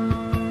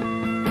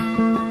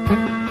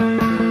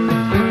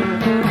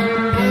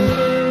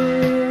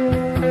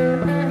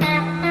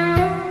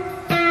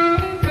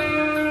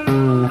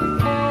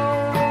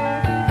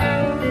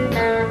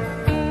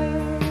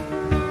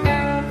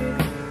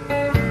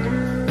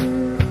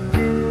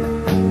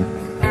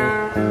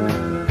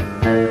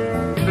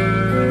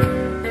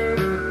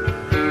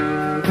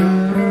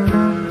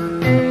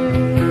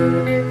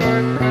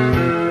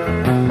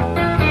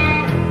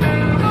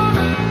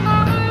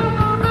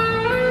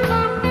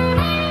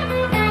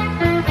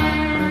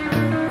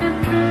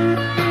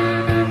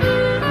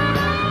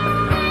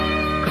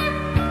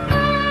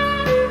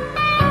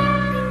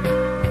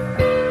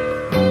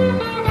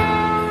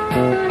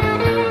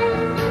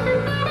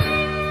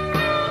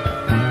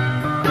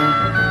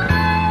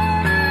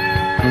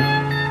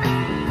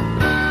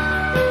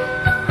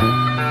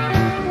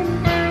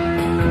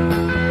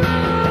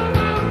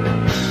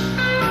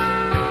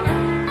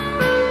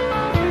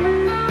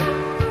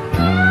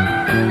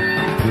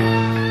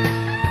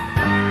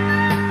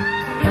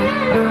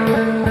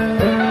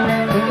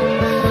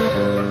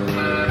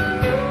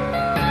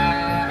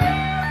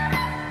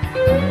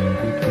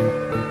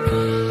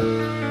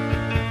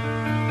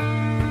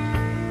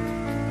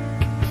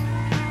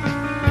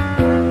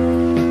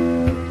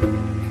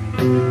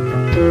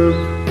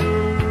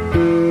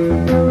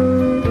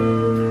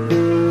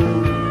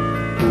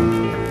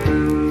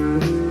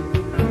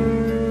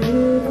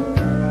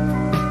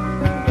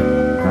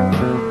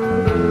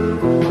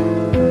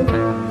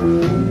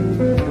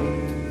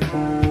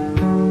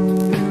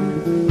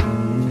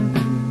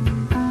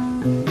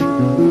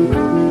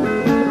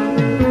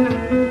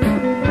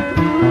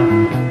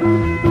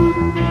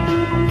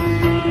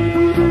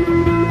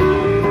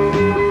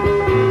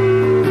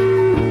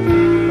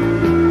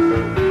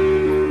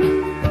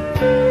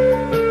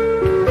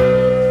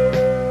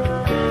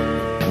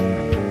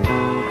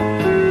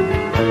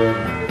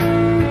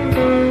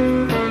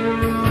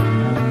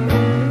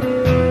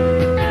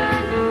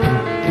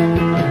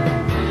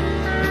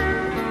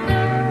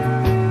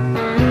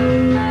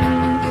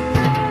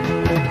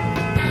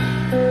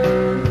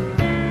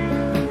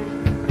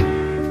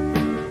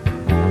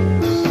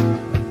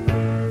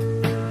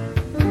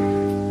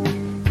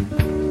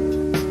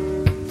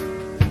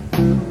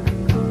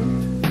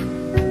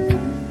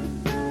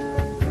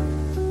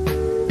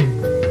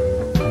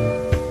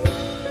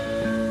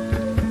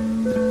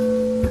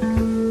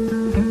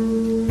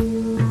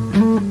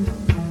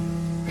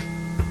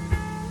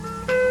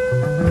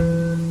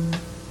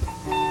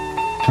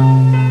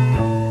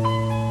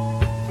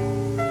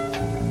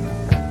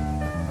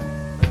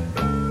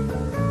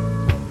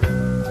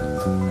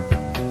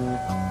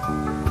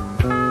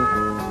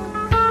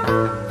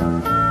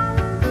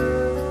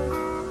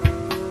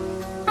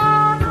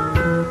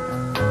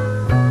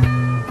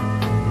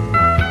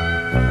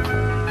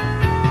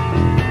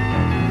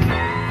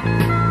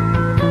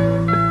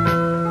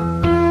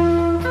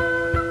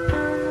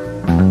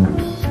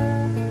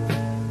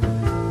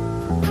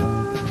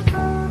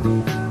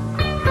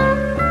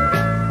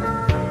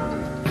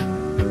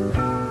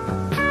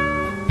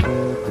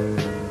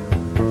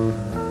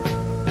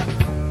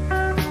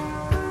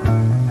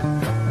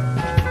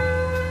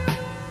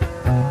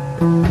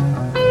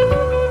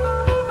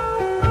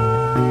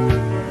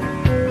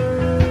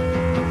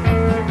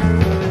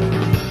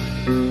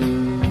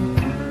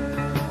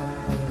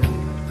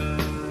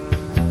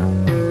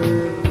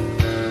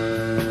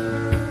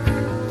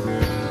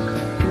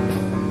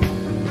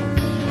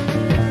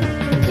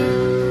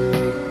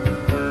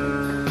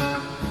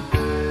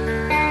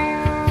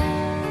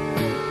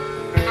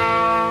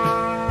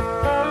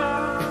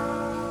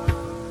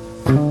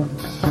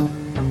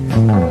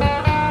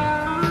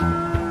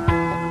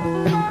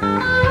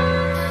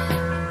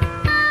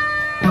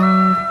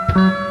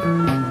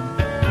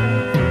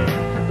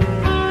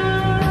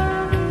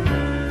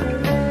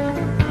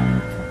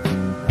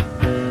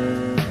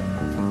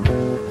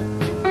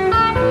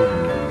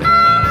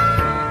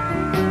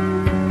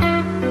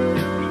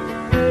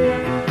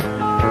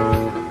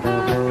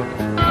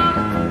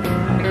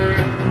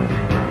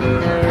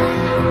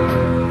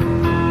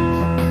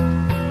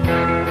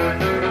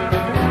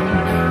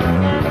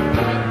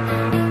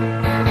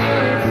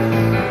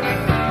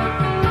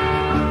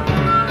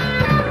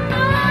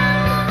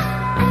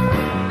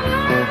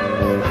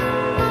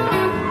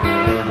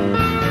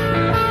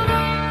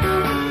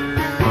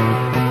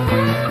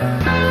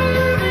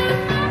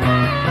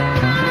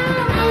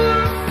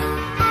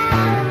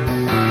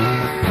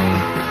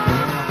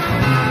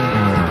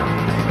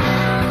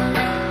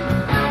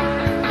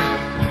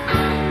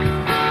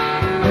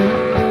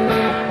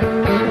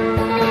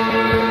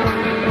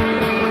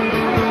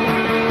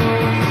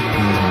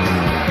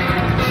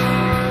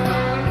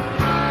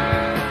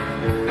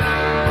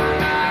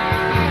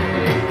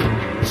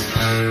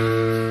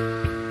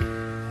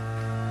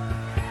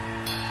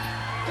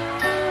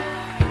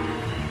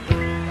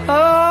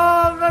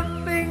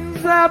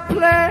 I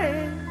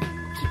planned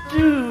to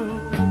do,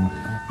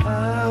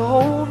 I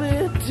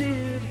only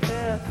did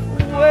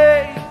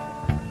halfway.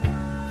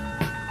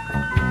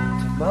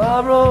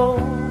 Tomorrow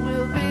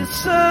will be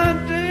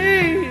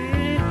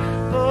Sunday,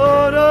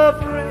 Lord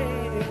of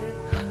rain,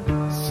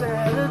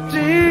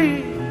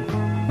 Saturday.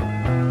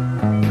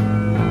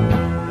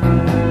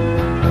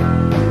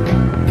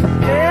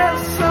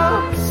 There's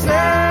some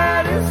satisfaction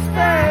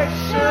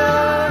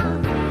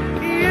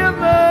in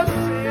the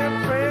San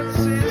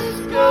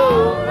Francisco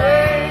rain.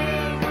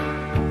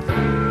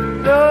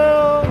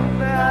 No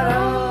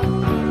matter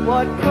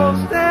what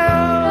goes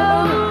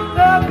down,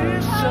 the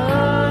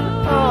mission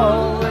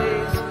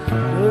always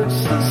looks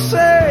the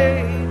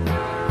same.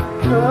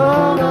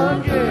 Come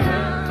again.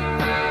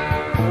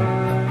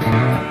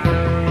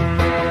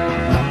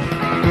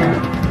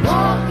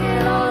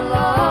 Walking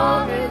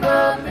along in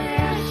the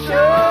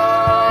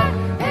mission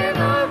in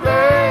the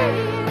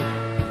rain.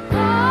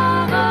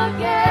 Come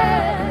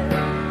again.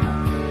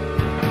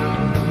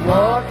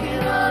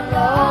 Walking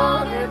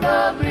along in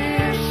the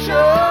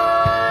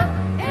mission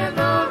in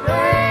the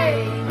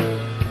rain.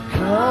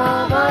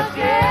 Come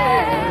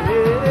again.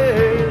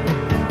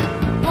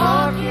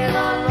 Walking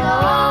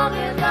along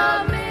in the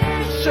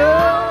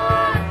mission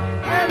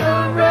in the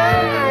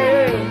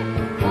rain.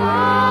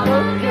 Come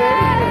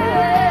again.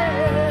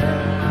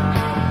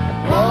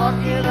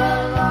 Walking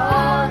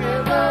along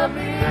in the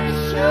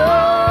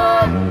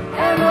mission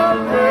in the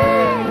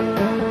rain.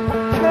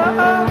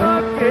 Come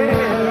again.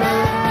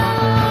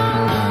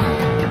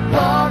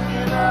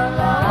 Walking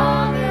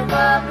along in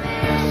the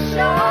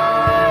mission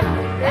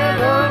in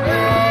the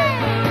rain.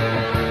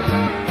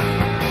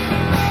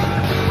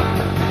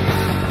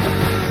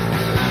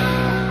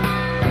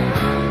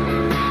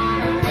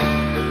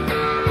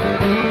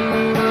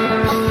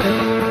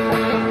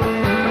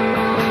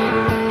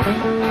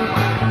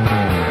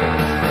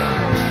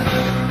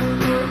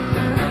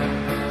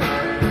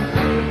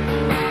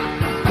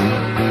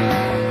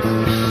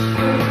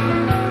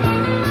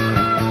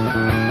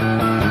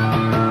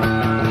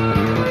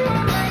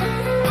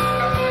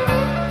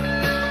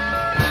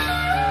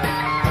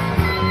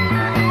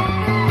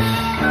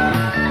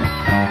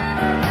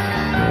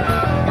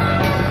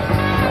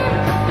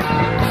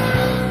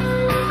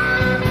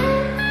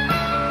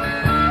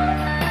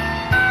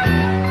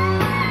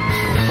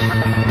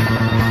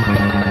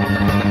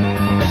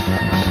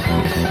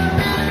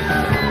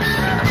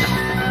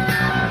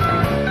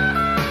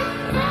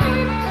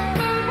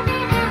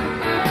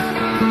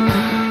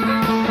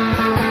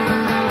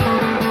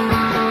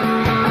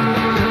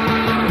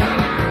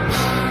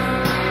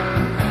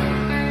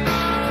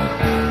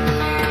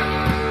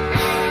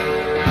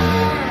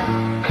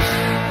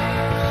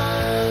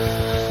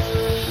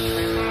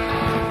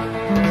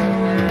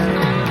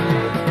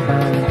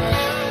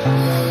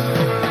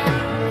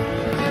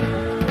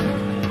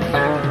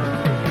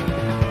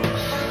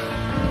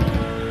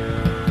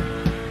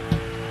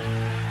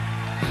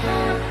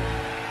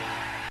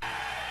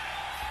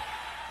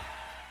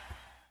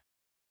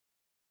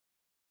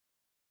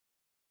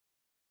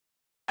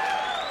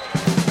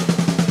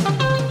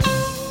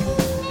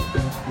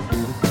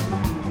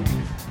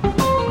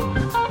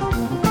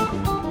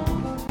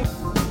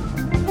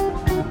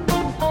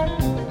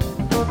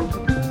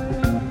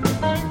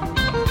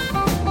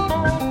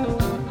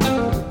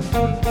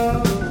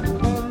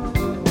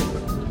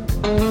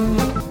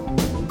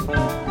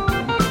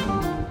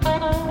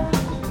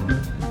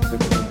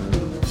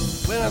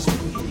 When I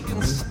speak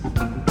and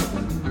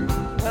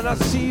when I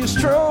see you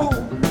stroll,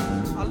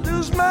 I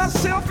lose my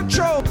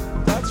self-control.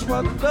 That's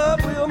what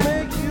love will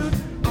make you do.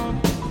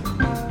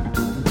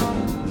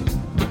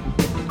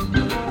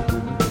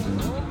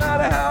 No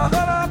matter how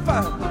hard I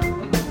find,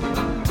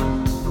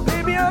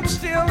 baby, I'm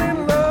still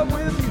in love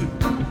with you.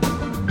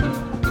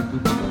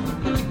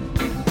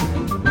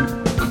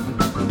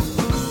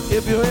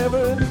 If you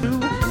ever do,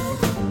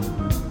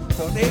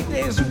 on 8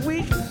 days a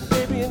week,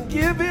 baby, and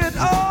give it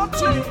all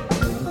to you.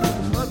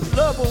 What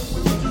love will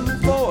do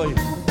for you.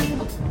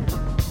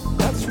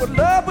 That's what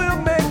love will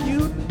make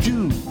you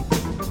do.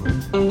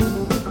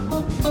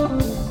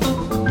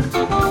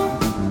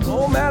 No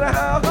matter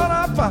how hard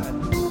I fight.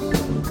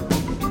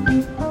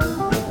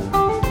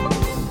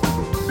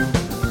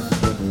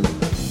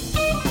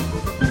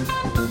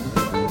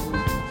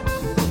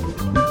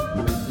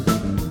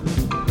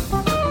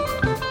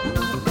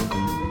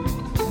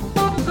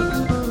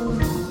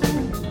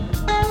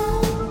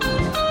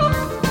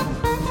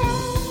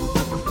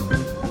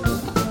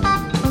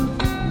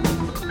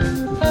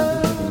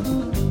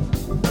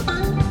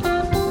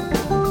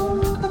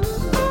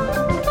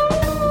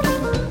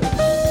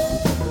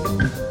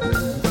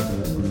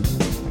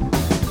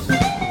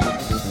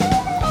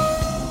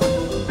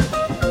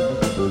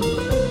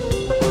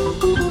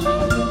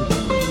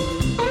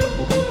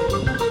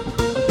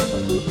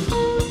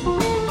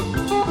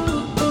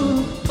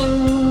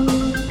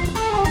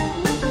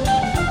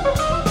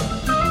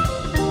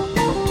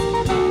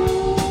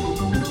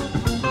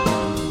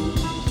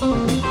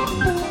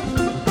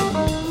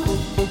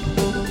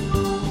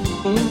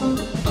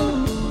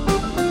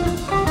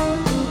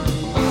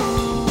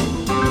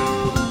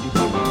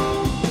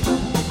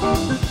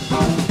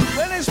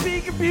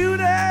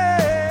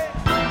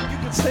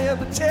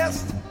 the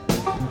test.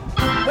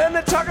 When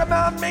they talk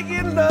about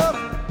making love,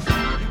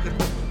 you can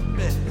do the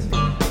best.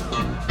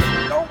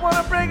 Don't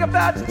wanna brag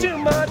about you too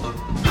much.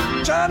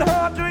 Trying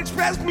hard to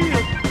express me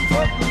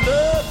what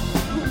love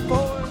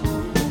for.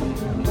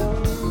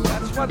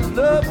 That's what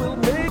love will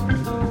make.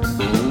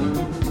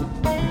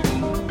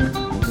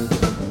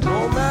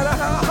 No matter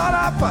how hard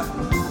I fight,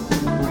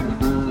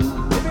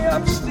 maybe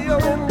I'm still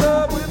in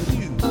love with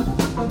you.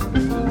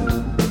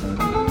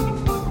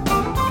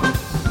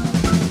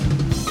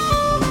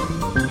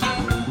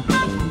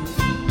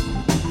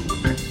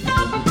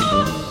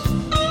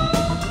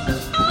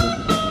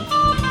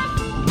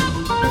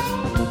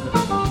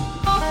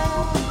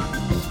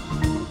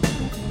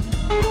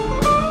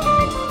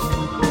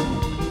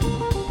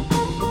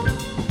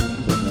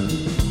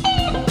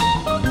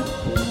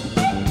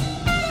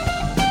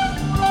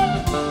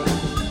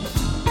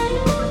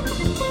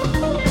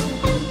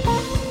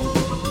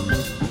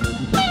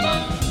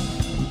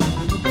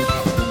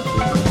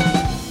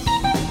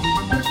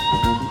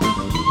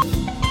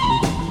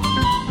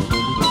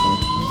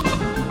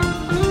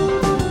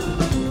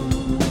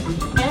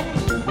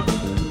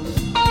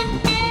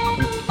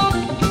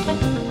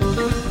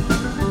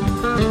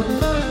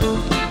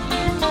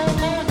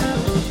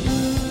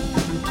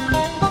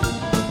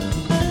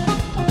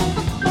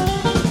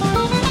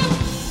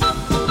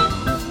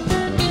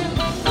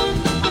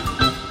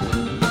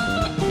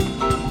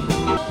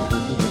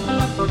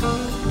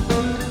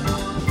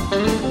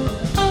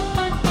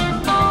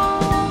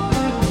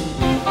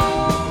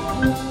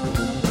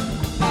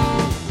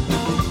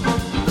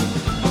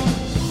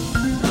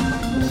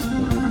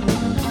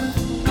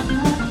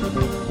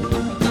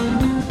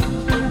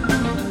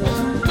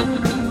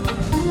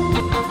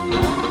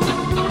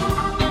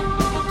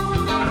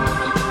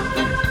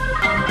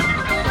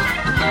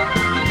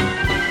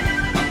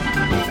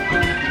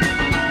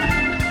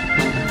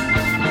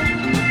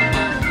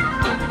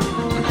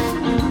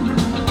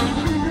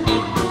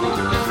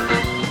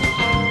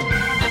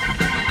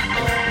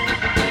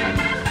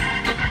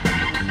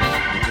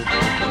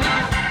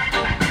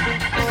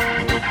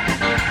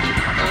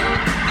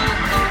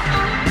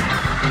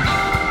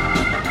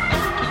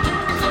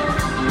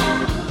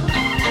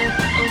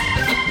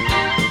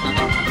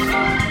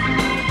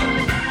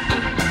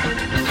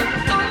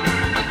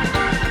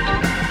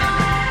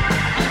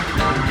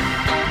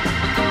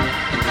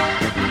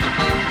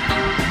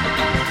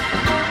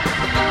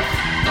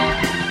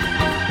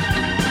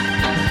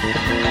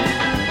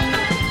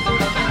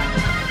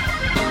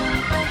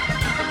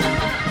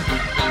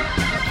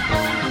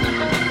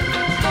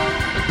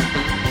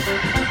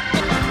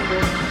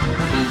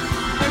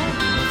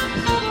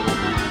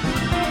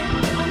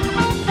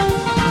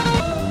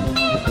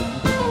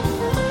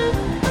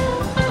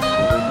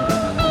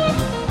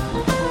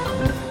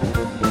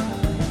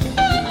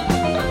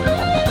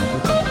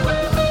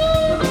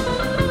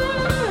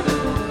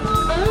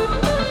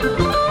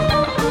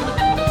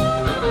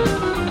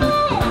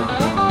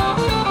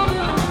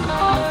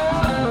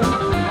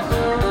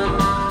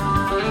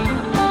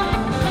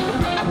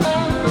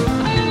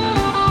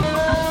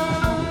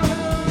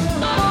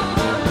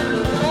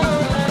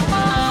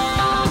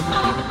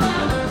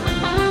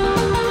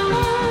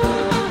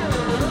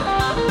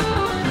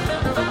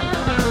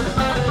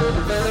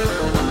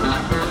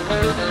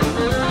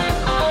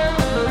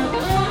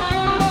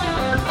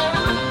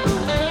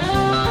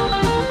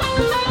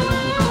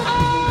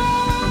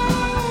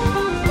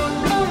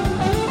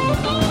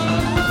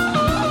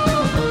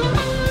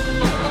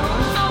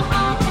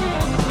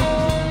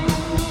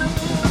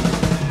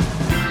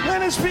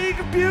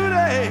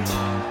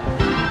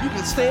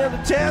 stand the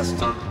test.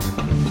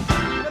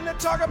 When they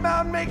talk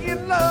about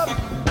making love,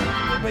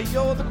 baby,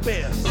 you're the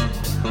best.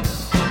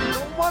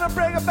 Don't wanna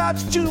brag about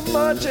you too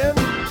much and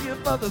give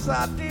others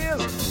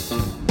ideas.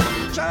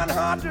 Trying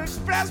hard to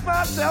express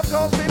myself,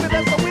 cause baby,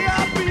 that's the way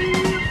I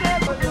feel.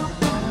 That's the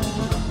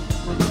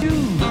you.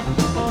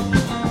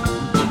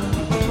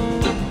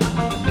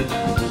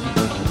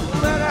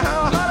 No matter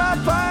how hard I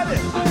fight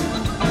it,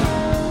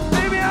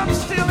 baby, I'm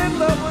still in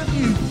love with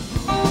you.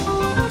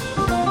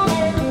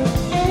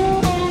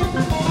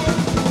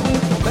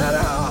 No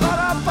matter how hard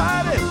I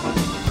fight it,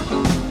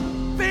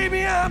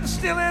 baby, I'm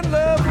still in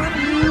love with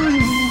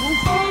you.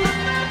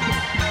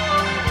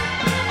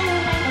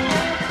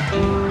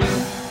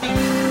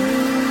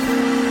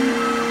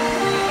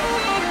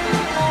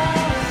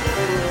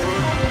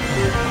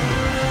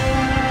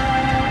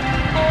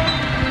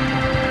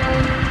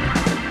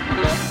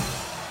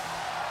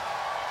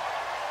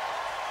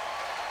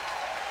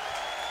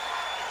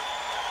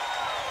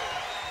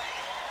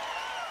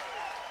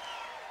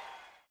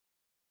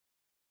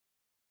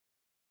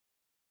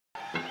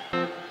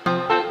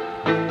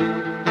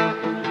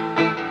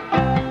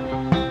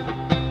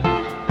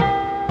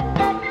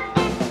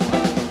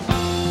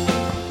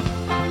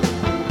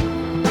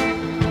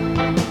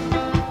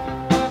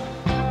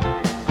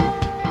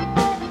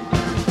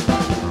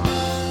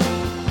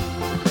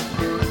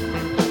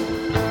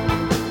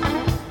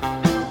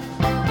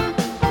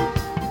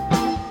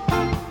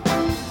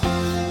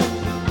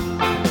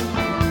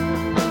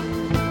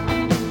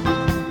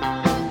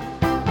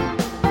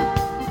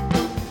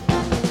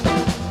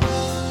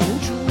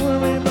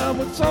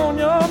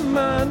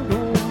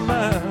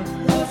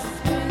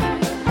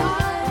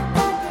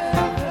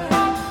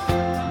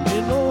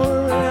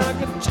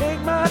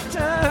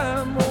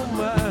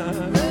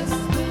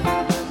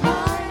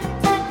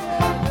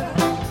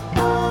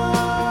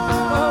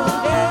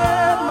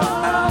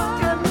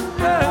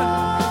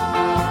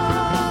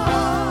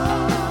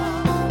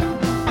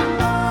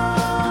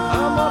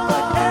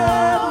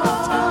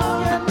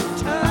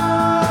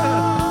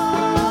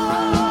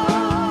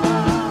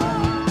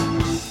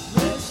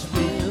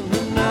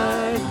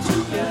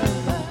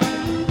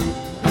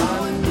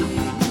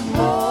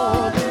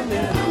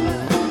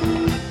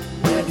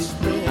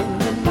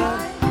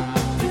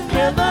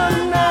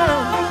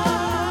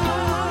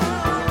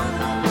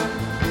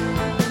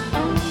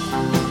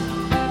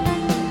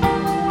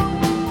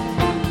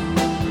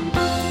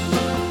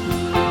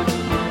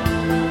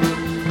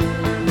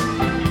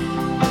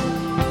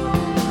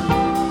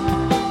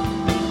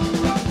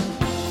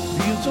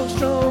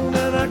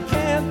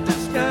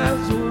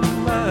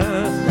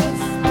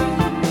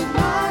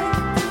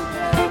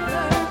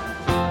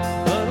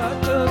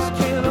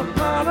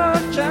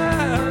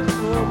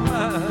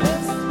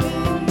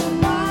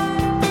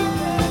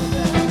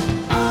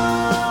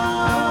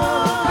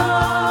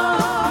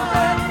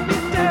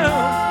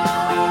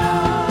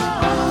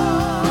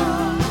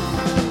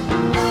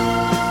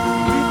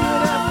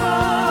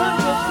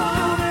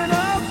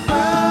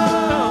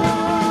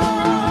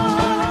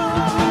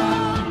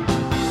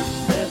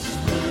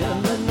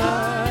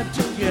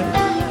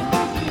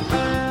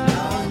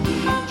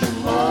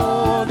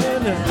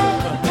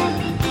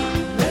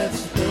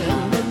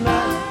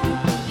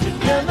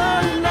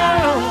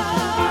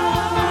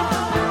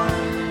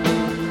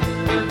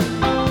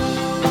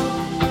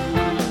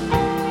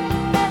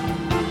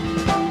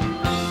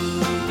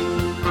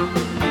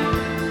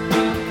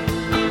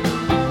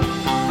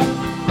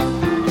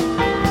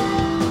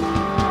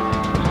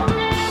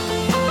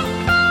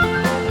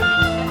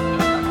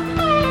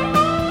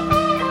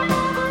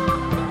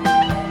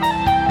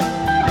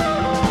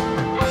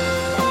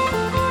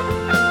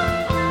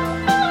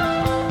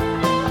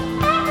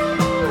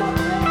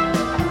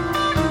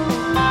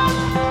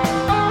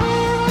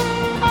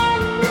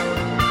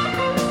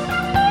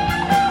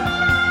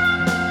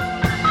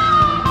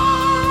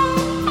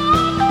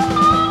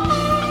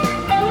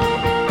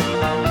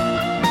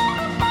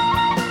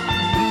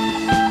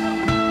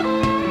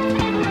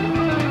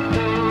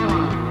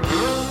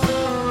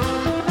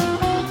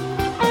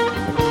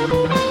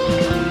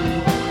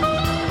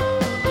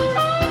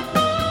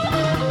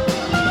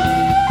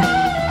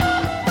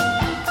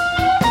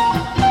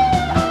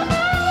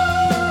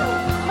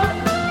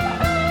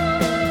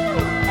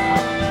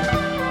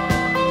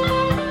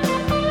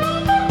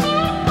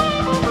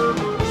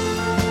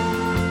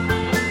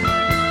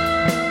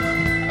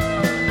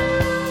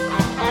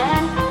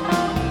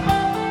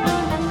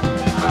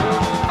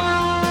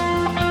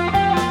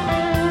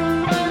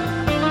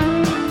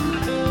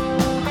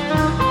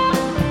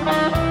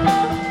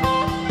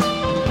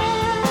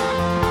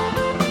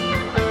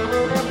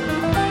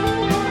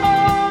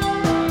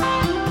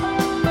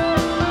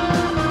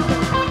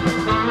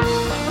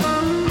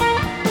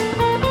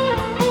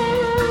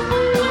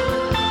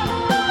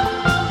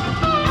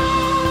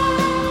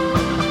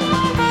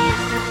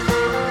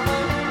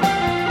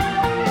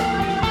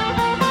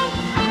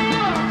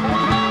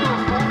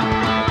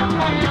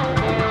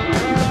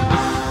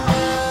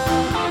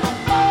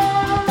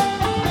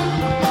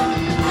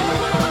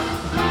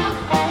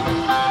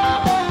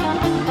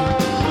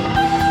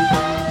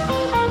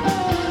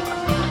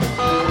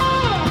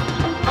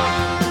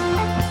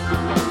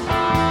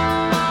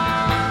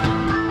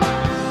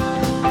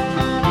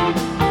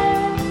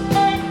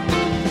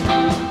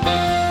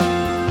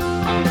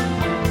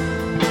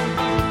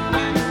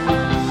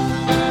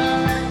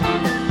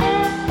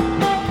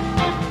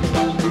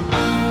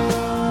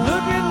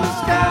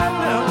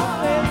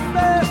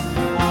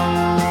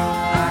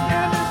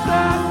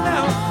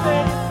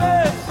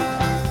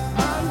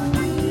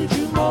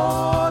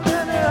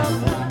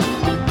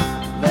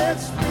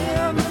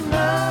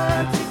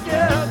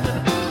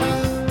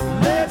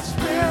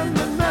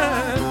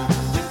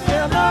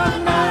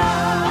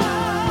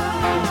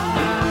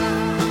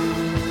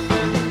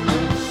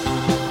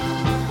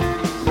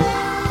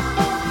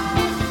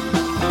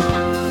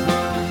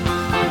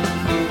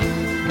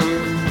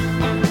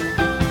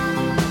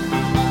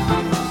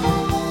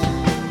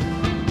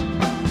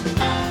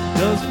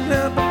 Doesn't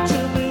happen to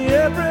me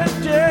every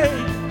day.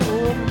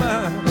 Oh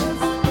my.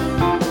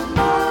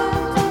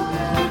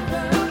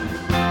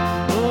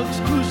 No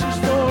excuses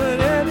for it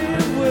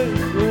anyway.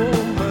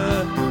 Oh my.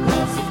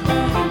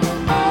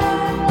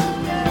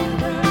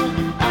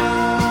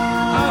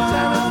 I'll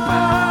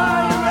satisfy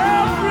your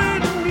every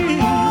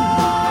need.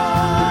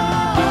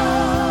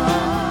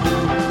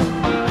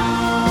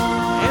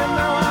 And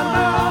now I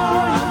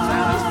know you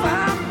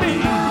satisfy me.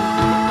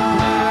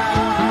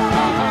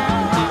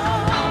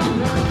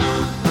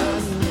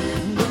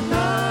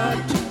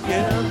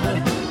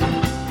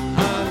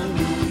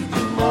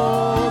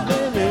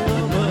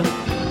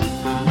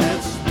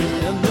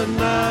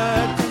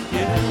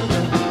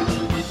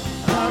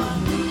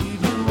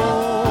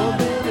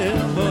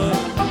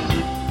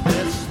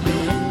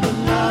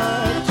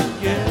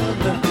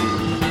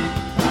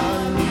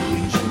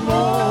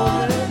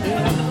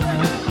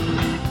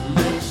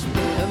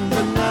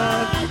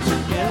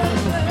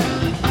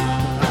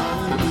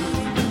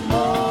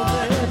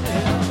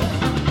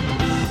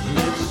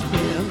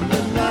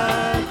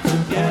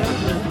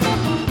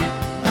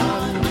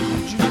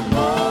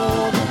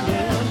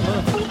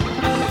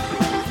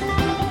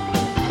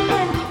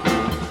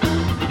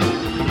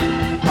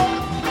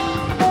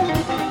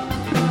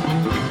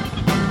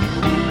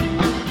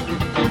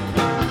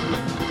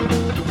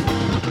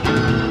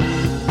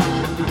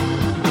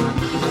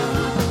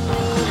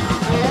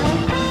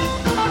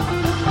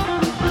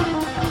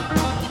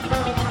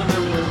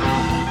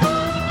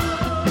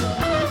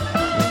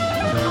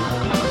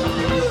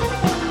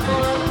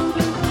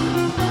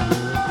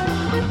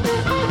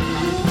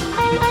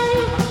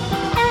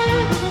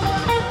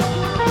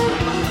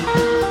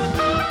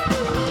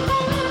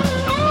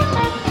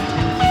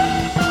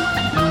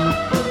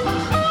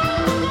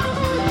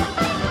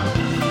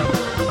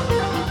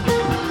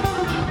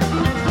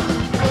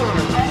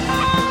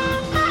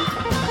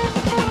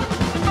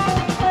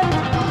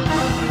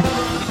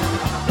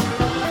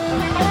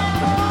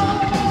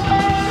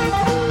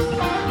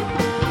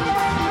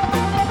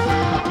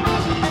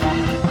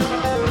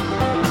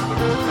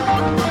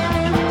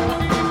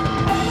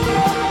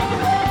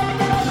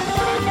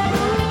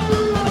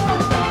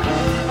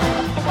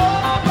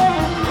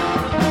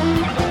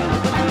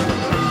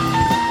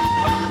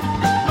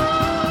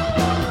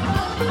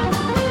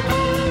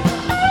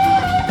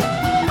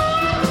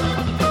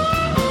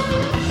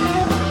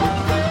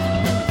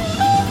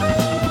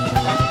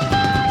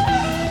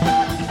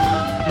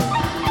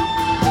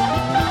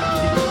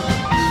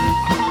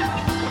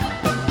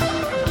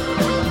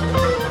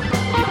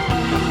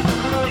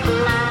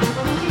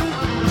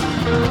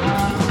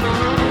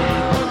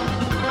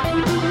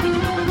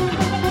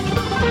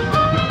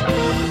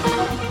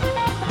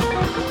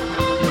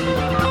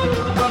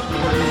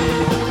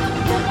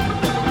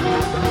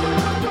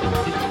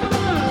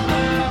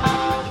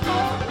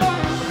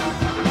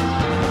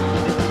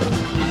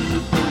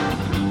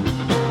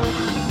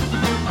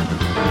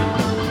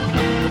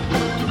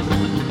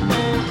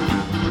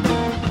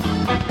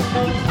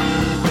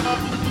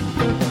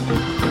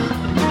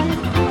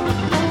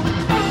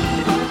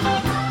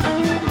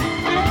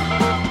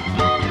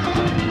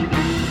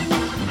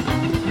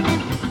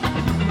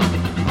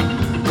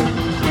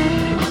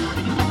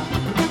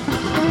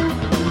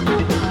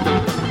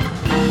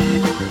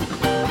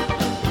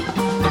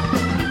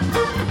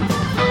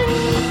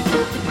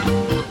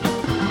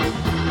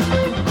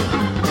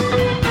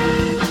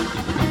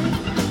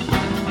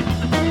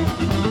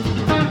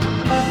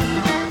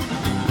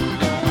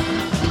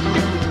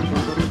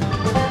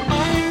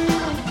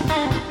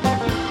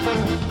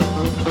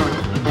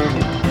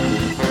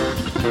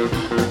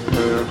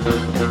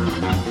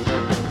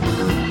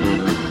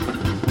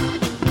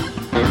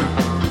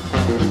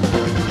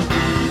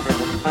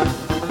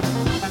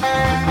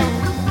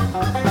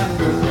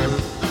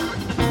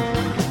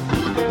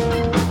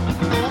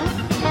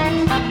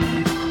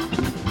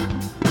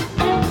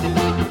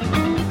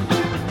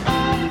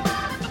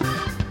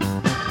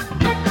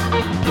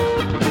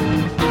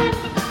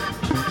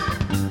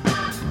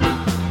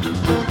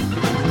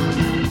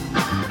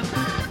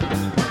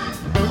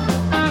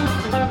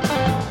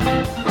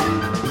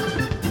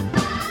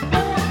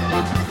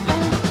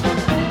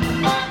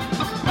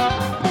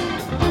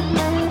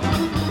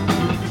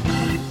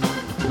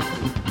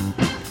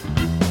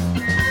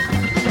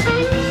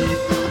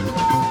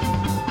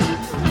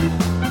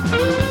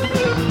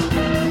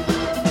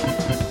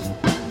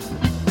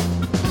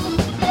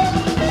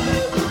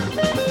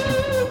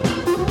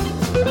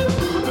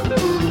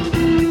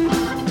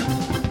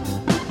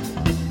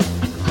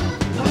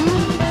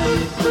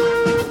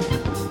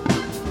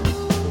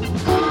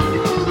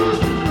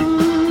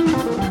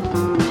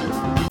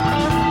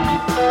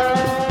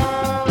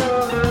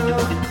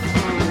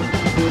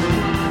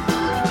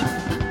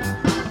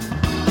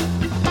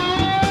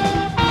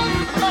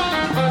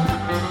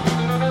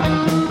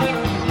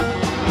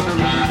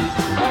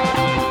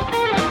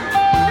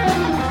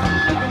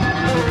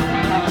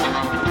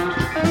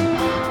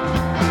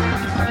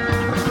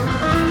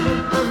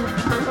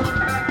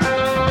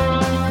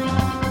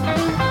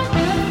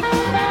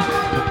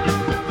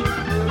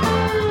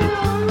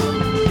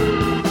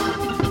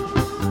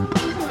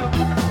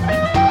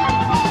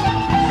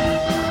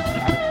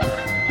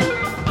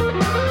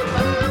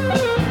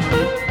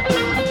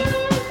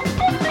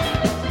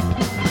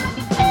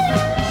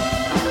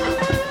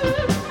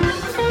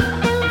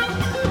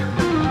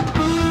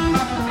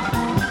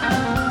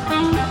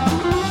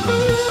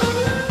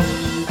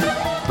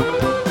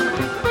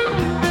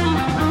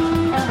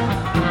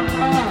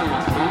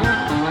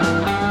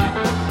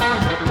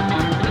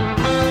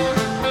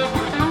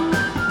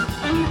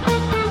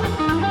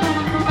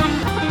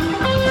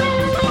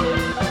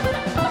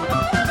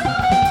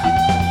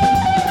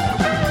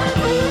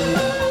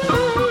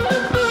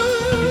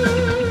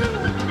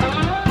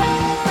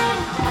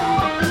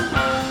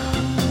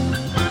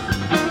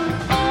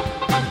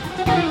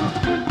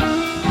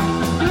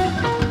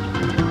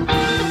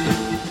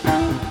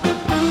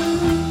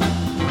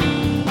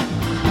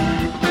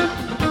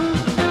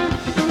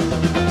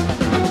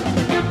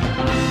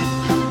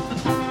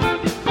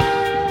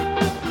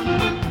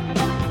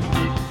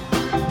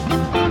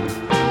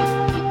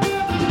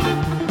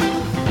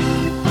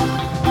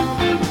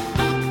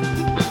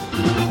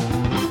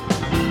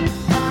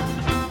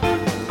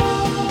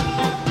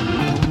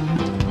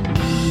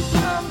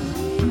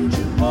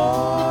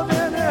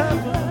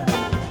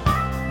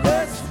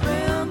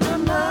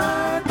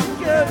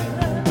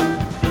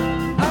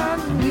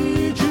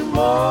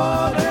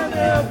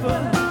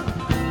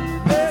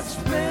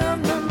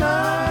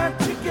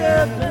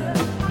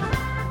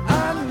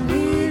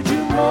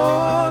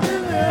 more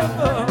than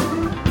ever.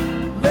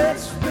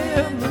 Let's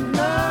spend the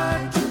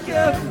night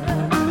together.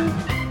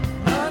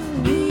 I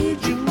need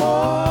you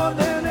more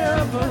than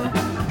ever.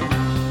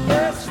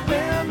 Let's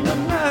spend the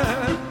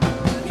night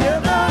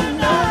together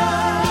now.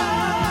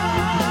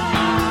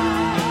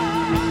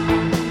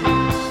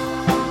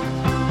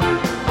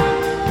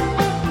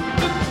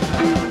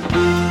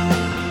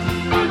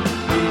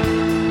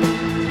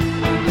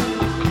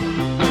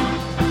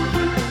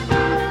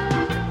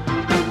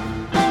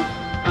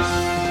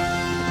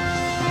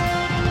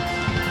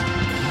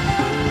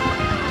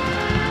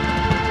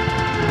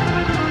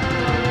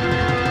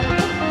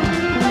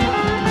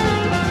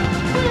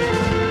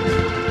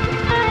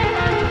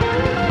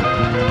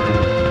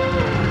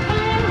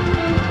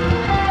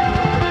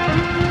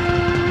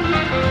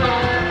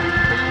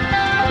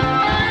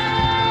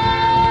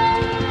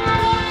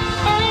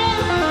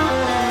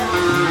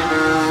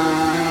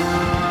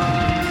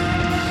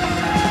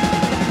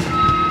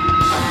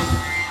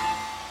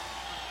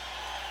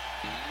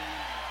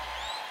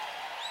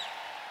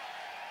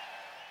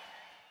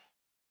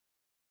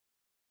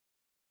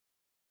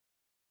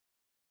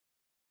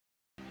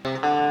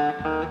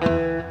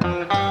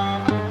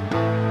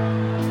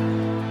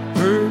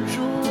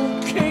 Virgil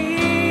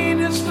Kane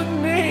is the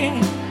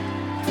name,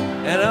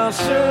 and I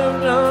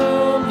served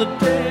on the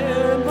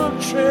Denver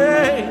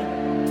train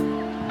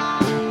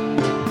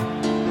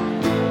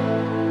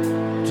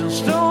till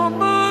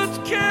Stoneman's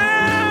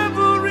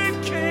cavalry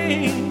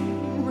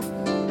came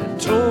and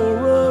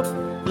tore up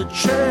the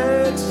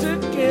tracks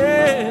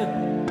again.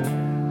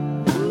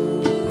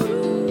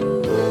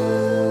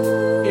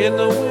 In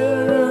the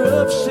winter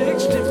of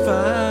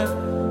 '65,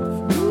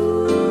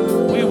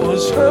 we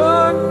was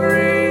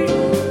hungry,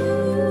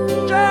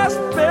 just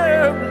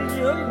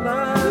barely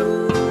alive.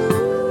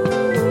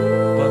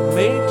 But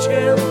May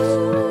 10th,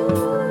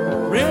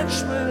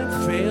 Richmond had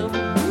failed.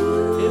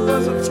 It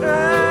was a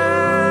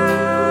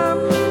time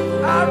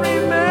I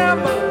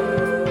remember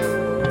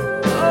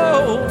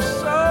oh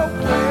so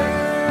well.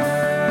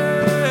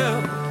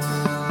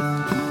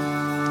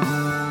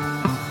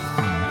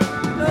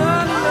 The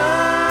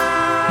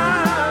night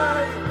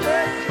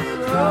that you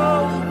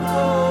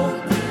drove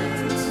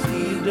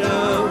Dixie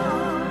down.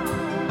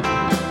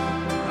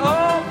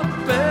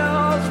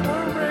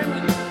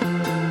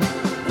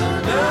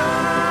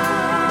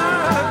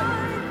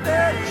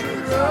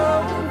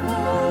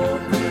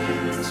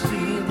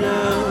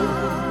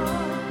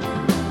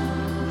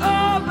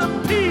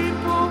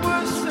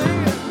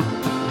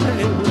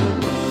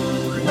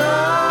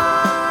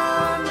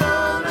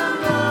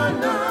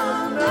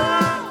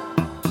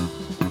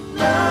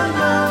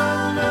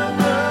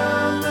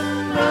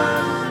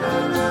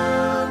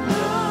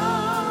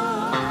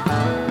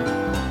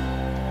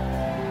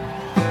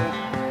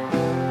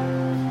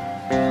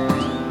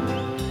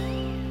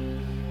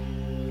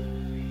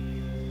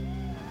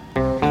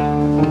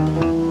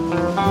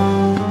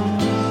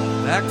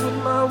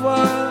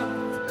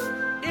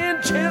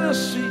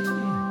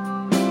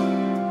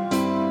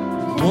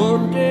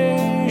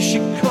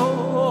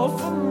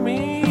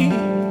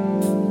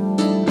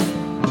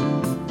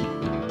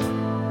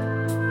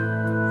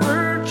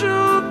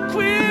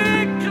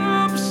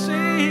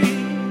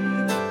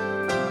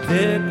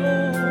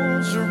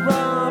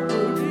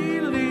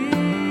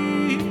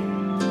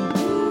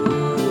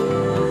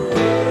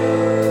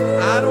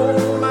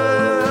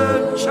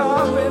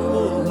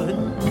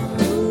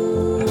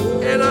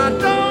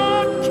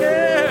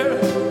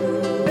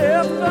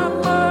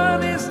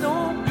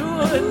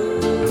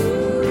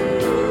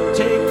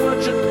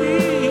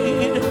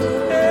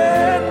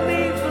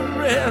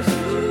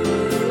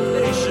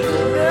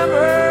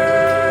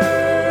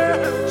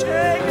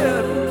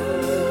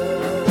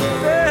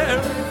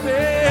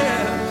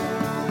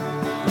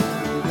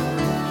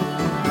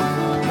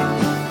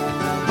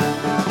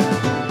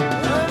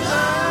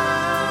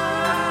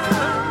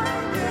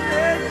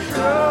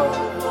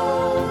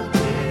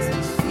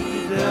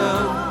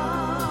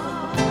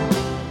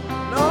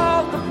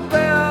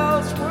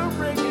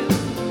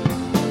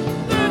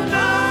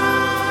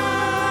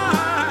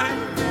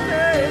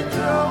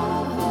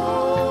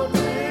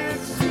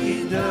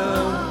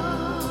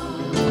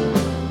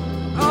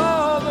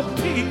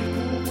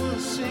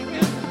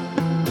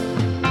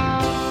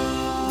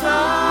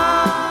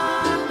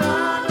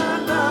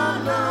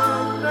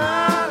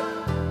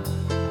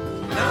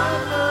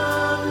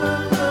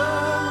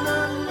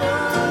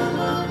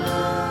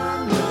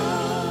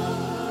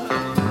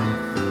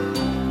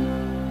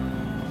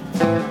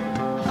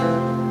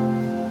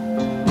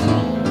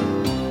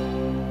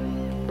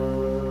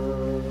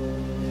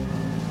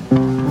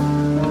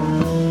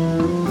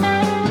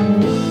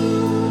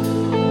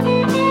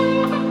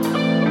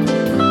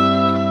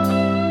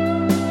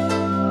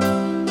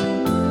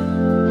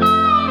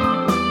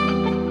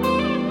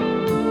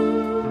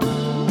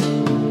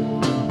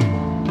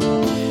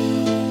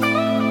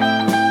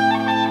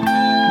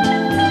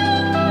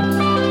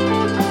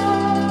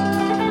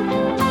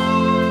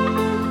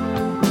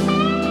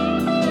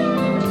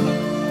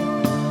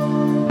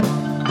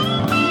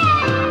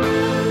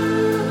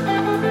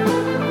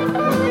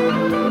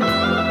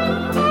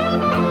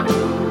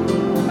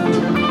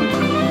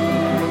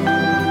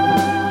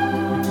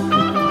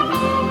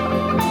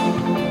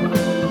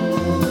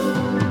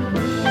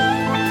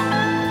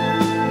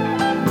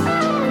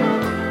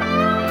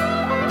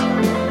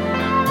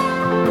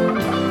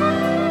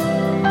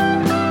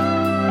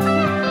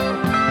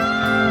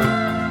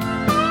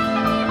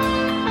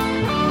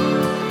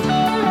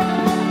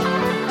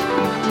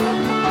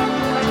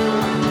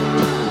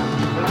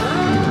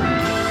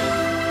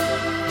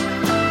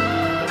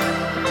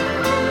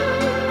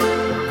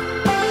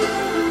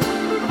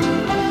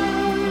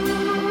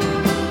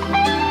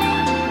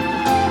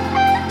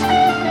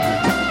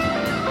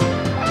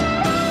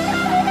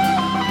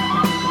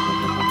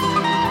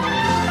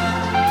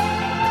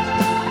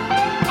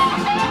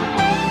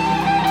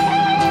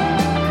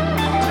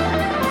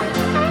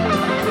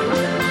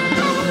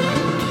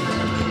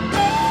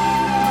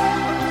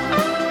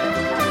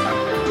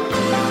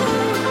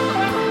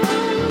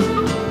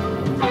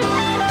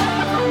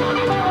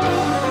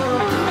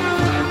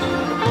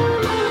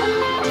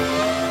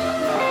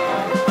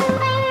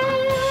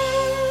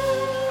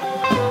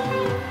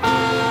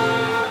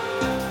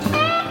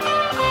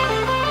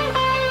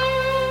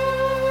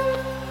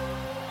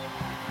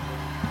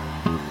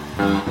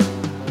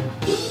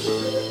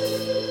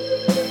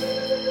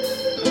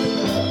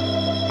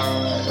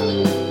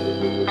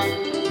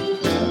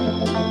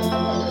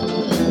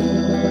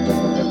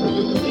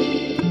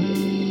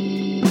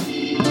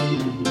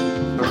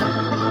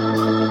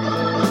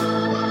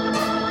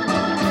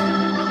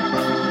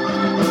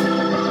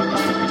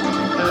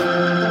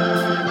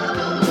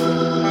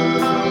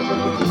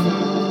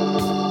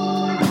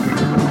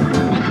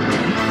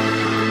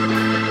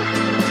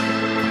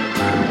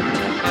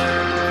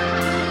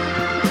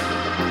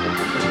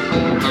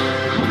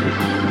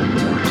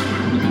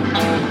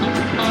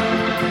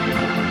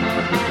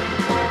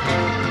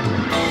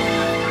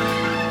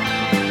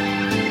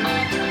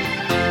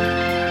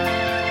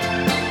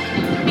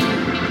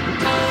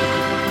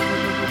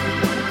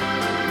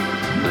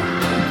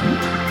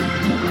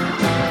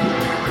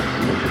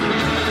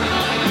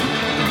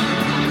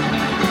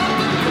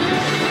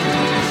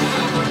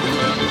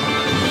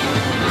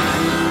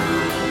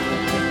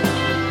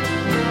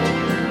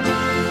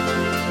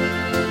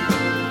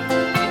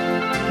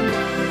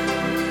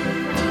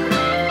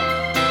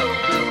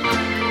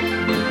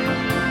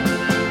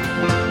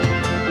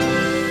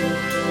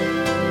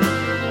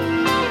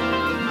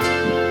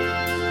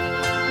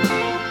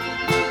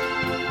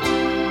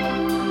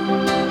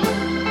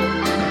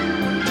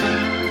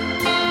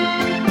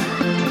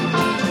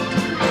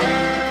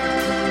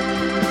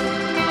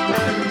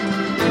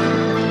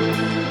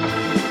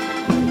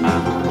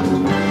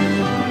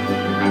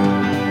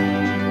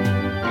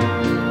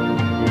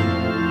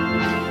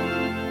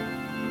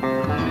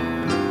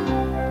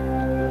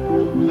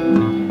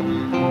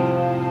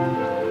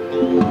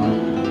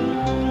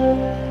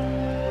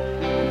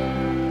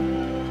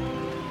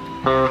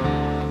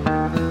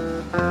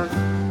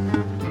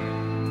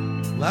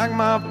 Like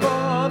my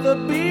father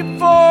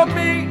before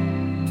me,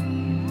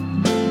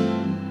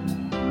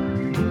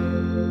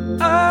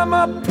 I'm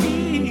a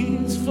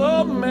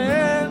peaceful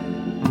man.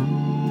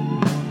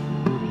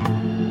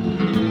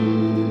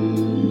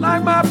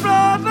 Like my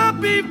brother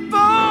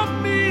before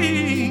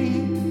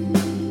me,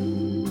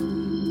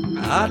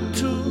 I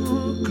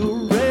took a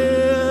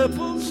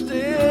rebel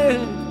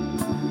stand.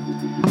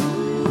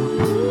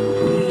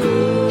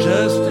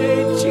 Just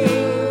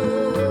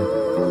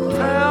 18,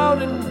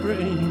 proud and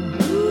brave,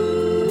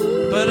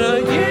 but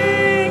a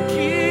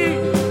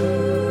Yankee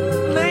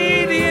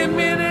lady in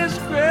Minnie's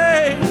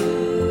grave.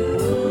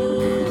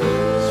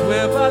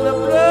 Swear by the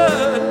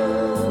blood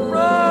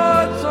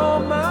rods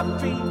on my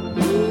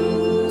feet,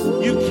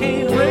 you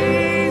can't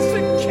raise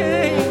a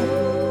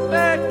cane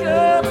back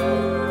up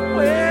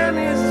when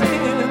it's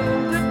in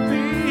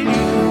defeat.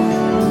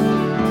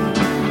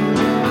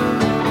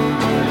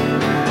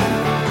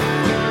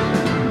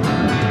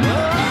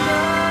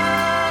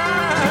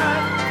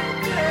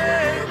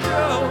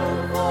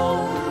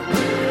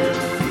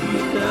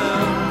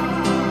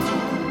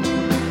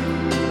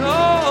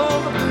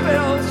 All the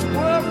bells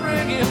were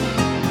ringing.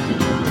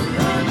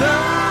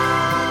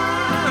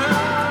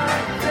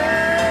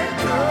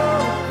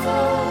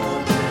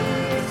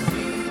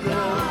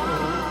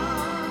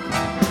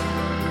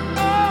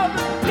 All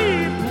the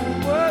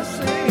people were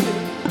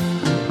singing.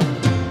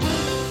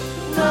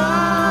 Na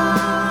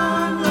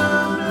na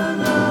na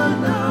na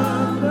na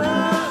na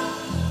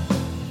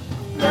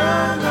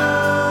na na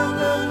na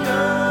na na.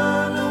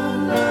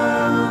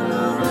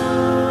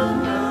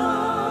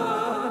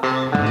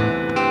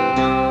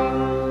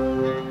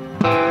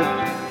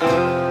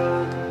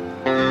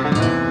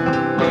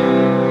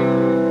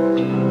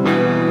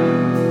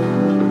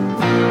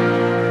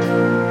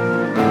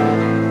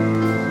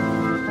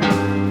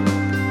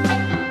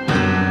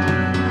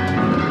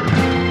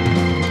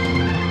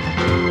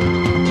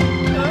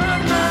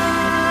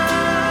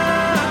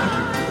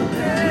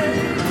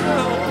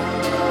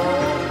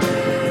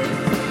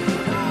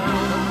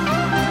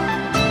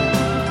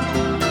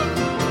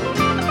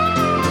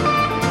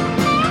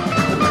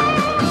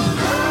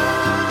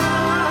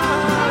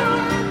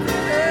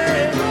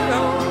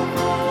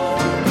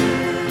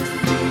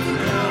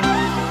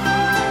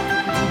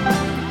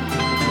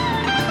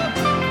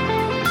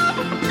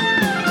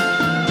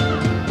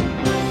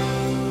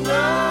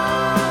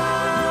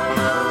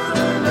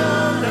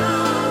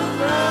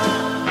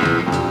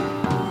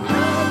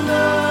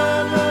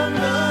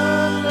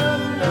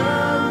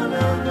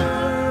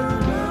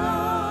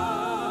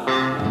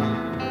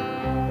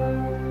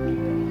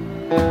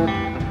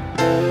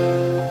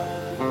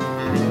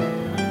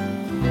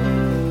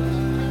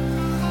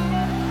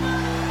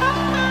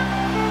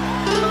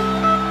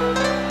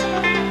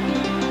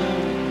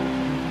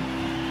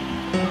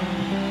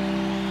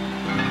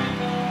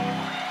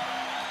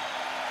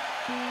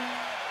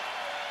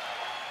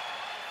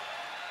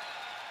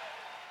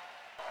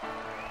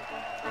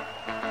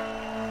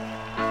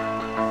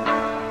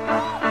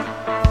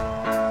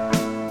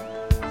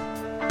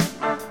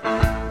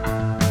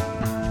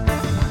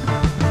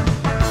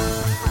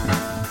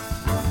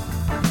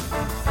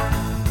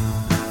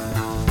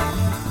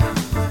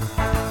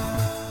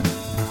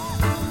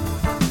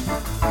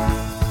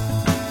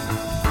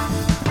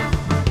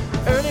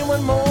 Early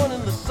one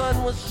morning, the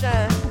sun was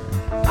shining.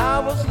 I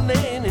was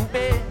laying in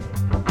bed.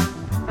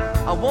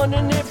 I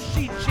wondering if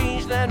she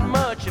changed that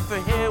much, if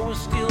her hair was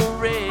still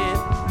red.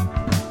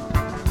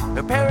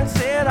 Her parents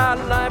said our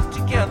life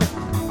together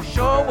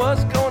sure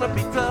was gonna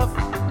be tough.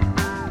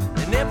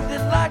 They never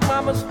did like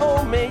Mama's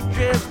homemade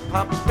dress.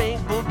 Papa's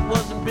bank book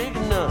wasn't big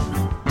enough.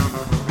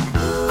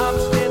 I'm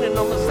standing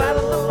on the side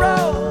of the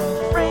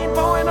road, rain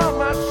pouring on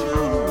my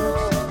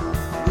shoes,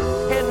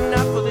 heading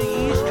out for the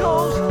East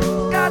Coast.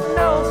 God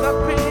knows I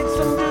paid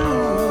some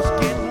dues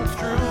getting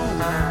through.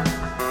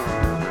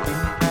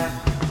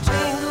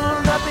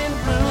 Tangled up in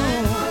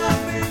blue.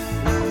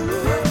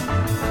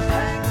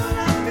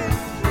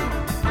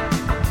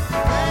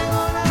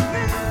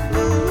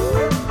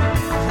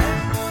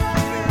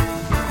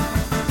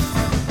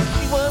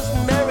 She was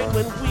married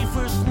when we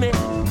first met,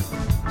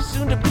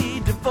 soon to be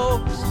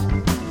divorced.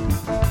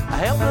 I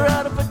helped her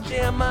out of a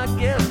jam, I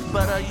guess,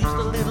 but I used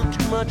a little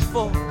too much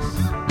force.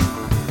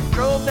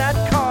 Drove that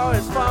car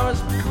as far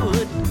as we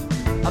could,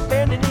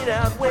 abandoned it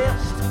out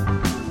west.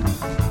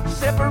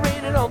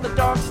 Separated on the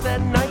docks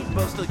that night,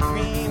 must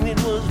agreed it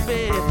was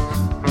best.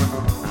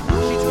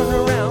 She turned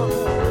around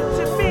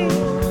to me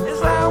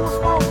as I was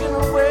walking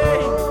away.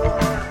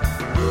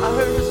 I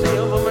heard her say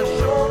over my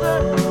shoulder,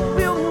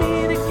 we'll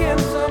meet again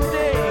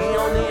someday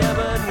on the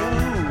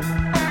avenue.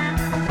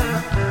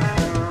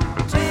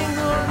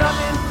 Tangled up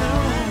in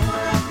blue.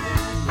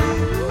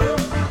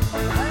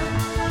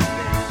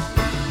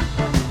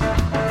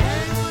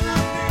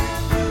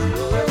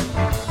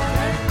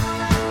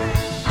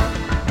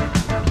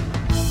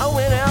 I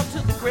went out to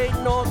the great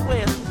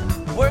Northwest,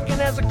 working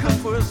as as a cook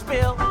for a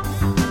spell.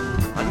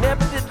 I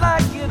never did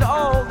like it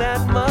all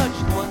that much.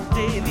 One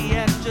day the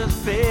act just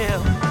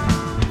fell.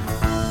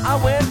 I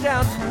went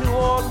down to New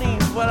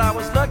Orleans where I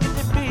was lucky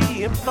to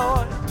be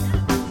employed,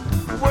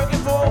 working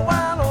for a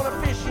while on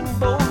a fishing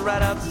boat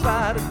right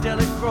outside of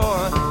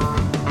Delacroix.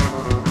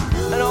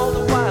 And all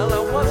the while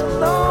I was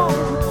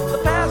alone,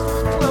 the past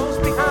was close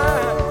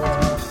behind.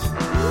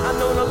 I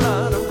known a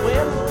lot of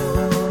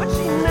women, but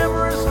she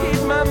never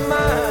escaped my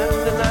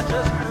mind. And I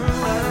just grew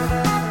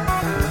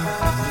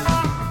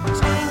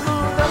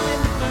tangled up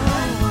in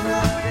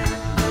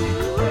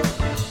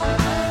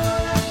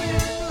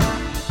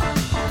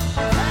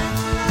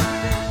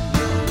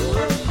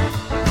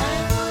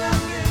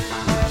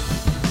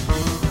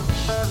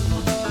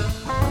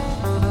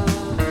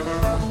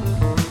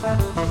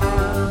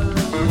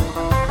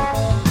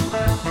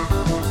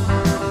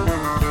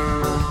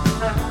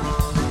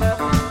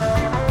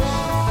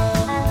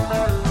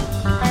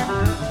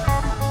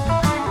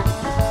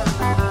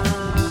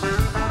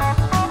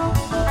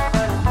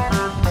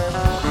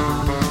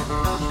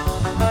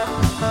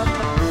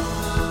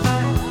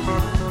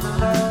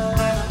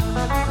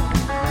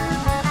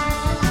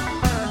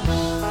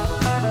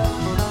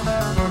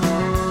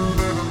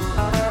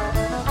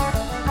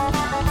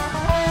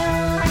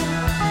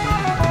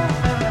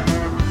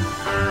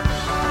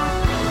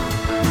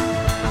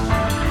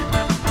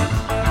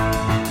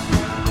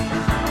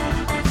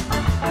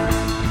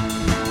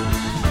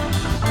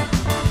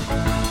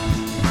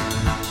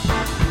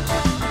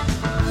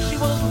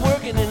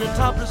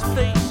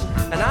place,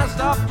 and I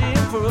stopped in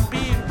for a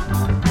beer.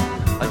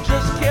 I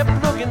just kept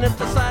looking at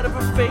the side of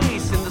her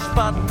face in the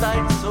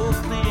spotlight so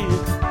clear.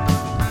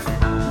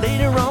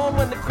 Later on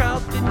when the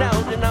crowd thinned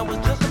out and I was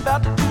just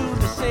about to do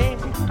the same,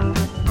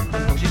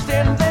 she's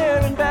standing there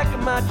in back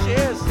of my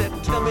chair, said,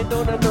 "Tell me,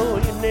 don't I know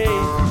your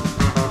name?"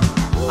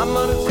 I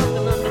muttered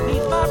something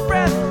underneath my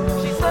breath.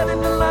 She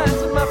studied the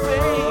lines of my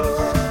face.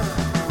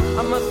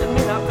 I must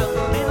admit I felt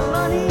a little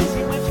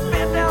uneasy when she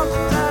bent down to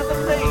tie the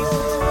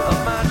laces of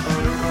my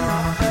shoes.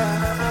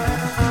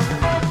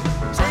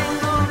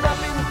 Tangled up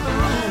in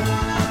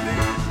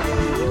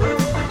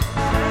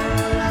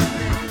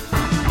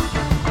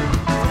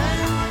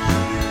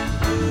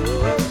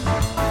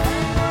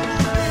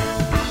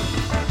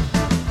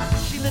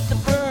She lit the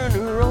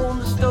burner on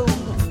the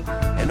stove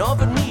and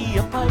offered me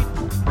a pipe.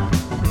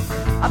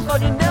 I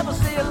thought you'd never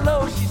say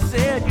hello, she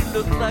said, you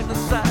look like the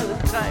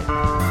silent type.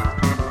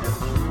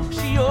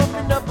 She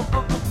opened up a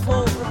book of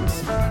poems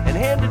and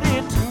handed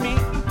it to me,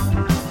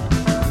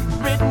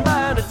 written by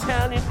an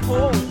Italian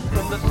poet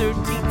from the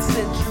 13th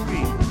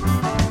century.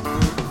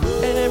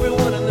 And every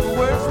one of them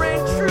words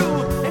rang true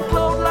and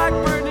glowed like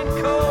burning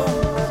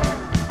coals,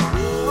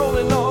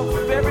 rolling off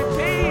of every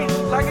page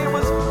like it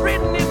was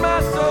written in my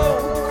soul.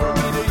 From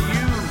me to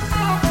you,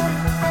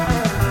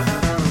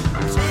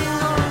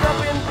 tangled up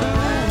in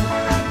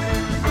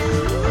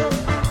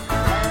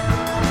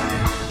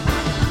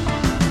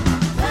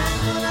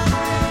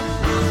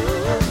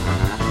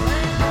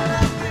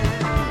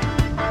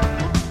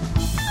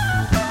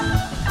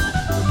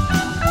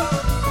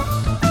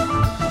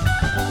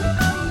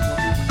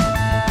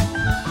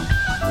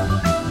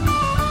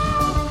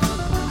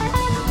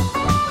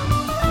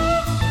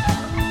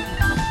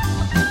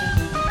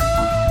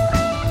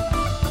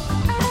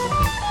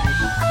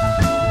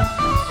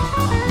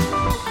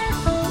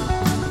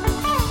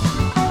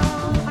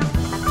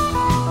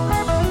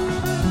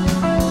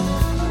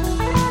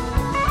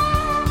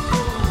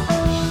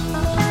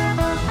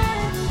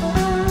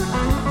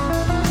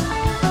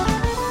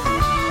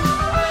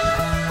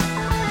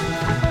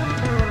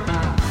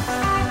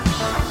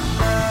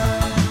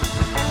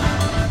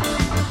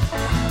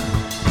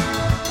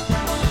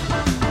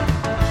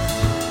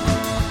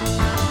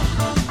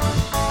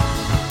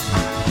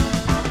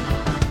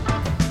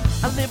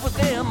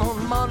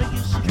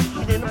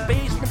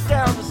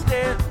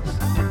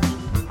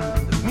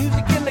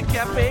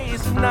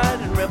cafes at night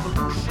and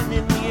revolution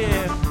in the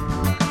air.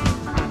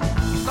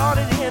 He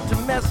started into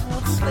messing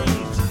with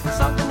slaves.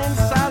 Something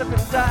inside of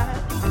him died.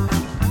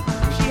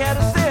 She had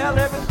to sell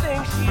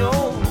everything she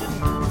owned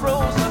and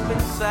froze up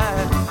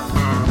inside.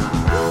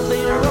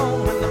 Later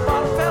on, when the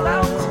bottle fell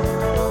out,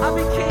 I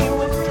became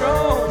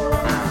withdrawn.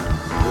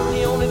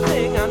 The only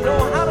thing I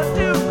know how to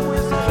do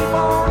is to keep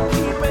on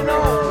keeping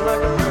on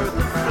like a bird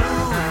that flew.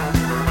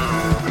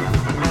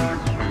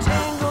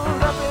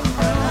 Tangled up in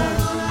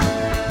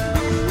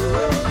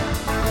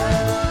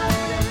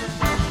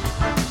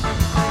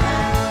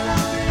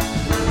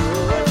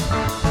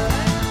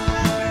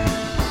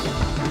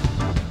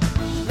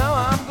Now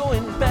I'm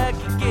going back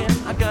again.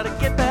 I gotta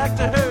get back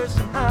to her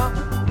somehow.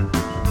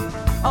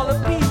 All the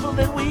people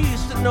that we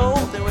used to know,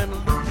 they're an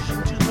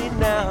illusion to me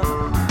now.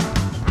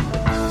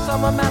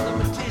 Some are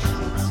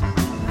mathematicians,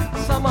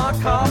 some are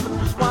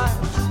carpenters'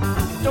 wives.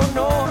 Don't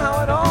know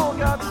how it all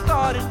got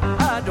started.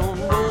 I don't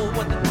know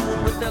what they're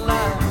doing with their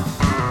lives.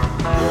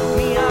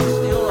 Me, I'm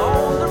still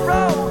on the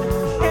road,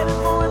 headed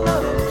for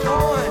another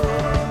joint.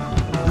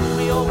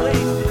 We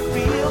always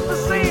feel the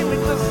same, we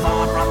just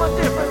saw it from a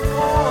different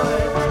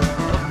point.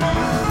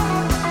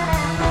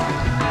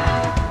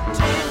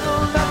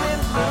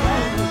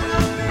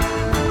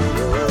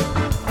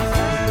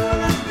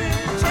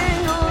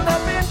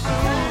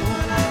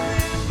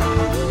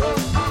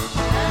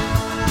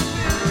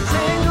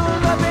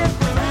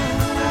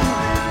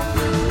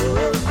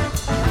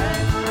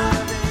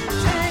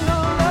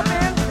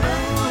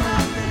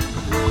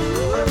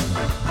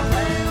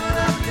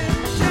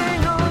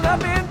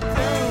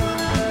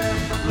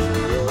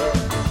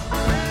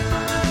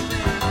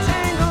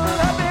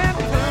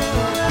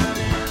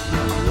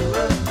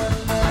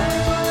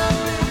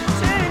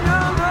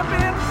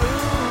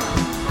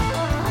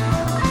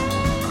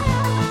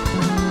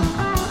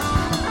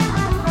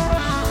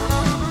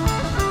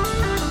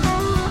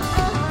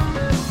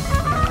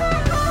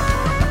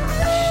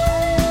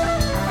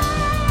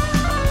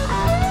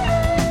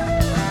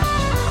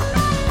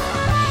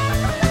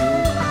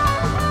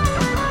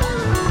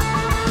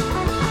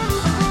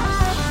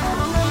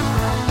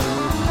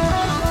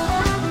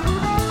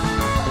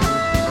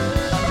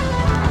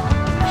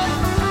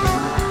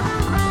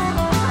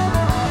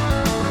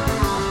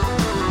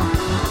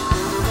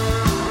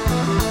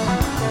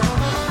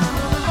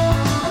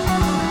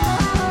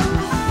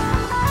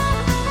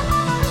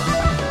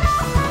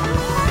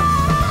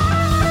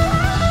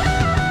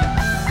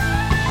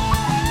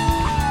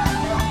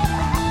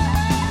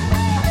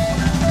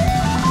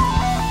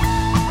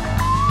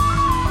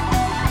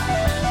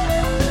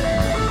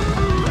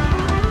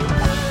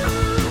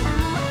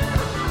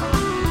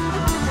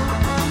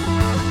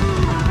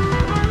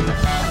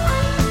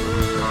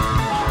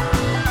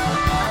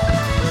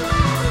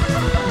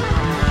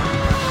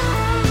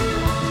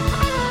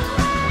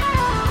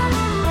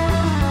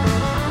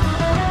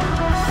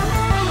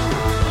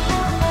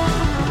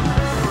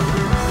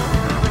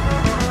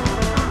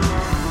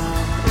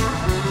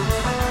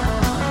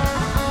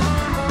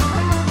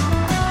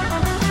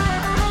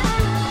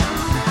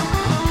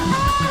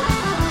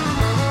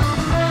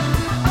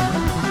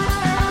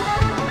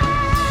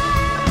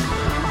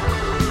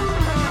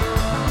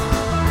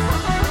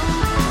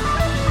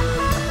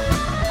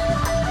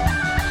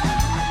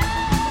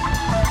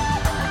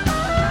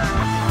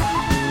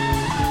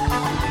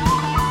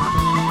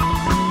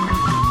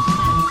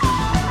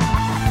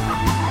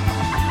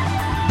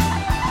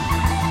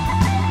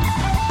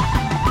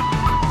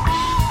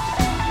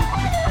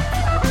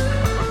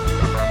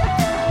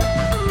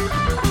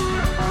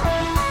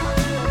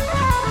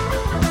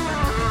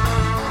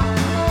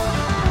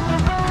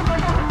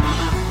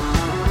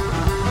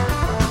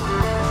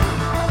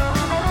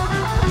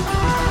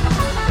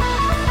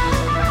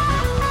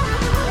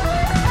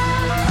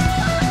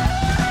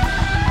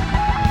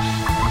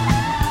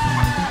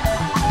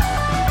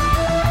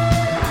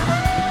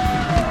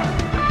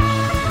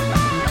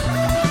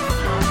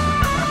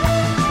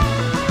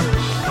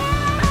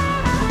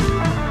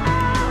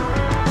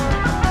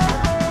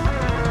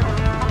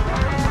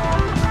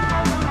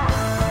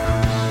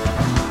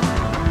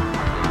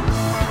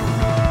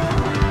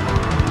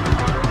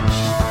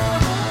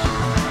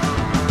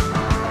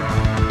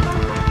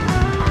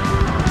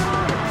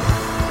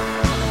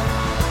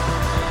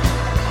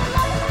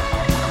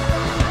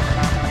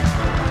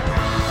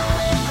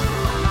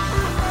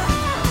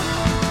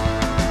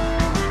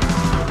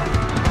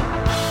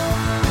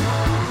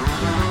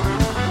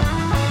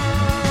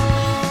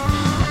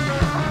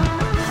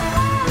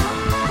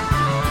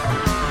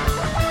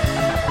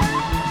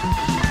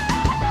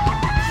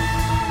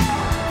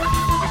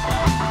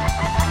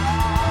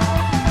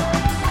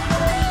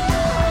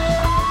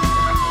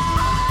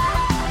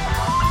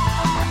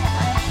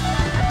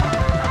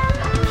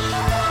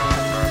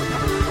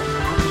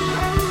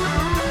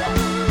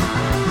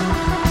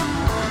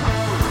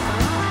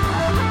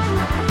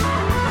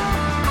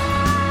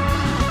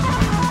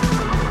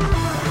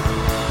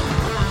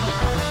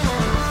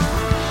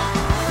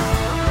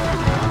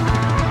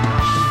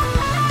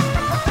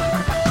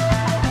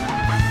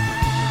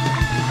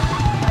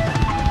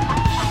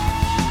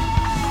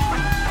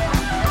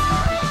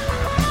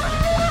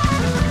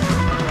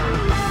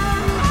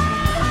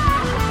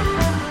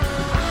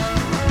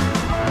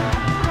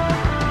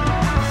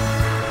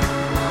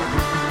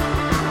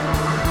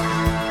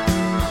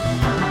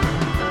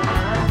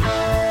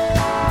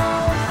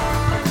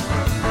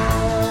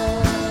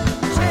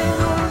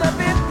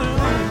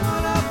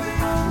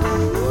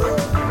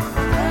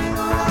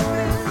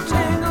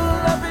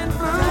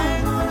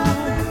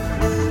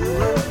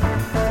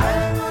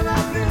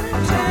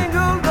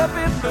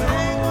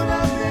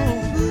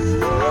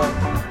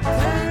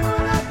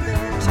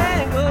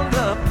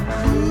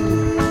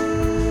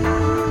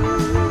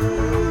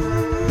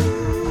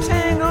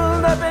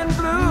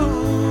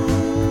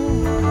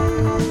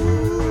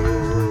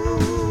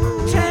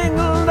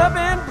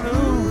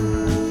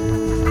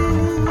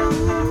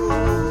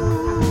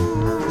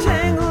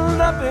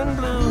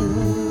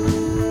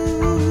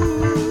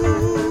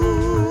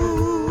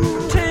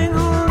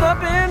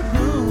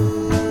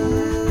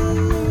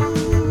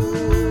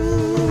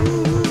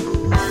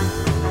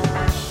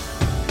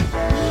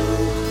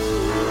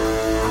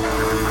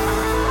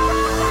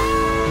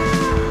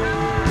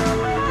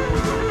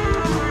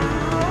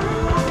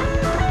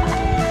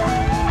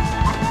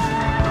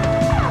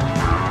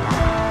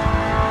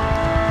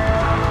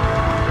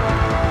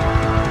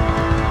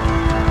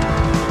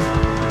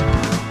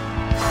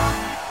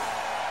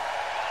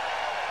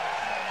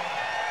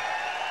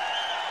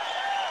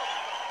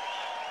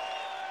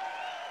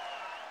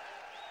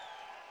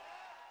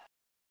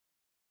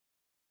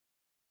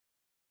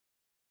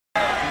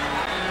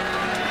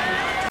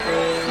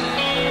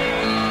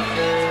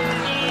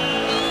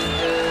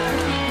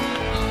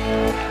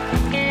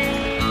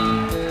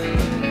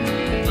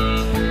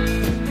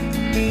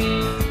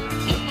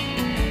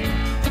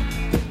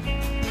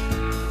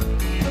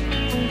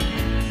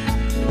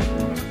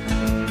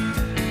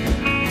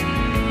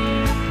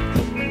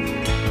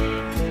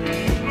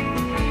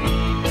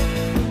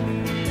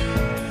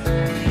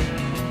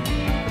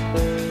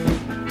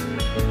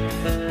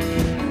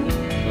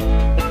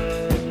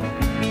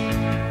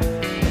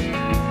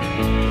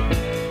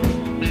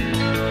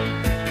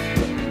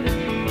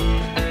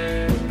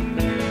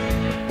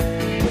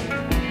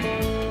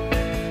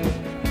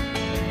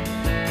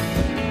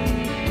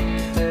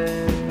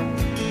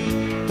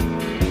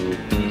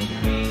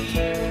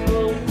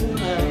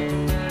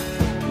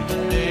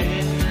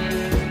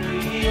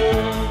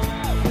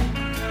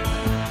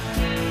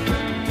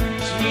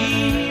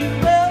 We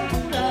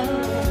rode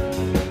out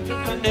the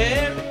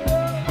canary.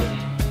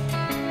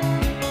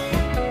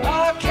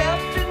 Our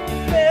captain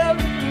fell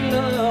in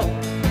love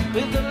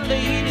with a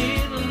lady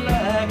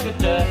like a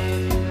duck.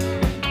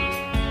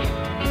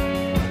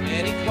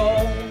 And he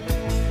called me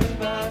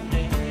by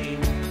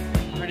name,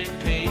 pretty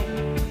pink.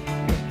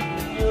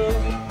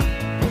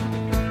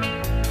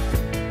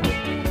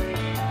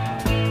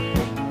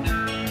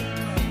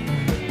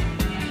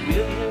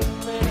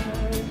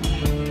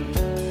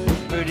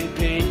 Pretty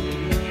pink.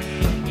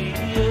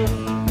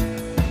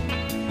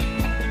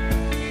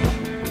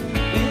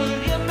 Will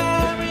you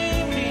marry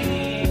me,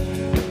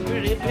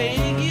 pretty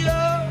pink?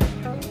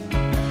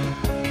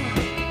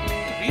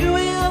 You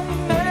will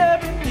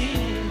marry me.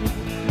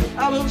 I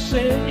will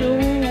set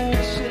your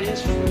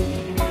cities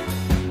free.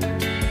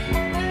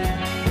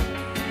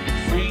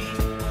 Free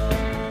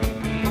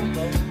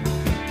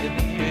in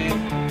the air.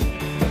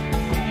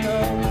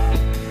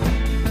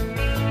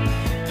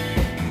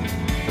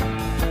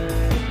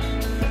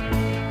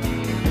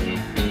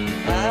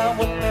 I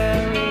would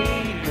marry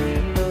you,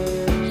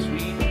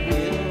 sweet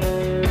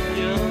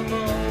William.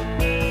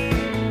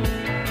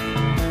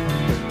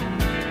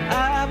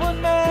 I would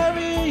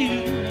marry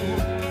you,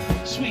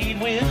 sweet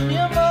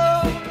William.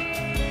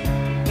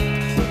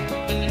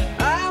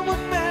 I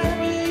would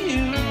marry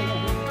you,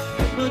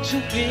 but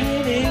you've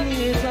been in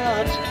his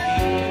arms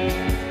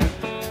again.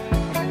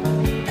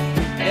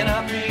 And I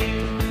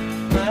feel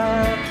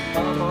my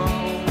mama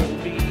will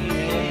be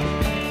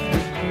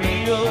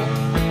real.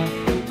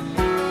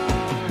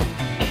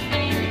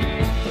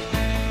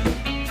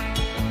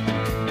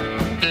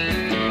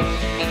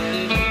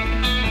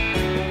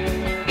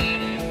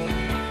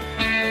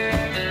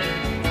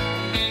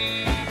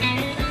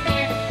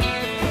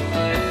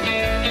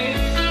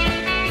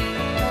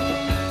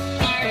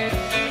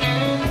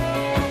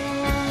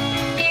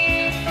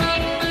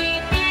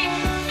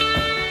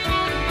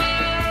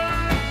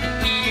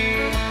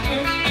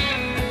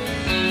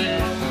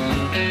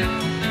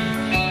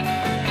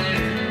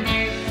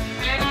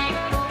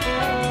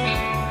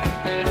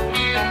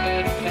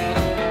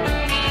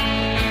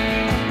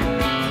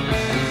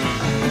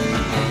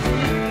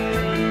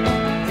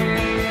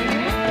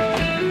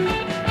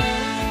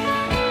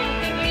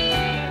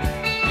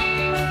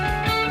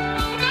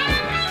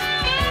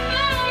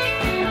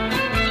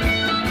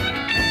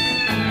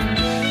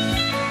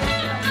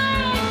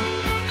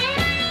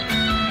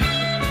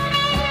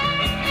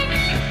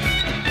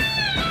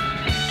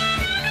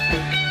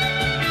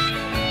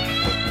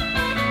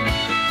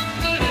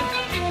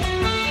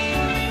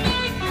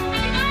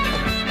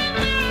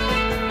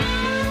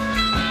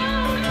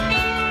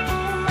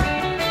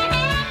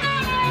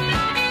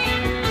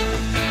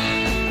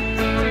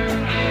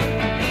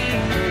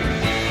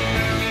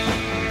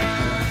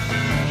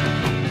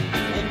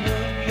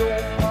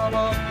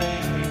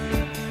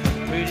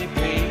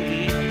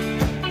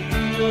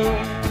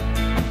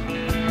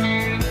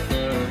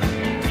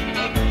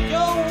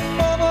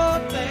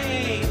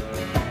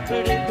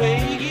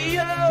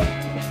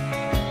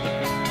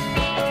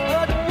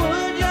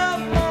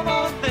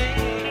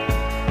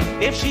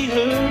 If she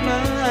heard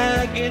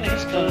my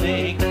Guinness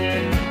clink,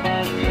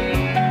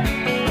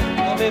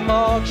 I'll be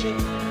marching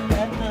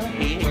at the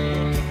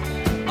head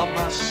of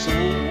my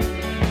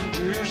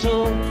soldier's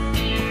own.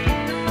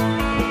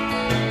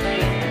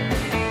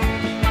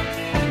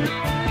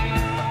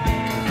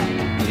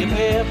 If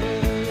ever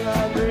I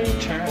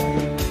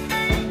return,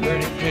 where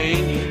to pay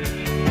me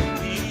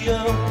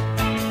up.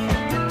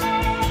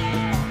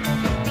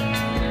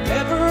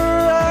 Ever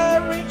I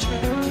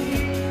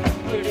return,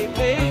 where to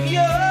pay you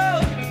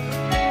up.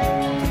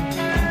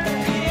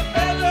 If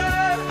ever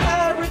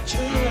I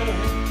return,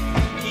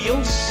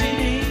 your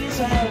cities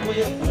I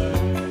will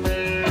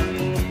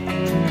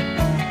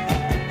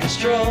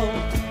destroy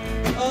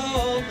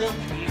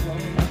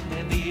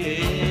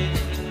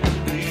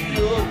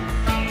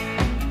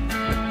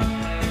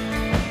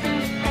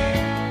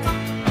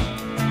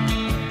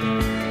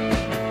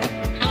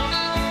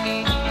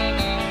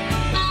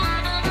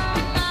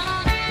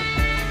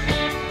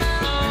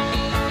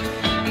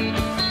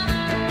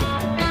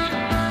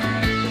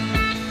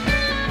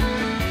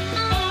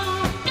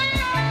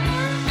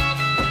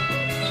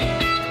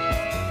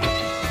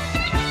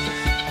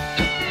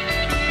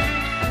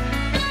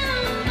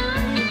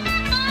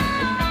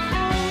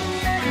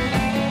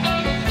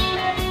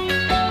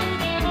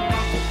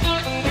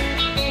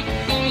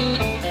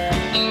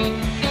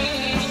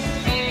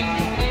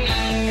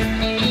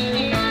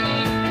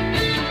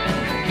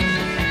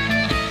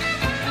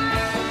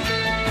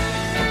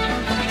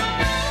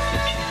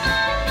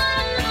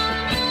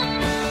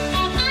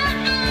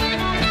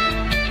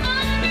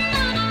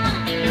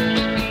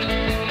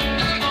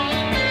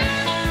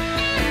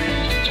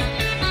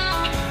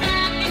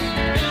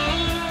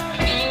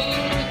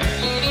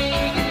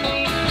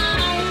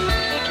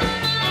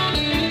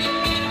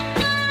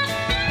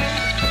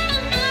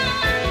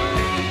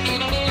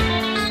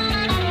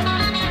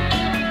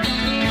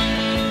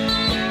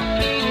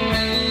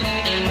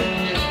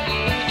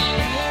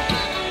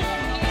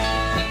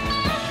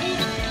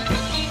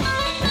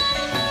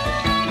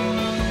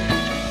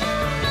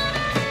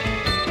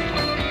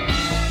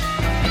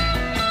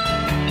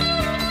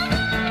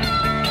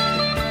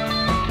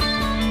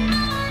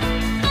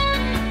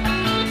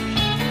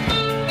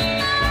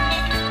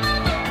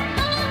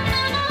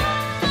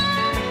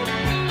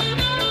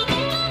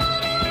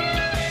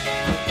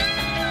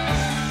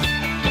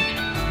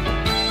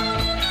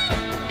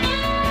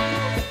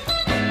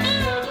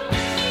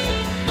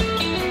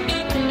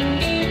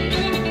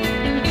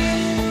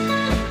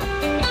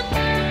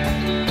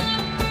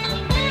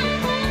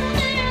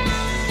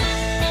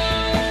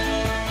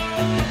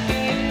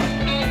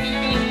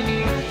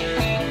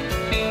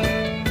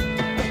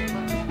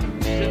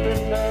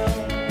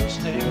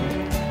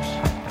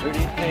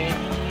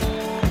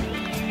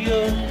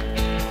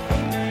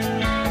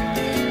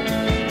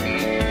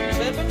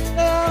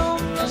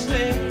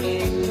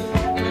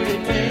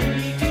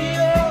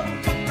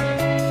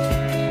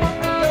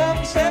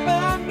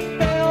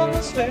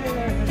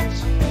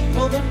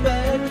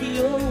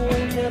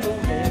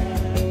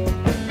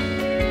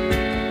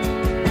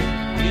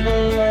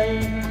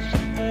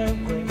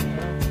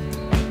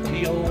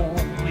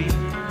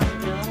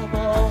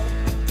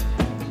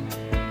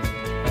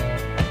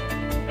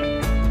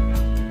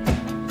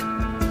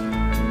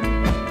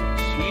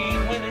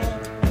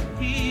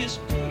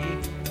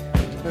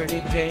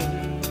pretty baby.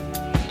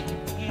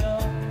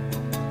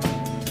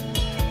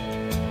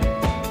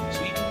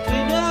 Sweet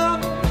William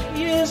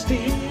is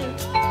dead,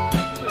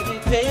 pretty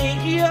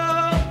baby.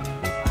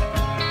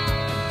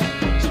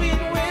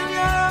 Sweet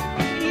William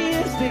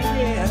is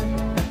dead,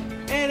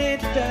 and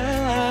it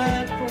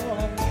died for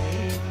me.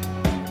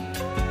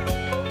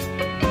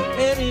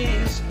 And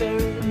he's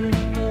buried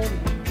in the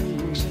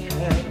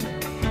Louisiana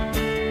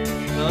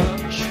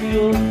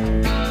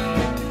country.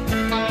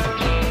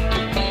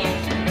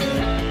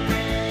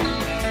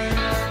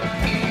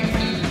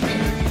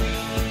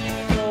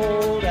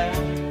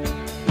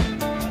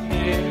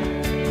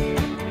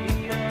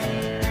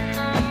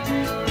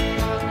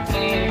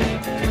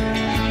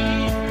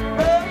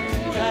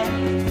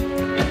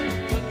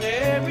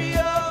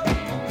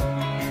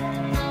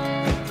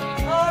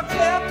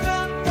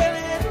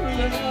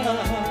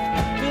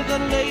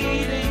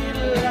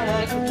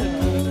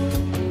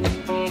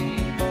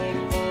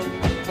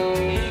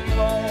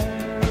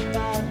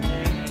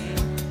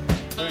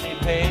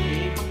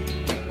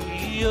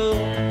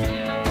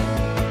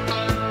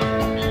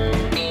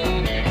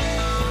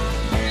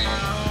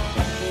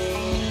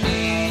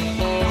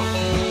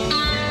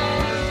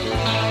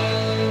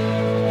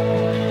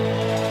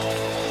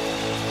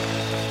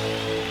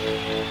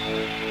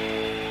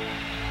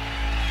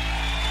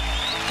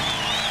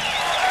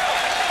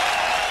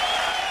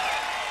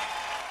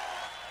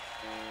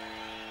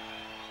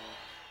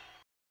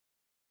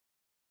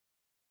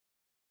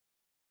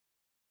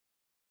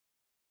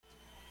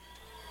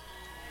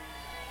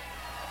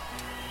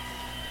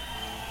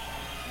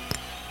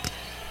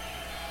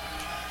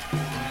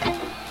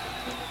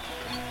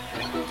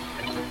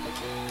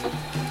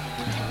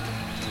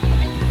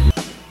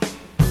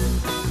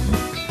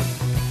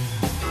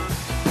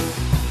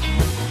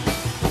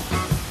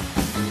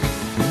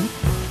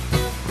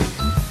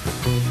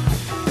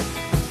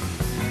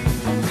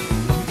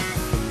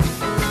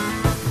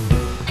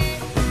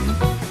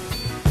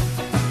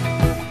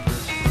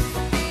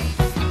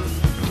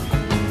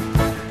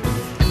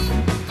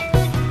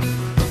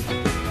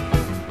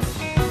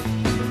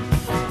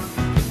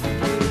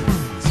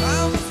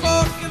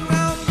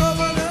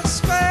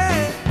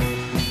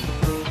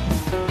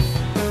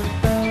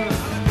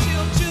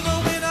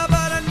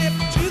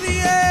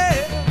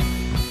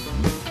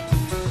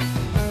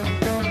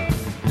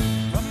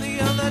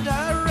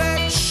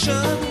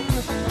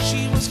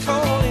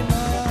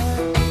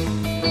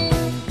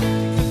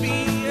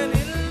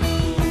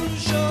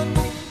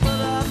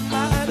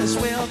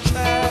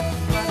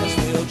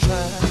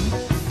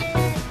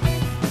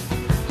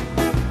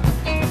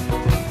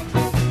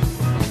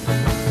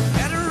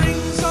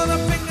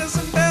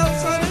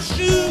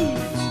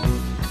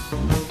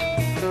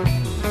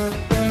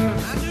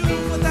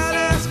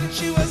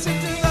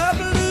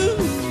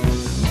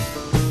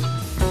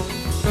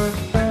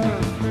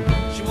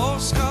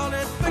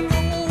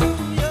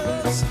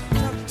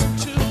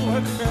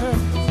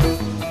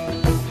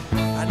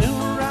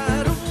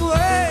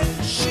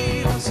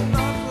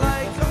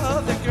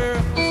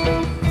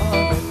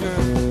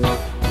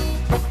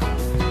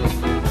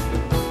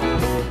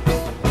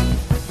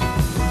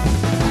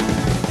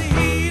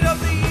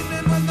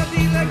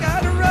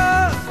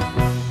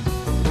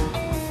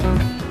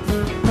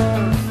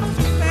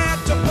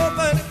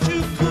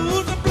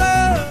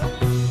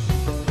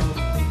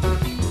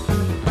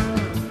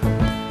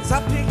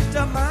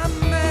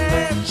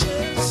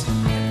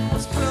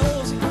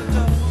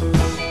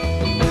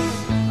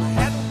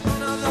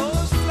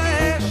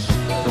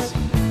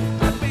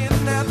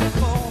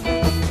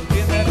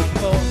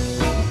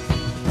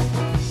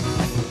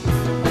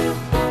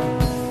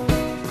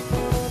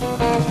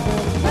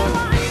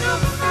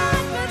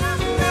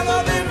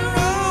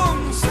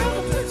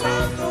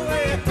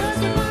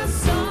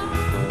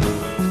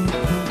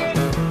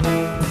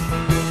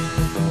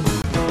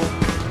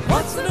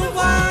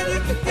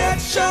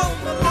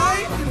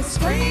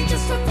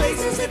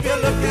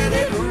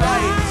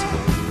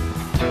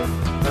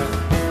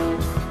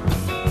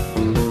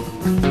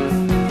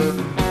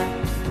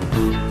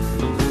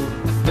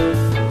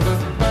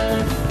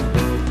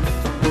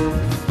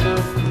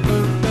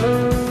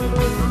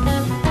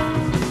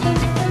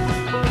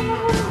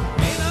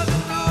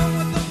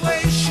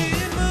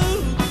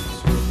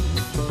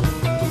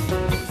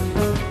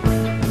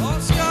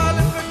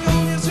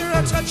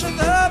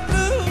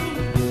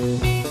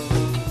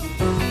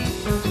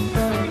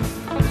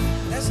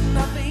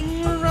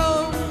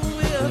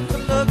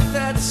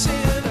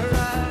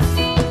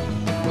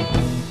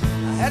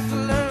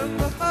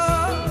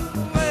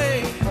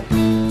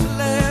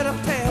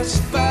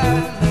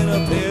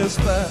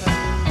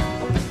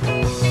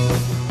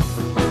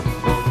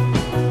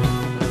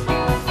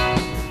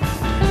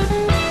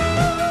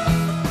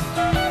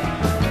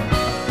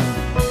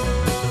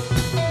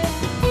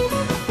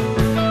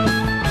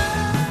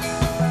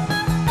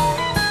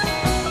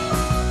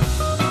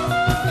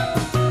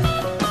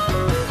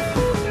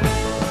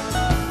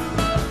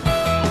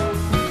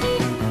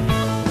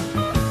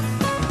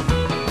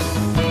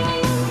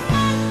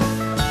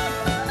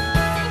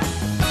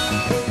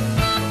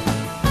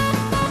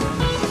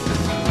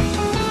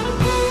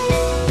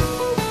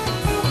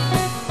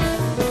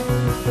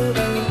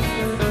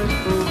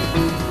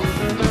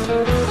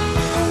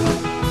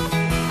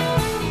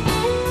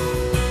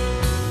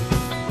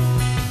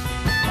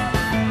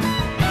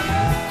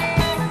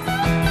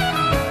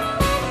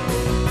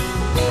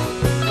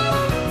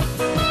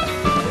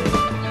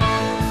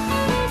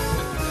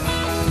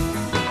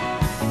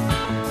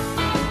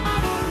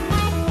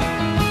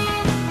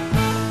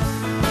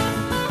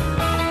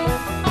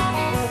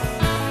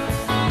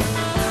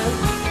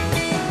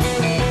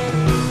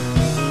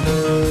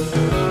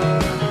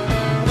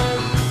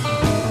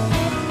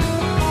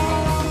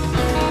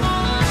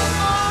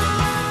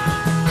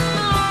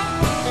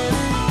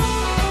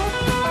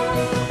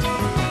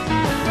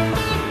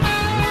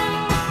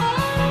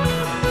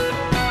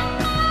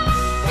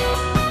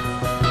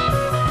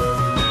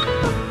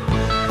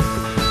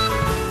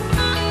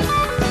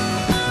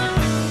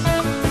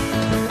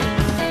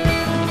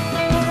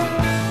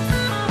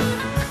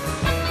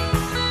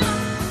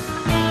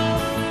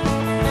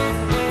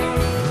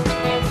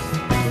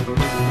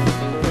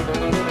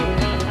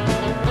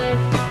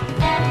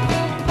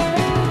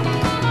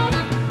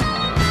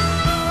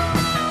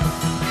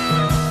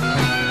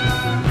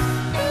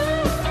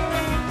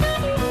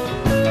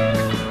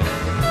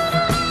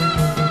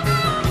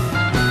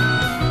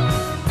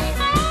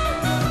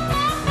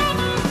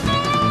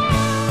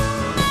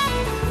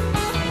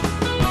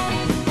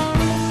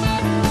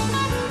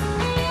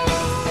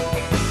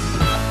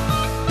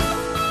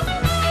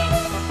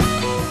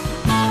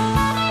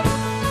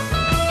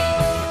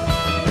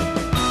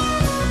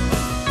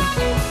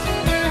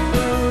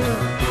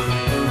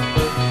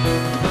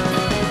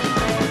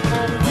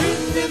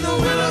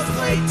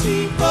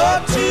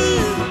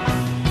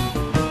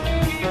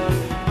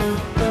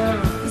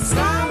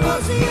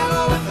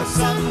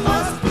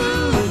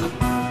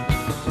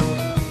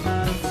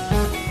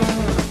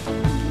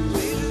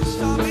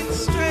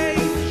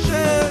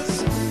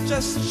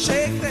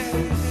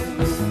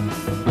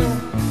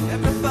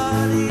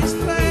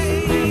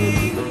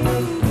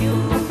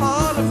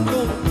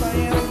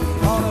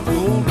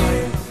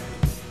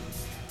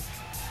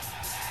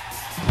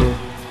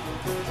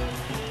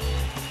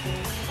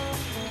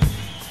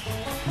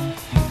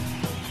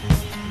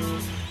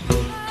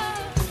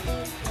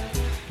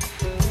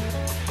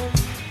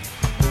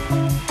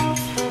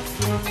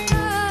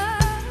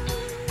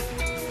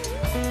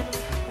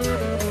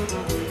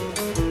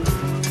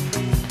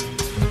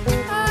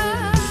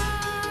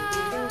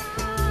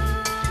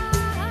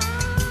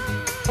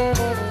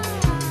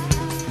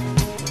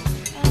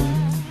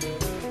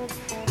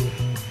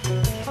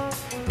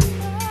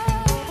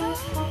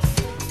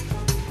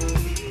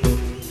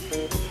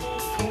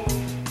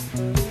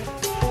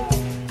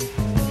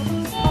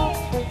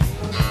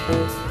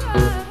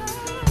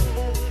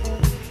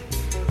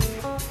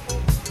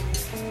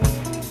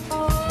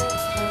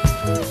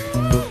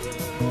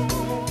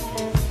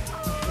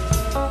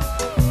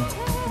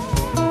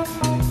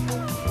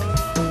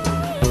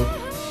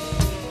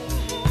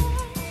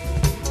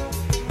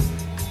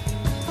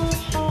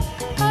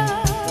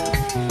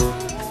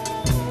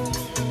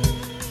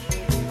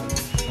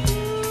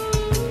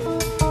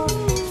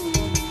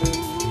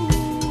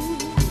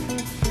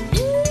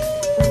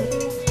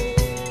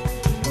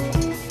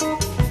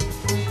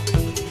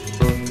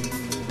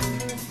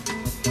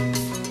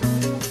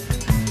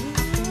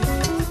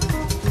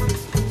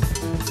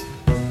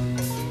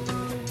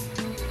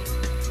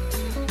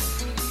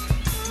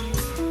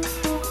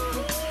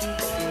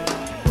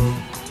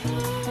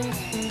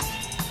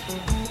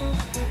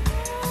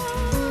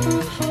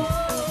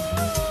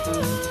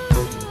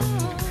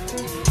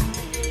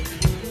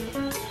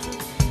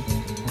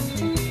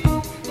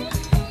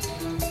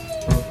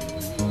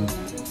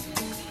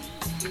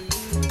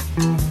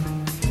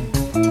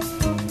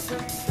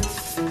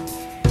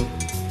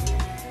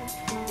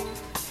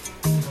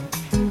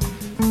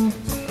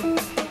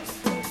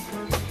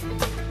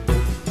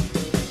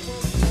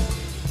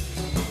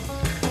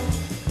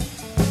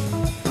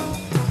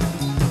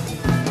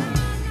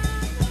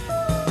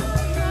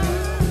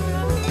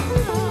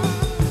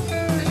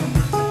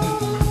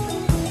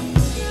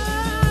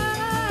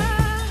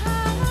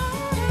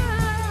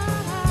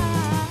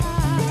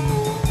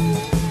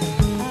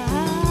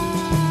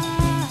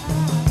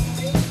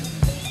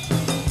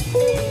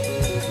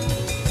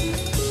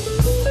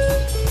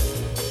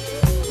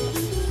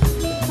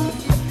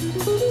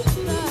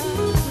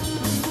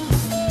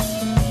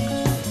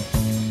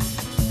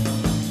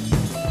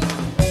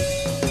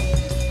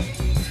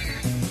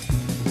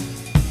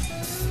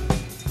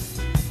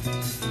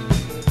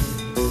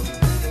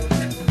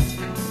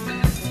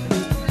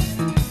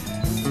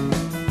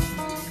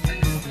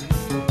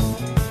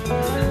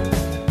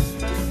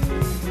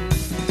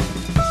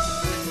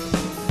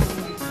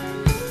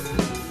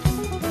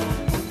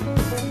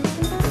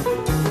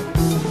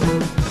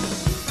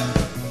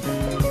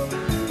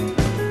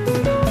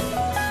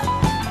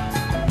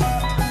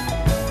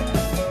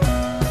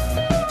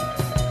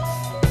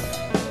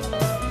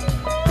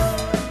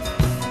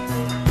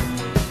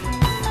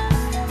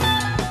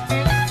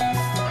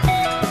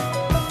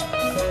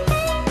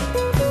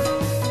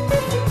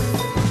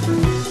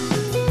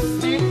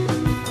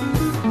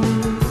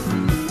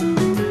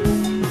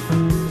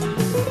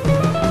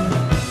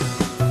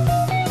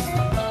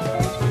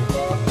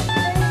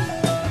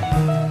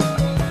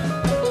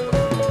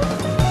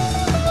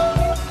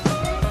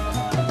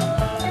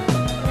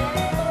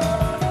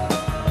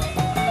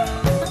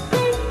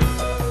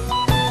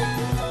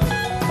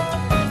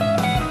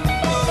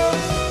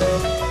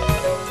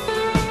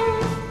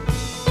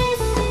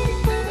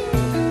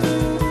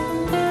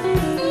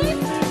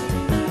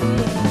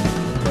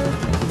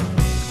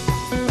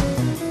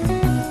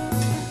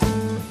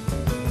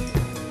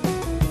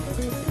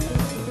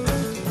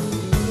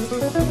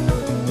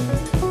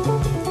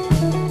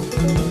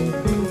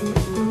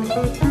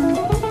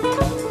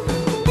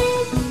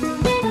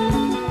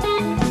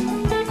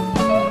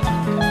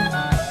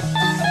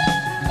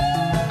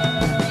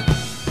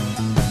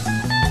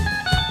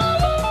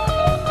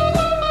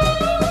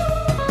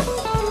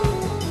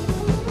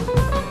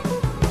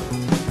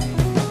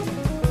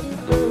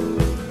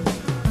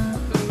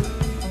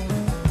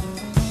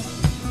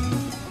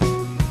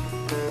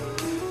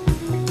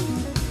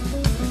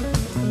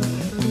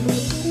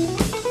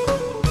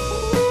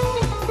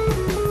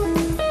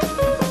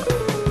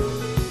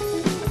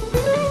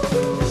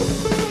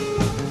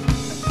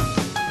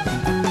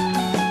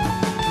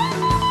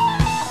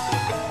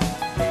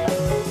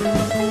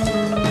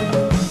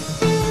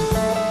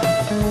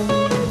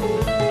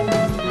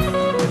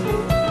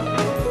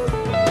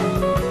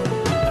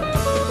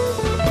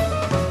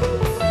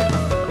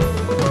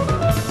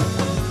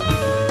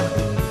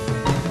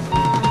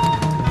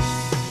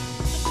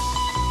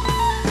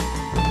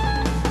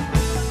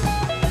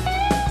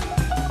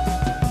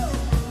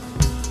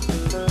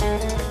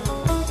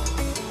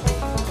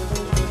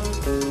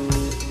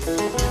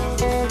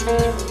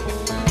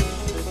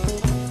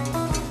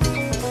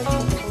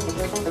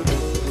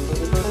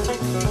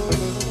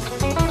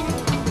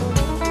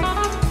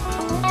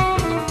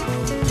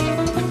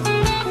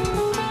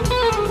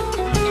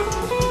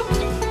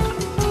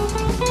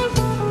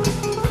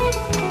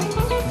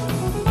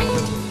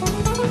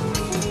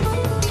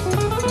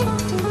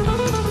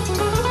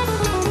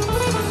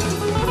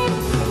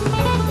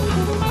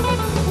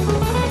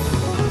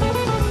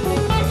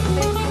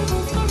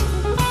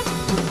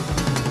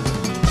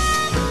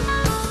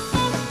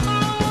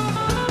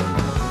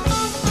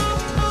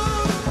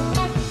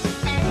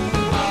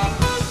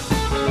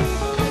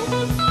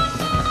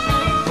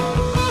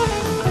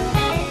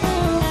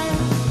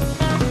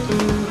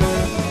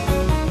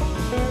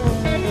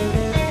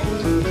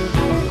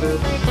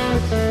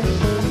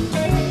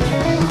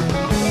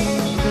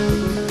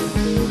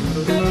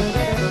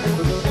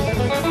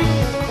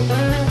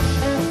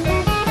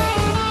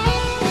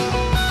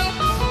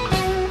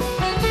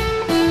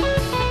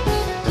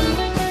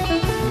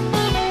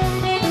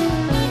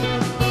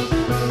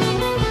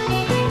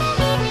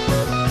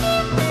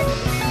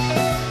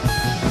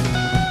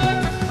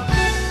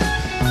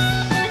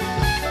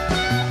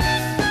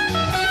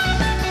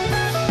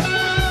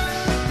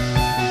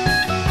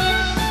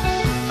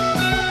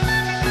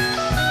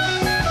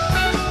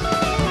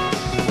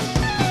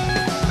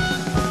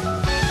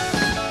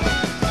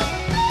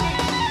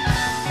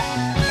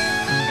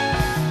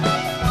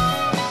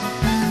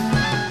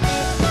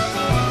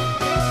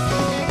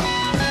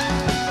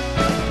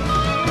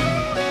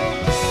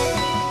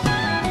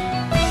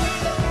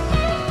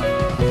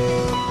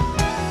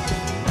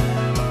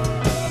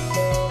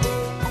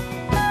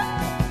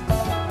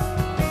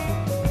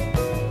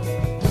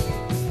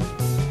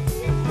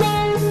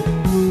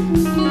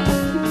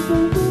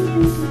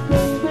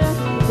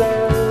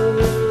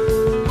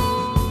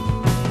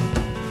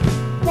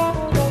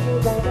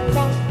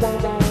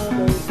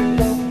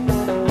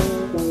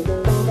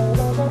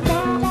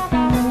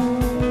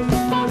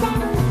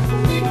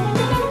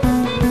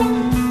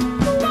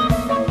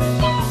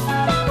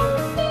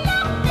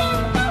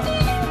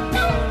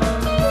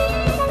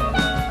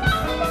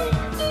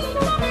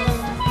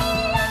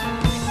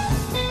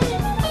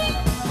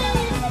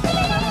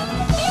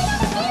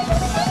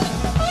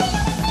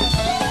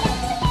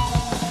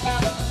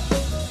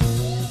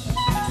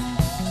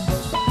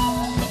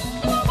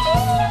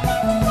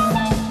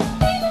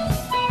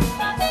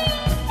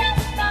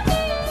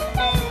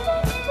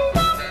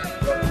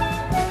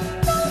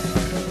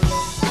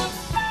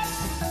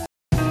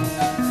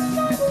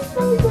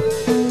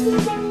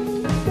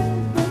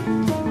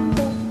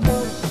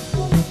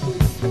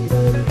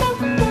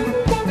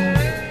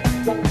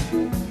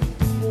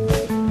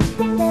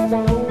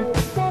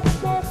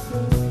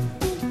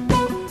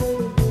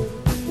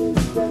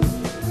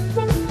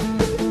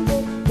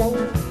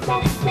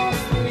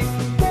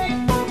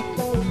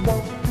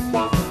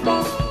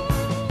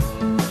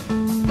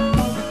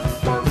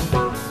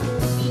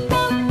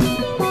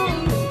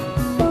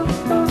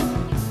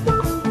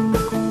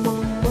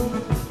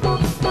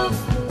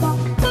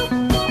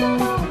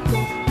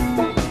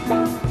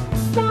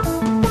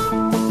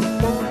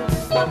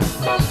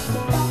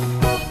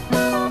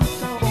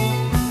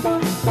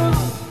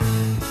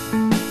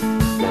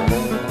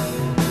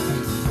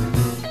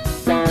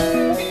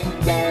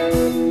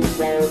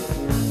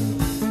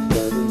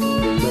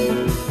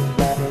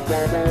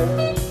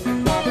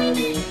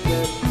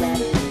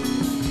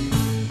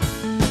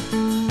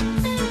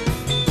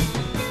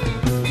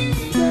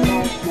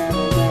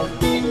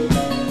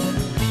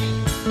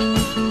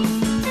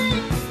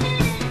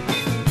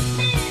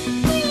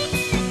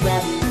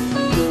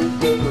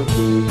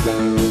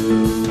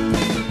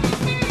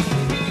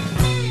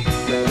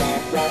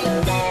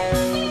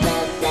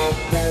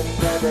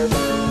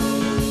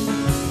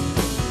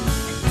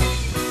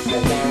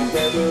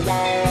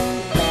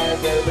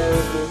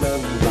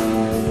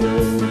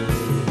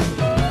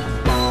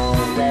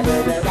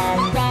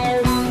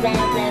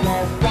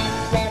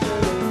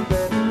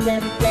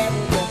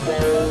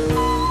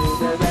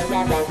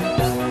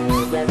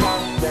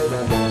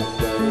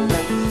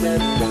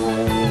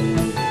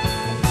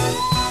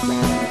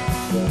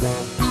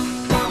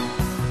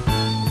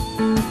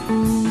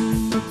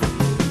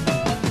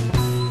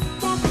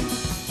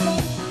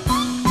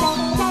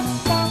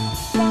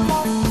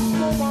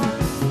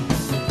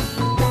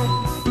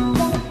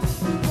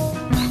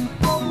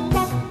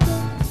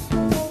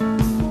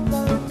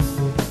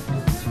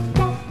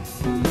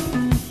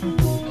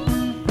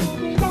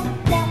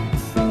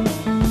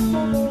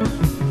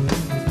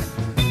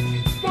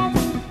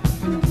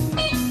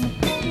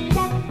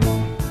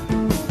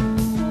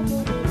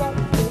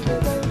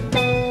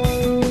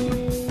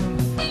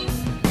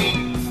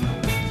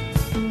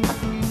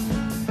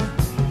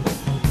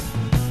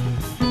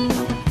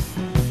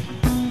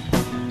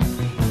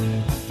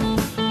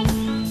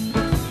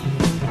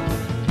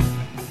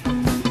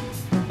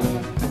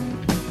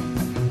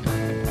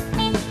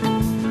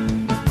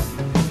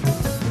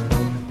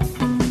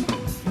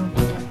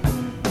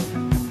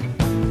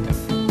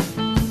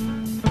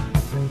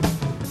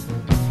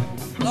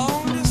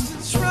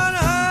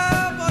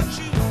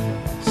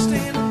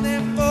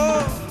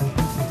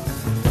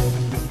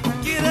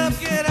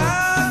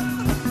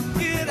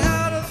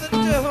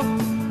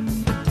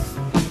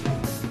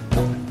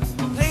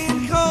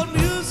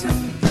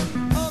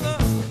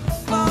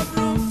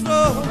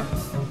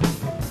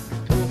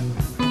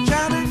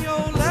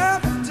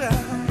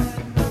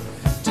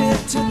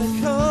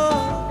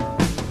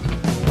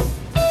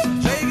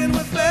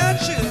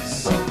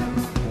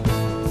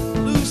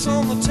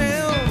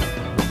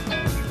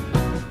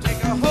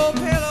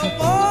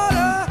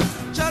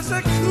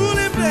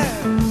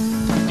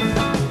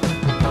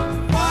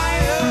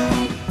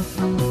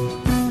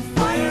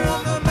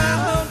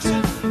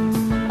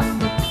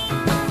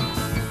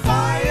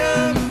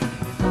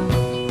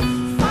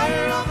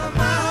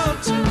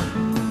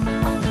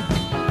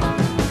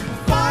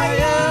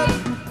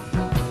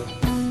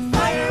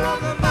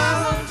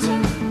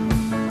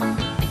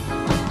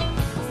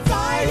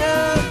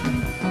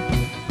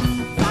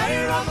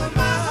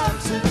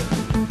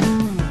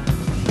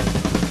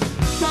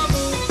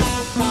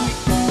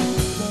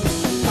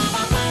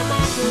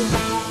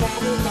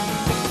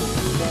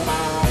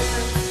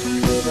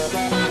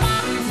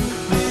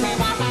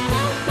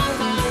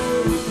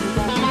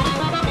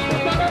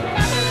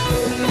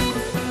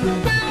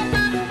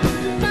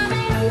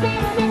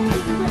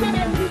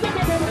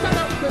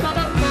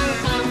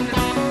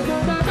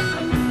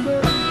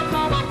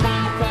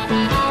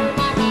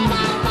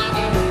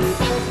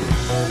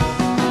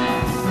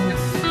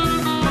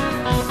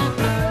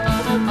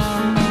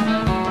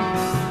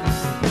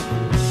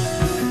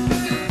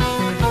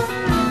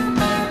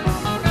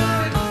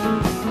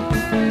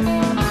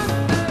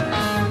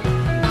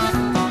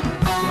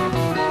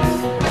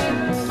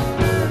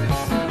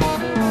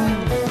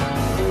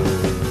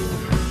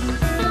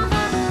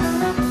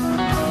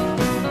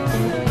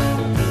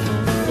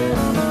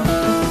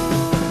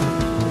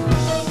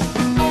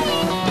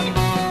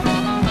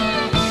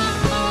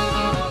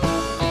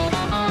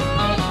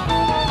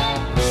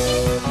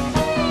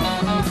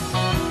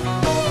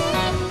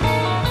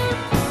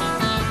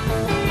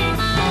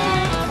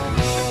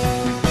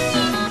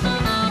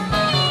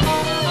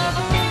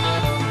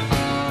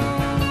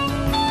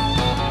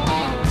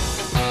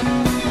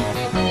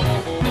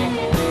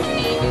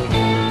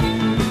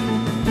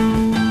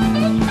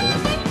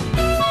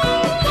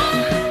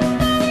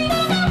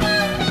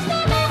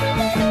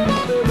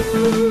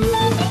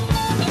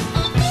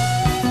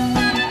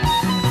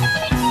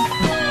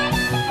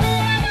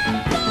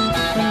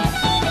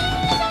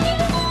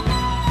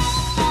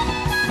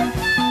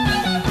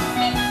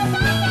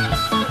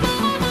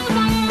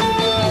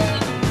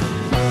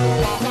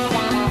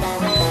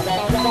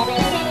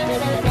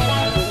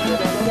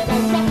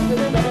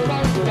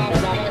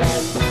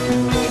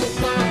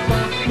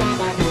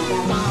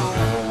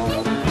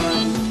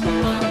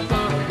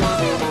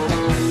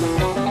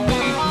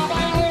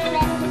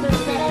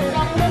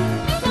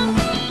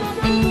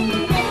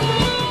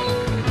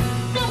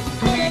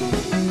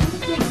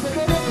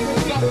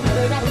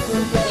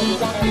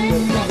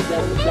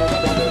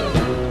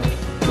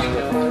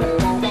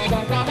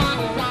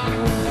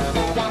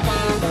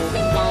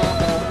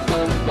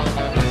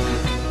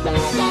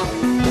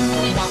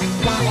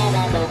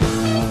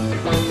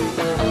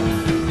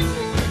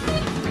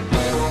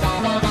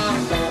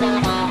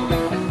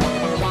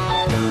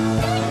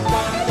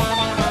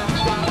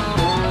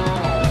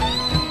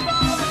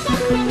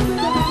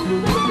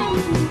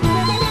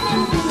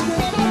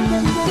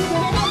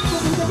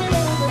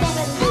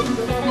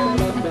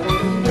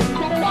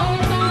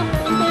 Bye.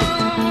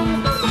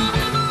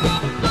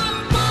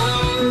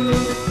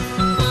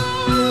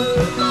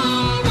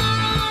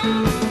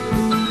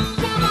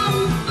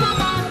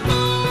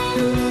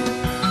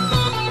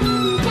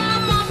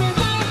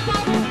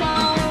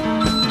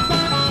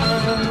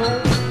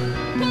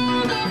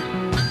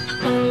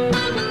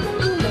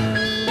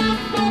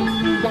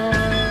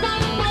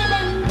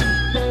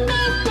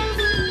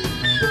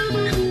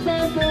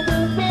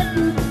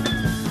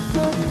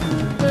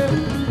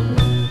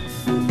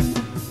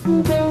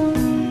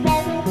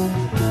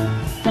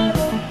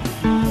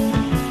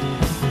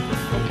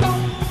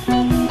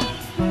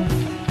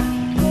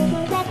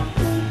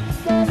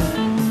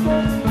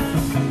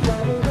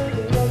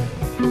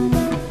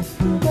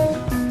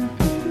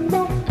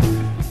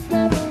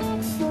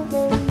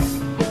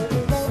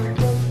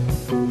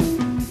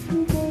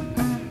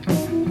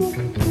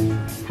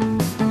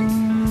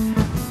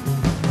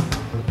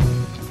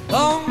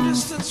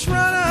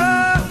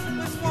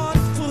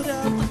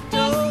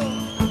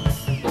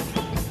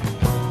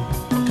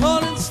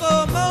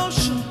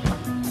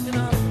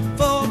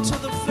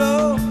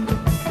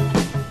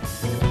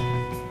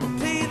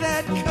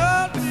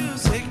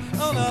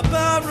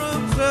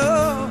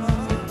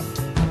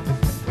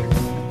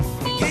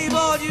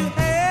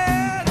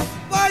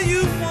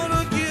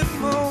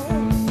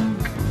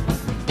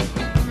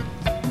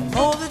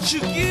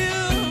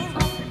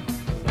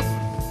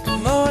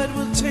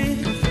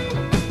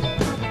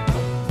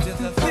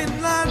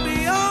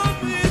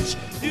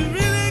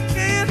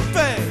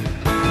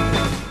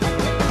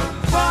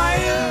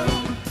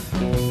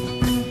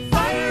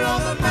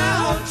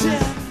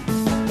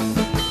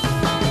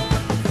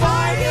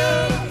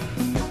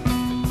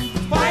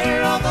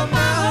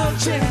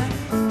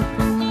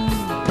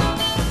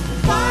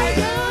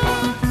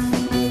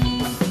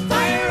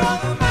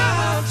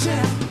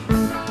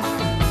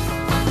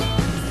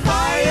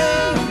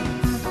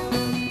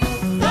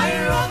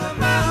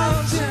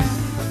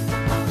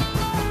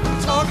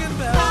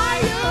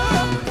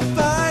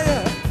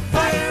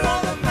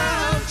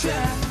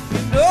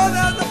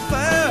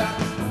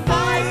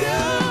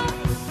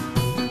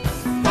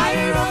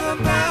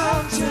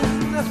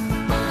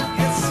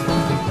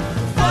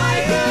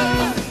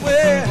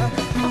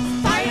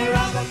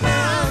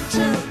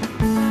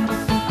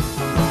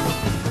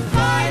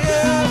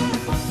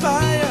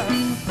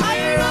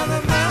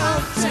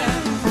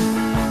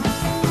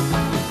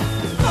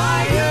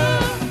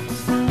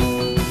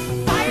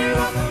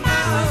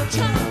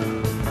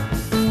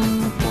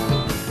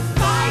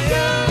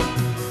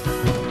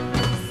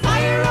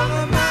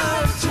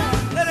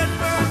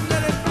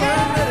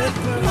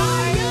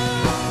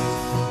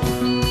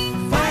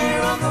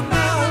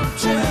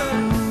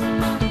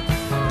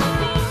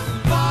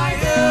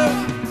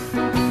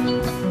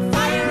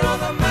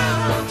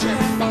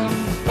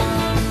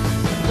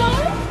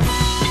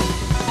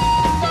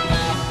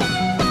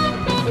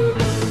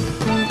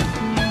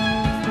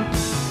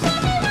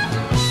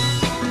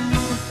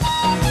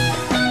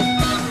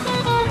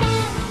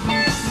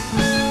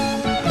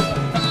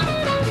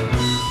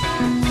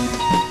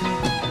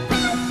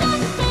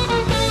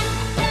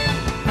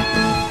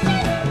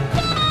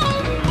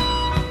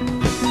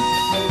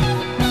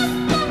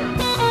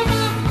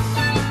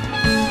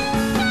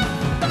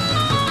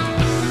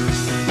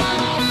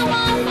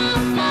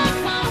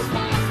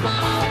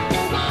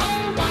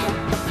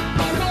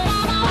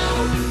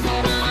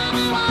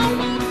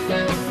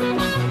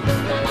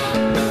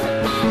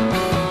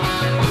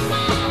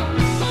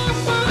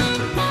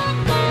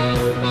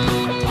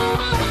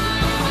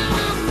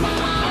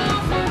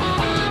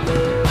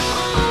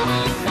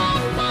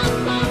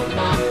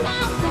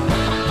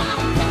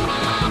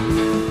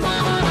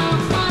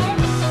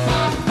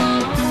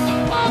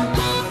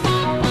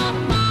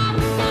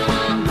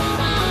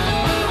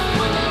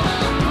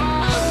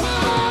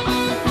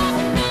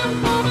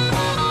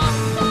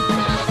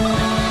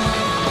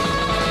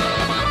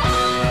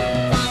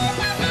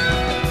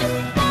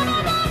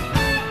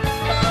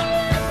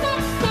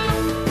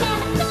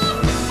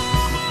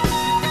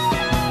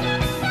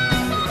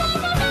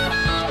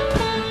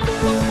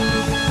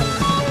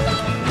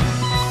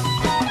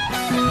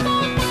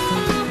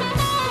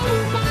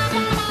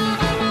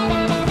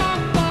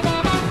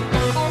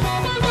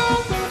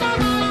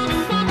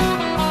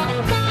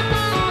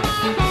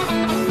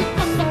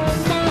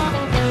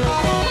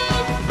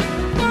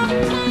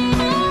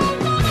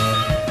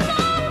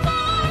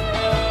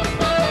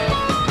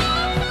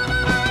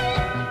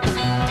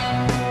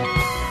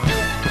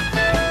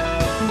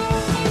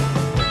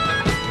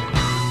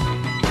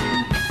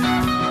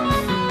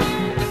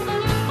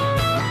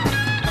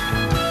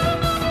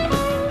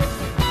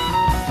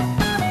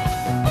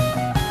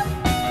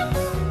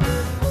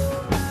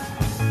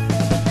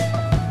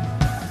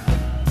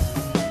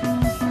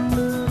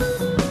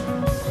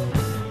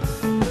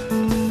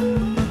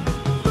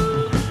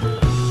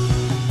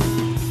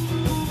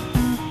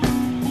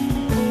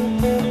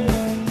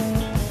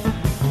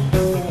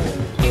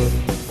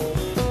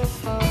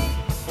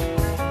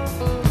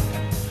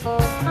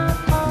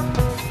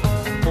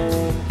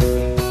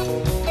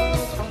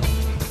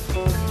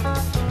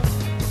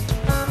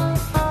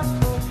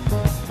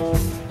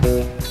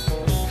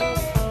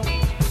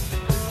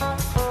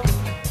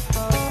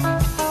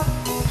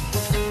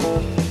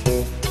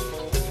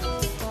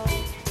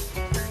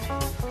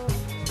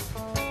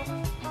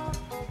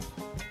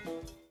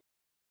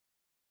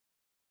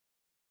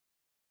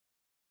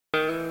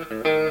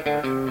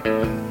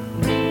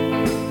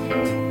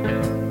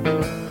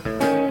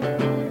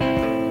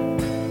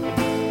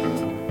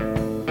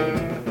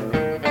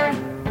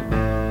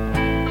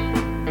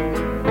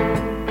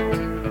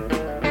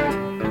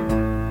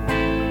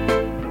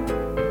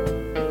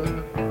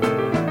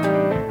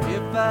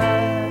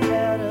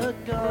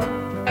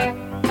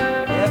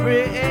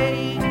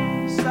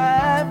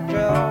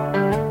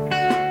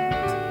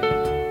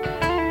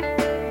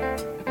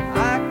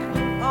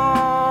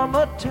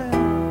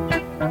 town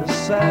the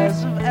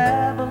size of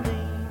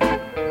Abilene.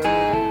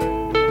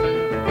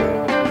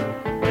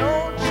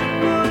 Don't you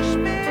push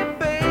me,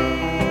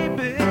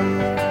 baby,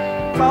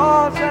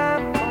 'cause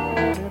I'm all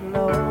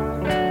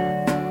alone.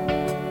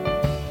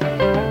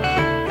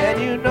 And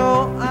you know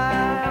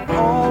I'm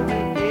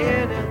only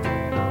in it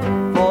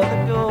for the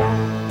gold.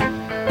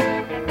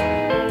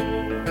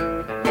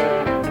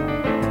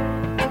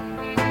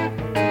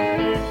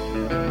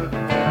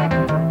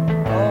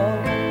 All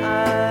I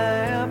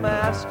am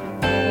asking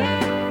for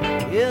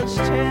is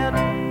 10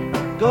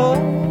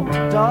 gold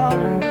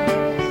dollars,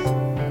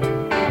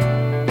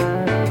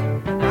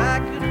 and I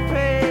could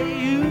pay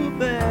you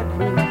back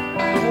with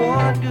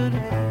one good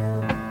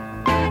hand.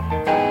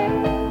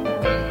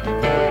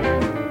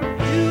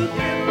 You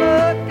can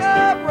look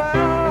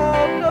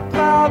around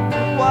about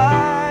the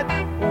wide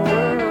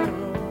world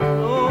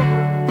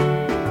over,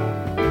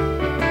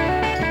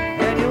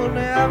 and you'll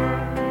never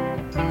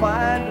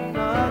find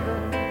another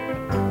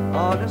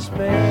honest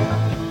man.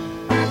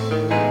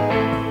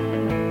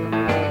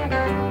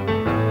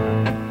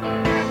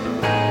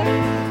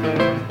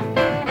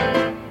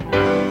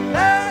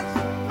 That's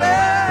a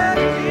bad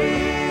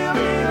deal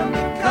in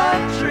the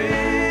country,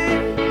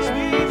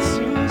 sweet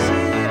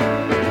Susie.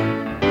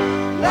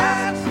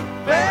 That's a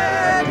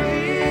bad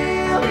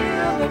deal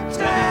in the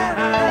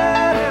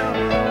town.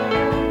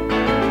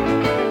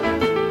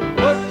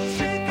 But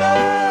she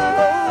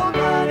goes,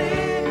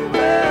 honey,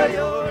 where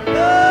your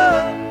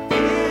love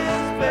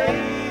is,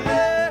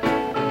 baby,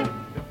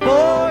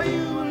 before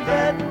you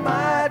let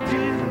my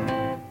dear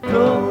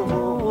go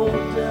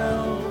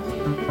down.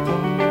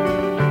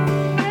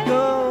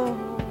 Go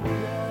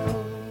down.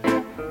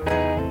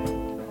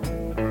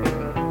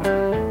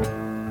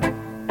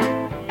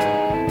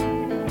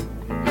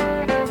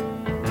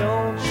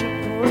 Don't you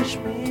push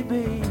me,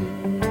 baby,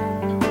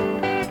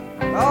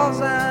 'cause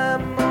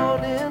I'm on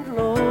and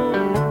low.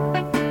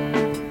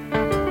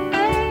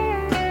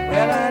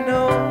 Well, I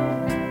know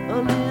a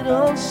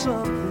little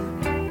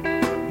something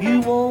you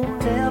won't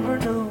never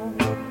know.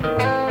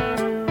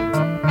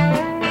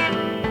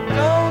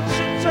 Don't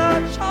you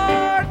touch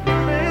hard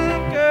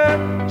liquor,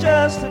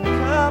 just a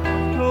cup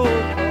of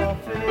cold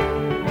coffee.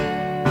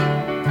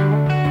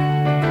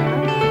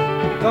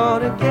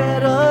 Gonna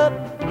get up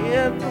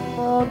in the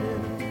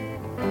morning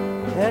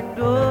and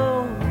go.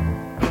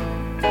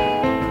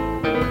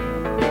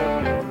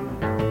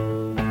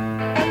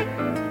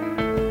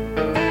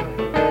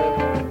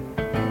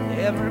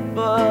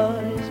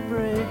 Everybody's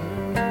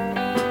breaking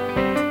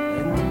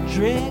and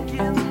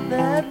drinking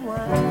that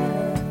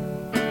wine.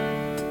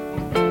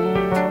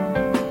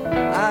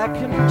 I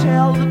can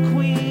tell the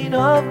Queen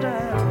of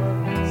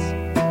Diamonds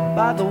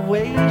by the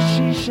way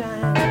she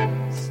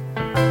shines.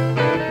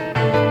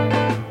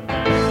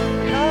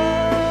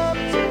 Come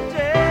to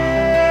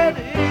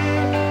daddy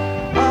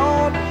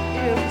on the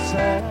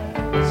inside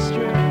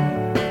street.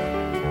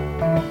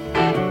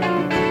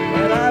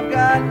 But I've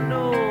got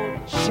no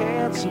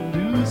chance of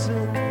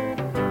losing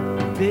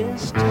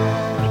this time.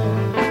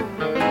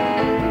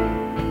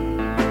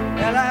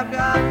 And I've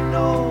got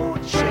no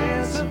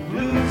chance of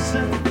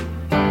losing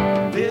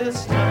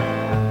this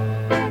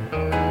time.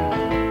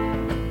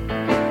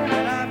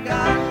 And I've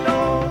got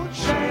no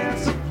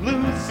chance of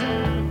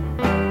losing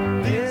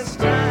this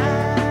time.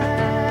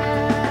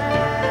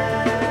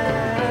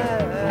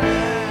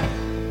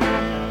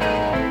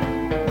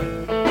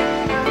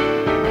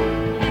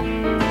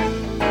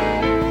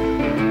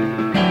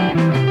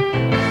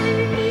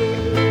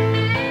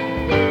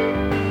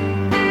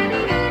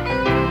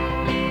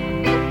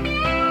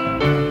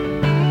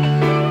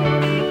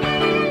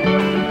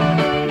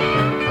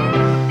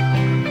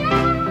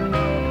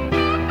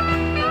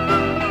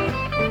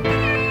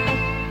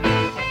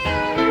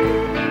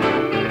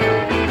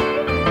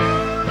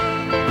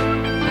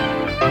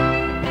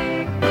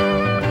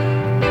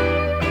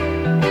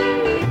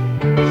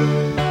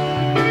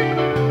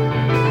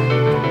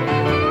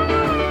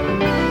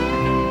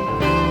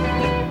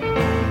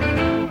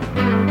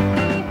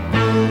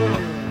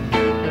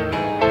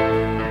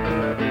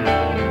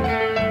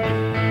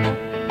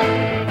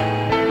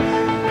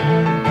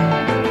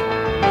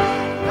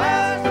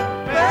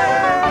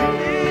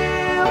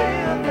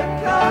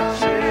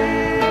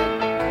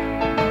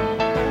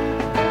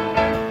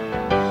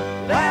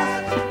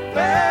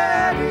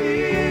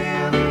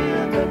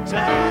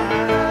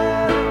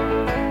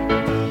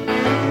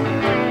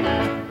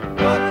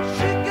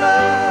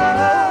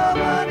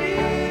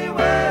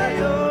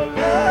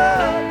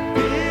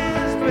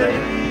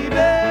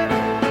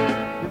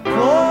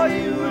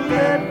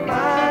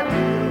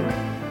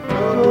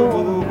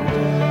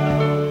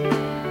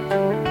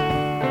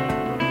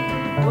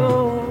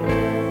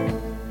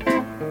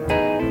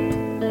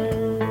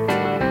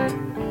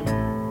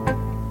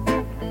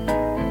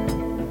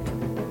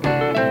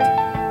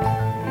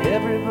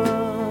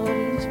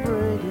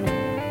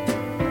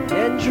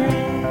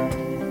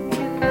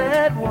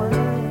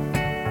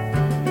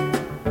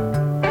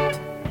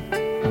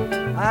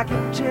 I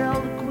can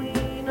tell the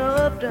queen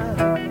of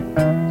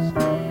diamonds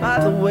by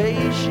the way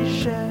she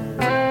shines.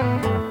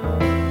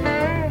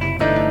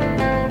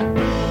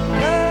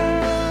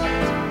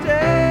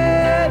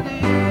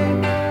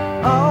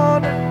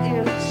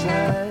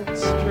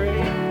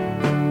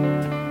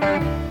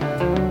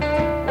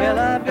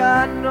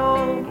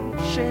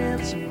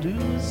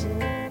 losing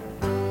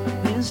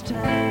this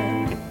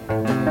time.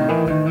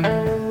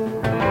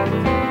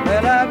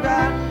 Well, I've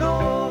got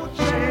no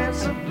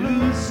chance of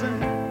losing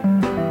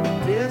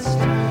this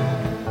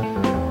time.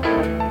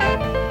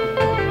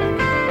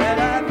 Well,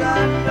 I've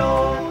got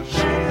no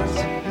chance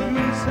of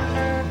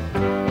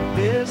losing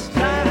this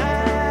time.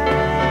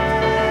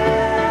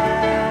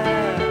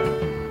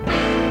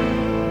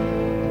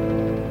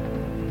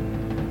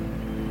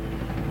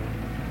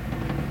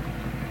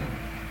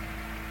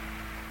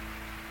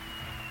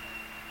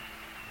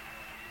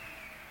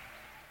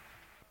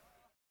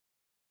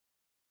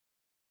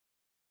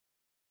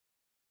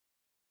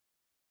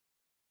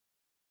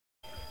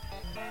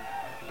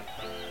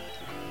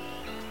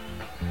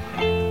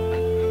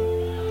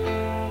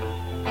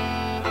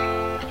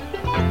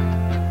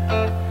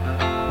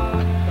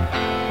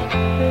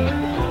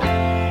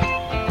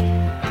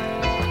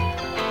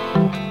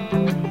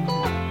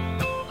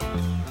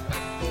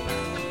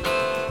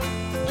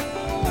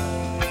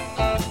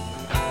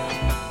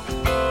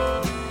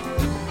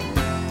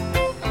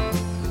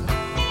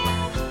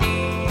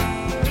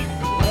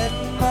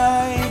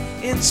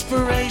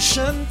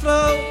 Inspiration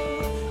flow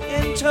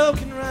in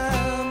token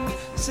rhyme,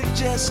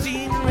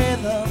 suggesting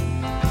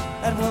rhythm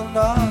that will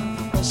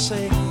not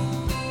forsake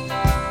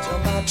till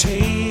my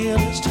tale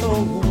is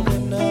told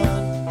and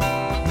done.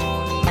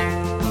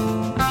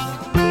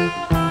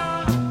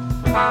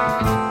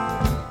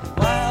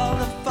 While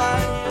the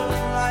fire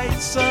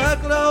lights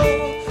aglow,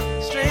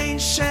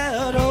 strange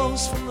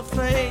shadows from the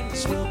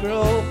flames will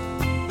grow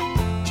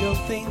till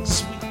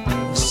things we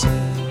never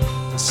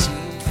said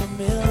seem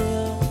familiar.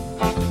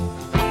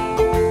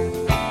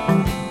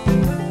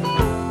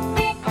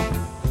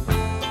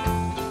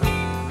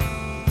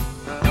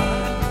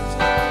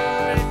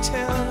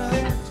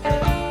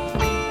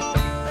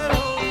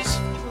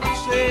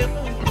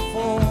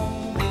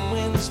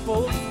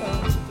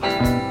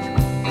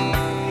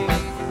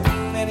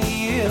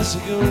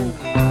 Ago.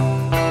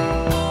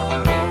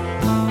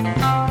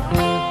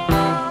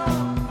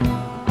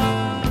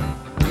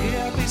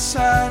 Here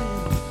beside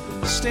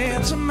him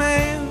stands a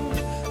man,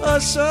 a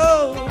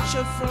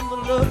soldier from the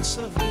looks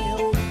of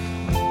him,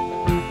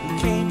 who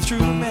came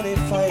through many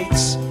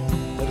fights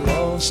but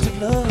lost in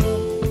love.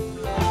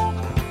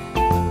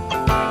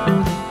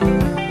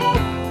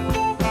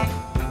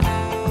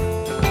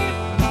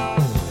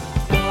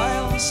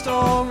 While the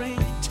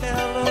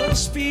storyteller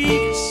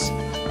speaks,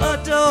 a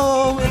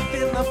door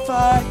within the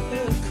fire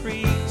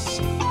creaks.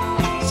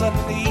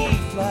 Suddenly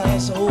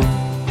flies open,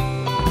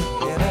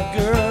 and a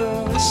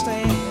girl is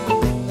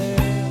standing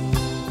there.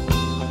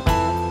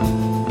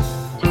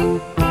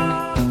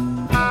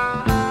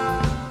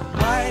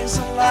 Eyes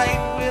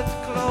alight with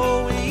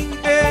glowing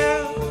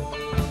hair,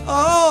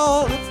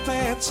 all in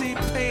fancy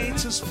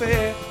paints is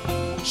fair.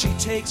 She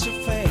takes her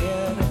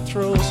fan and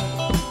throws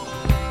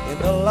it in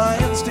the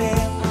lion's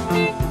den.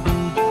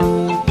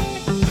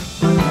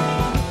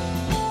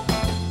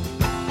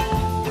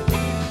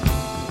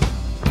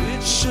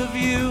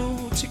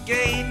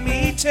 Gain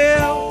me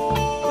tell,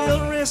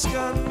 will risk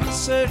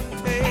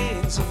uncertain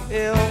pains of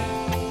hell.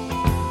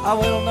 I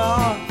will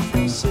not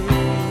forsake,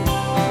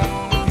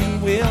 you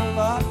will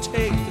not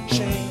take the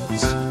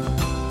chance.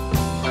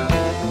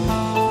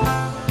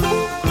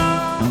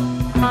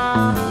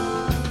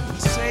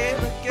 The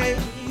sailor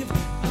gave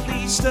at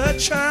least a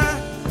try,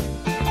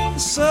 the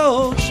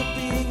soldier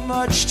being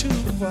much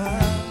too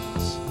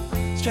wise.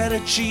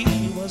 Strategy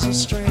was a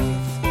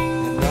strength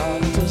and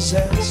not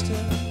disaster.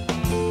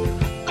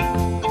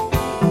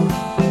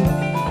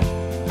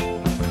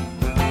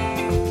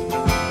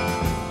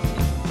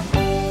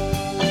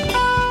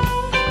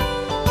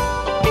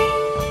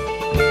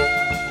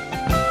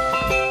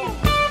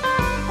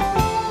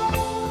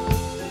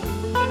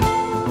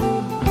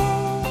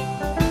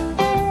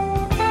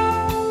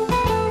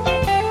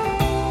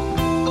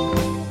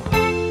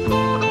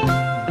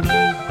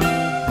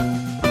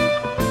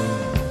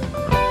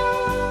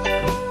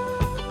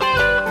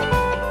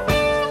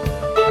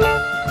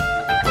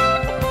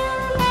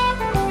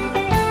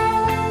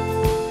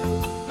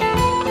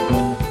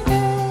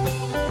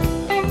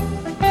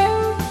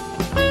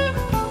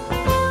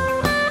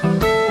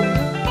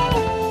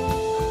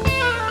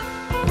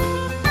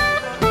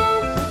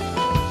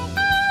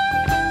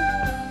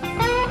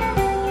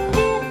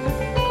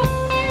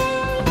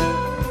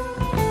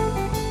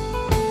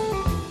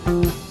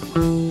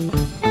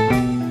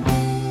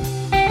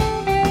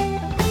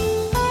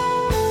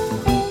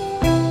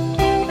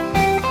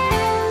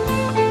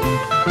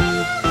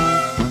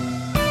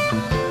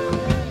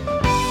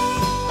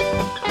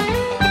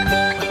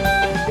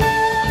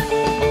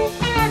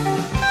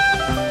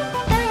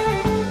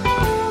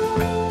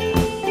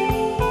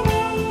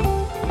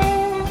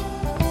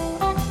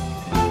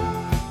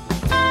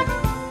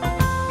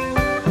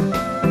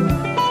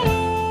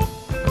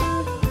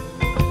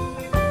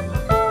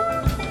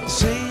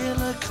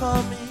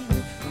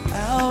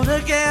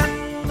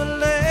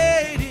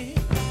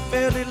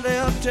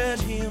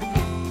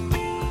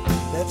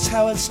 That's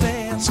how it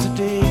stands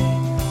today.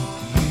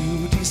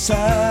 You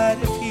decide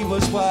if he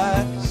was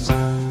wise.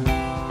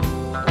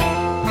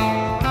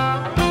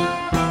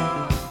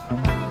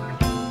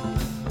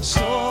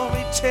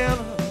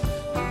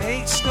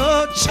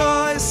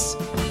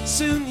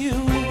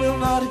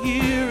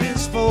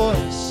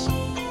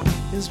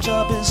 His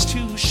job is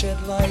to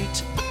shed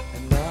light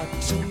and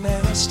not to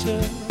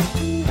master.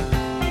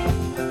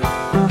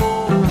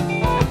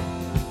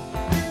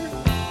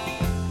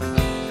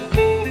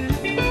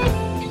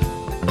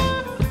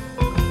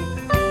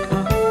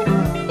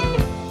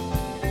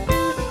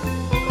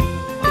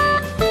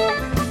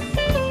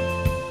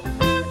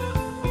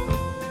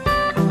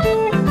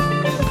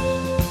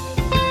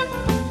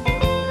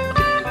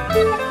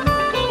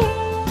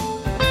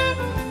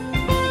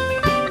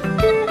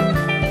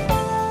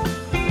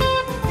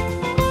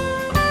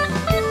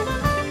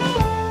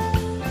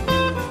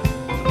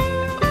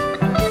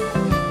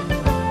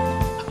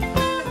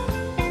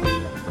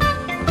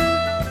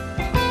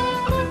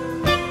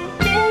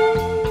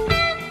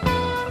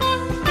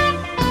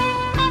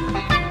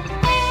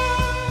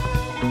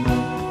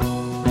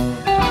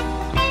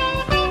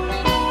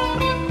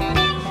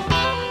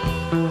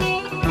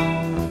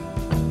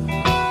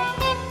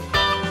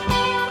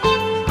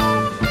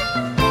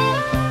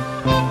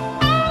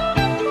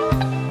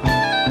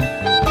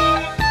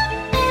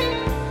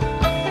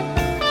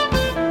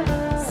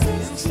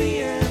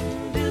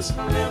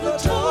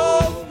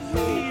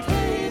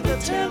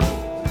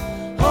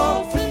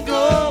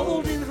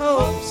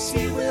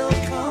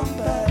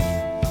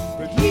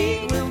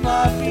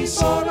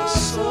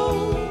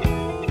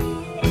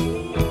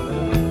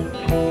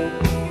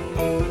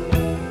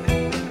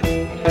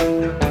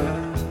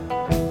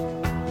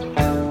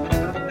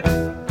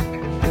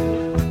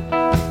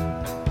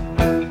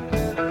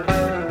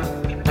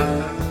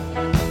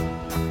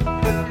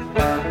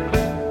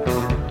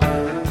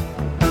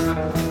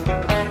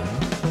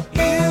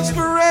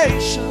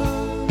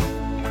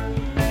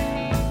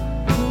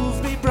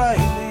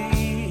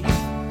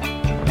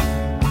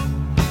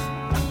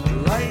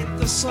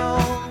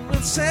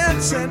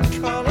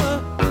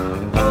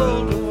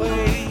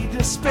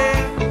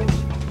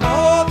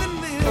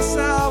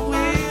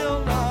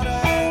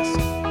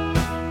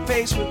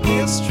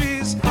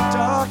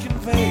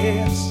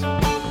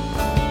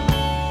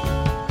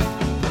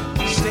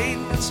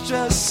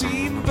 Just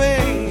seem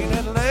vain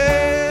at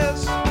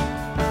last.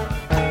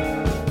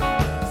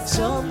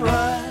 Some